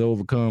guy just to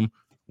overcome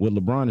what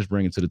LeBron is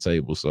bringing to the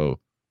table.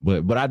 So,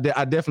 but I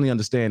definitely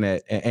understand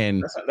that.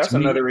 And that's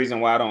another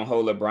reason why I don't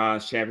hold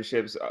LeBron's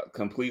championships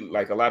completely.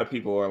 Like, a lot of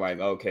people are like,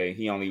 okay,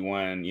 he only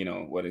won,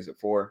 what is it,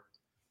 4?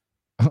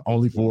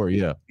 Only 4,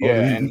 yeah.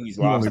 And he's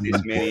lost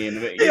this many. And,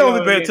 he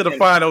only been to the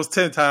finals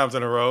 10 times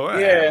in a row.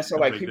 Yeah, so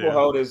like people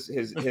hold his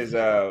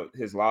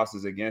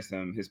losses against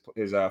him,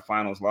 his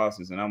finals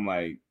losses, and I'm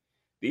like,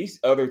 these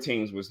other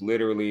teams was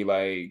literally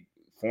like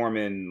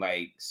forming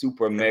like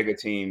super mega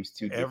teams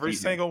to every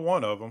single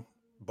one of them.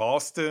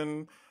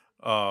 Boston,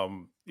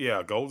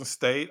 Golden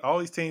State, all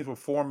these teams were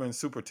forming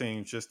super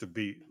teams just to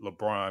beat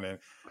LeBron. And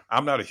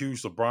I'm not a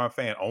huge LeBron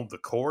fan on the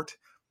court,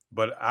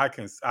 but I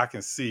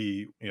can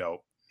see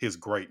his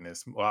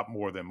greatness a lot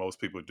more than most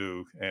people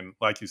do. And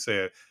like you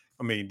said,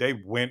 I mean, they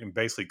went and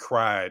basically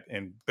cried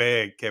and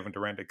begged Kevin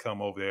Durant to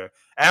come over there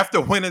after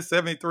winning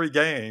 73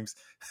 games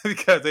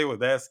because they were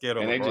that scared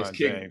of LeBron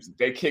James.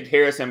 They kicked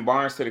Harrison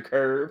Barnes to the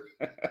curb.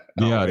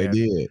 They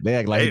did. They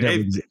act like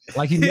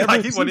he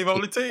wasn't even on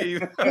the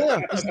team.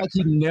 Yeah, it's like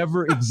he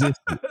never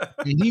existed.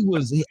 And he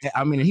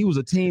was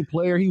a team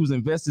player. He was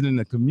invested in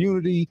the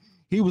community.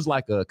 He was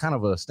like a kind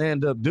of a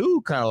stand-up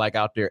dude, kind of like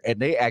out there. And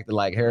they acted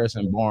like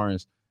Harrison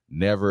Barnes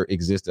never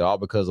existed, all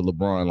because of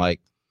LeBron. Like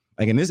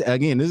this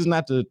is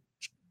not to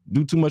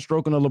do too much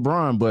stroking of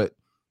LeBron, but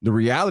the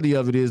reality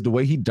of it is the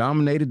way he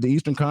dominated the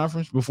Eastern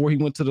Conference before he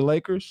went to the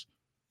Lakers,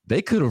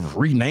 they could have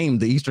renamed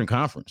the Eastern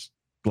Conference,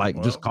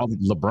 just called it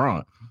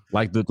LeBron,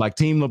 like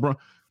Team LeBron.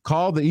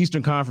 Call the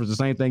Eastern Conference the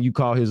same thing you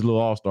call his little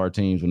All-Star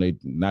teams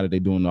now that they're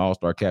doing the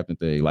All-Star captain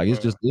thing. Like,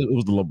 it was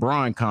the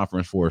LeBron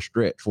Conference for a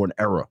stretch, for an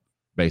era,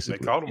 basically.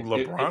 They called him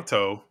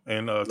LeBronto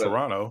in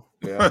Toronto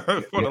for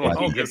the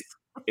longest.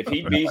 If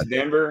he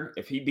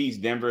beats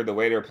Denver the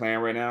way they're playing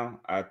right now,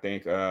 I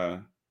think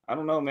I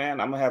don't know, man.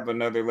 I'm gonna have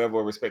another level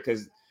of respect,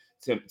 because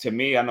to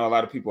me, I know a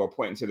lot of people are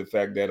pointing to the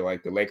fact that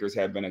like the Lakers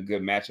have been a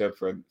good matchup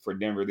for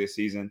Denver this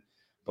season,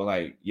 but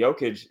like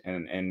Jokic,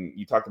 and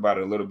you talked about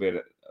it a little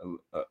bit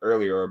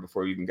earlier or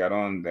before you even got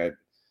on, that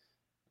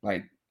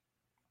like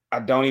I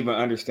don't even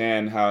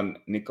understand how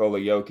Nikola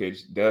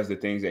Jokic does the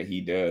things that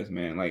he does,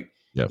 man. Like,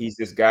 he's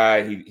this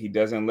guy. He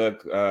doesn't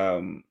look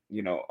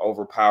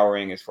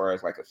overpowering as far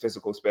as like a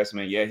physical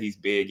specimen. Yeah, he's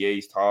big. Yeah,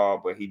 he's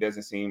tall, but he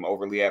doesn't seem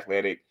overly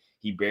athletic.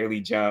 He barely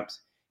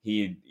jumps.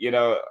 He's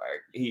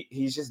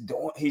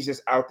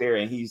just out there,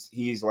 and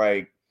he's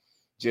like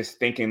just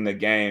thinking the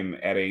game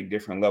at a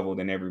different level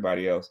than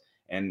everybody else.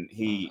 and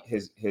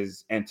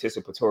his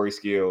anticipatory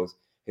skills,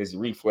 his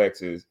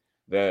reflexes,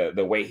 the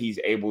way he's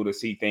able to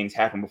see things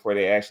happen before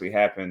they actually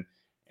happen,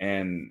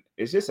 and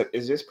it's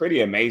just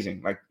pretty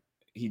amazing. Like,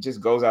 he just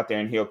goes out there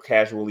and he'll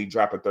casually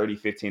drop a 30,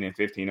 15, and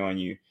 15 on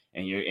you,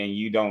 and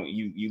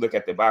you look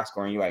at the box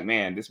score and you're like,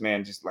 man, this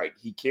man just like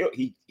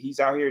he's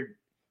out here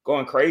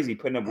going crazy,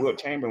 putting up Wilt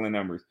Chamberlain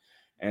numbers.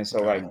 And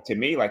so, like, to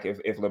me, like,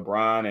 if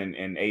LeBron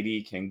and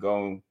AD can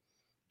go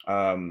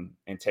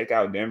and take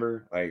out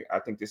Denver, like, I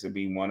think this would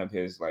be one of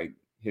his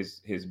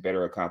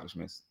better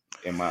accomplishments,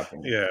 in my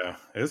opinion. Yeah,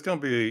 it's going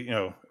to be,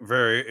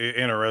 very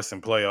interesting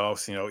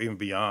playoffs, even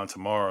beyond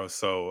tomorrow.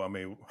 So, I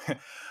mean,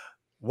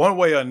 one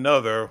way or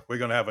another, we're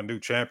going to have a new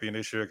champion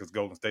this year because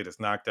Golden State is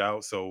knocked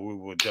out. So we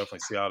will definitely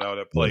see how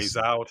that plays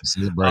out.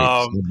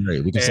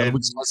 Celebrate. We can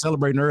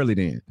celebrating early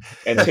then.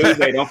 And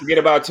Tuesday, don't forget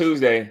about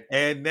Tuesday.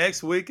 And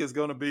next week is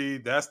going to be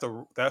that's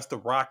the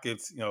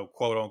Rockets,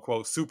 quote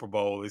unquote Super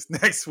Bowl. It's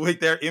next week.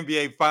 Their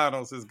NBA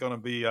Finals is going to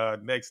be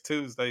next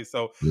Tuesday.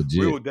 So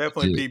we will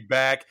definitely be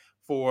back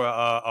for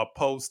a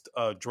post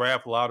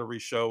draft lottery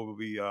show. We'll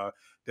be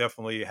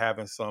definitely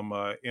having some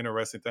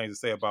interesting things to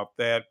say about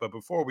that. But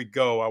before we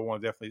go, I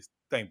want to definitely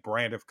thank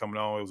Brandon for coming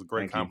on. It was a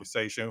great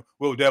conversation.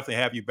 We'll definitely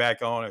have you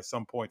back on at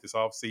some point this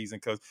offseason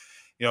because,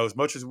 as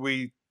much as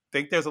we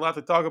think there's a lot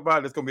to talk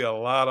about, there's going to be a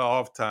lot of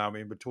off time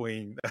in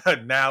between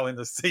now and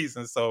the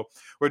season. So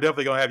we're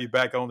definitely going to have you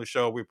back on the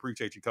show. We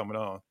appreciate you coming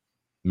on.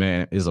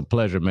 Man, it's a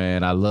pleasure,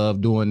 man. I love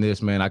doing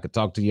this, man. I could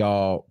talk to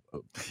y'all.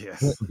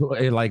 Yes.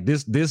 Like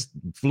this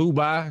flew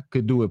by,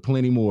 could do it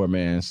plenty more,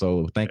 man.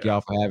 So thank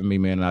y'all for having me,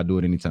 man. And I'll do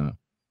it anytime.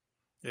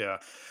 Yeah.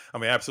 I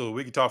mean, absolutely.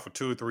 We could talk for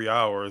 2 or 3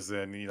 hours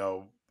and,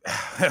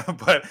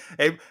 but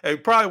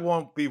it probably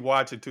won't be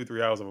watching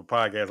 2-3 hours of a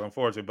podcast,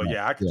 unfortunately. But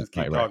I could just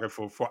keep talking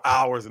for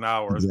hours and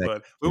hours. Exactly.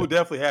 But we will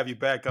definitely have you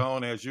back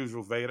on as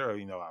usual, Vader.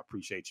 I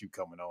appreciate you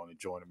coming on and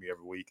joining me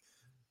every week.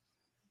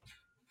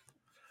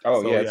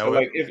 Oh, so, So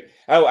like,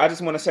 I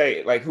just want to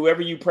say, like,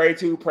 whoever you pray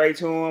to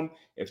him.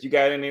 If you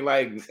got any,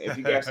 if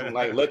you got some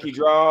lucky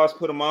draws,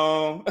 put them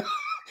on.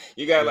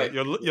 You got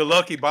your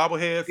lucky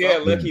bobblehead. Yeah,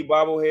 lucky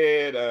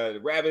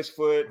bobblehead, rabbit's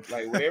foot,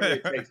 whatever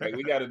it takes.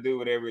 We got to do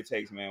whatever it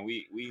takes, man.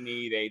 We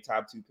need a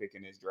top 2 pick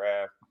in this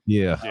draft.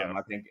 Yeah.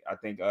 I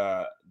think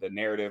the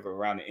narrative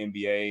around the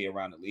NBA,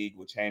 around the league,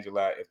 will change a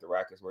lot if the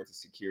Rockets were to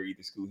secure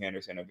either Scoot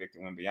Henderson or Victor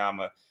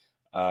Wembanyama.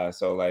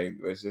 So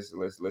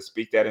let's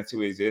speak that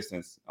into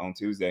existence on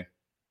Tuesday.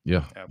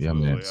 Yeah.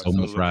 Absolutely. Yeah, man. So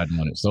much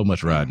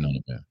riding on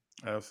it, man.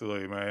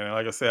 Absolutely, man. And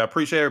like I said, I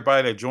appreciate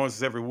everybody that joins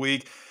us every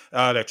week,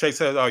 that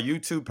checks out our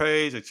YouTube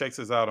page, that checks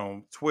us out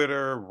on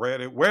Twitter,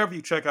 Reddit, wherever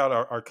you check out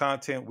our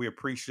content. We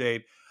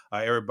appreciate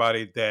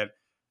everybody that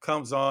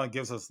comes on,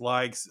 gives us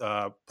likes.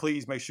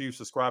 Please make sure you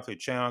subscribe to the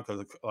channel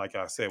because, like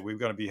I said, we're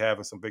going to be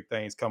having some big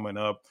things coming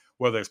up,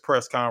 whether it's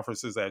press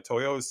conferences at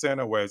Toyota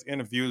Center, whether it's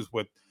interviews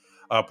with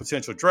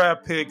potential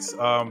draft picks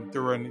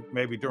during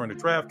the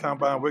draft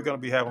combine. We're going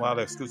to be having a lot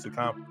of exclusive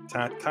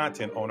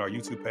content on our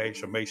YouTube page.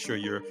 So make sure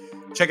you're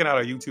checking out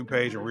our YouTube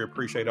page, and we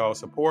appreciate all the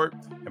support.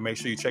 And make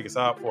sure you check us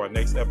out for our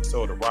next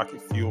episode of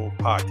Rocket Fuel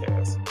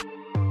Podcast.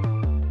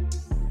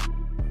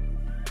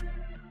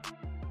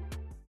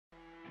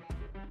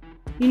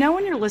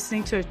 When you're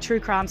listening to a true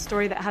crime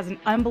story that has an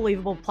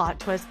unbelievable plot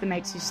twist that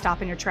makes you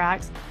stop in your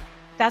tracks?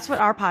 That's what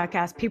our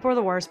podcast, People Are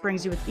the Worst,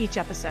 brings you with each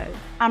episode.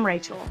 I'm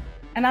Rachel.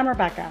 And I'm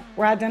Rebecca.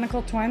 We're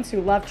identical twins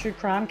who love true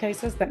crime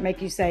cases that make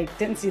you say,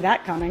 didn't see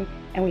that coming,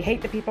 and we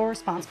hate the people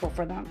responsible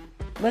for them.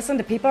 Listen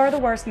to People Are the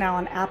Worst now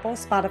on Apple,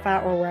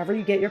 Spotify, or wherever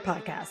you get your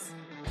podcasts.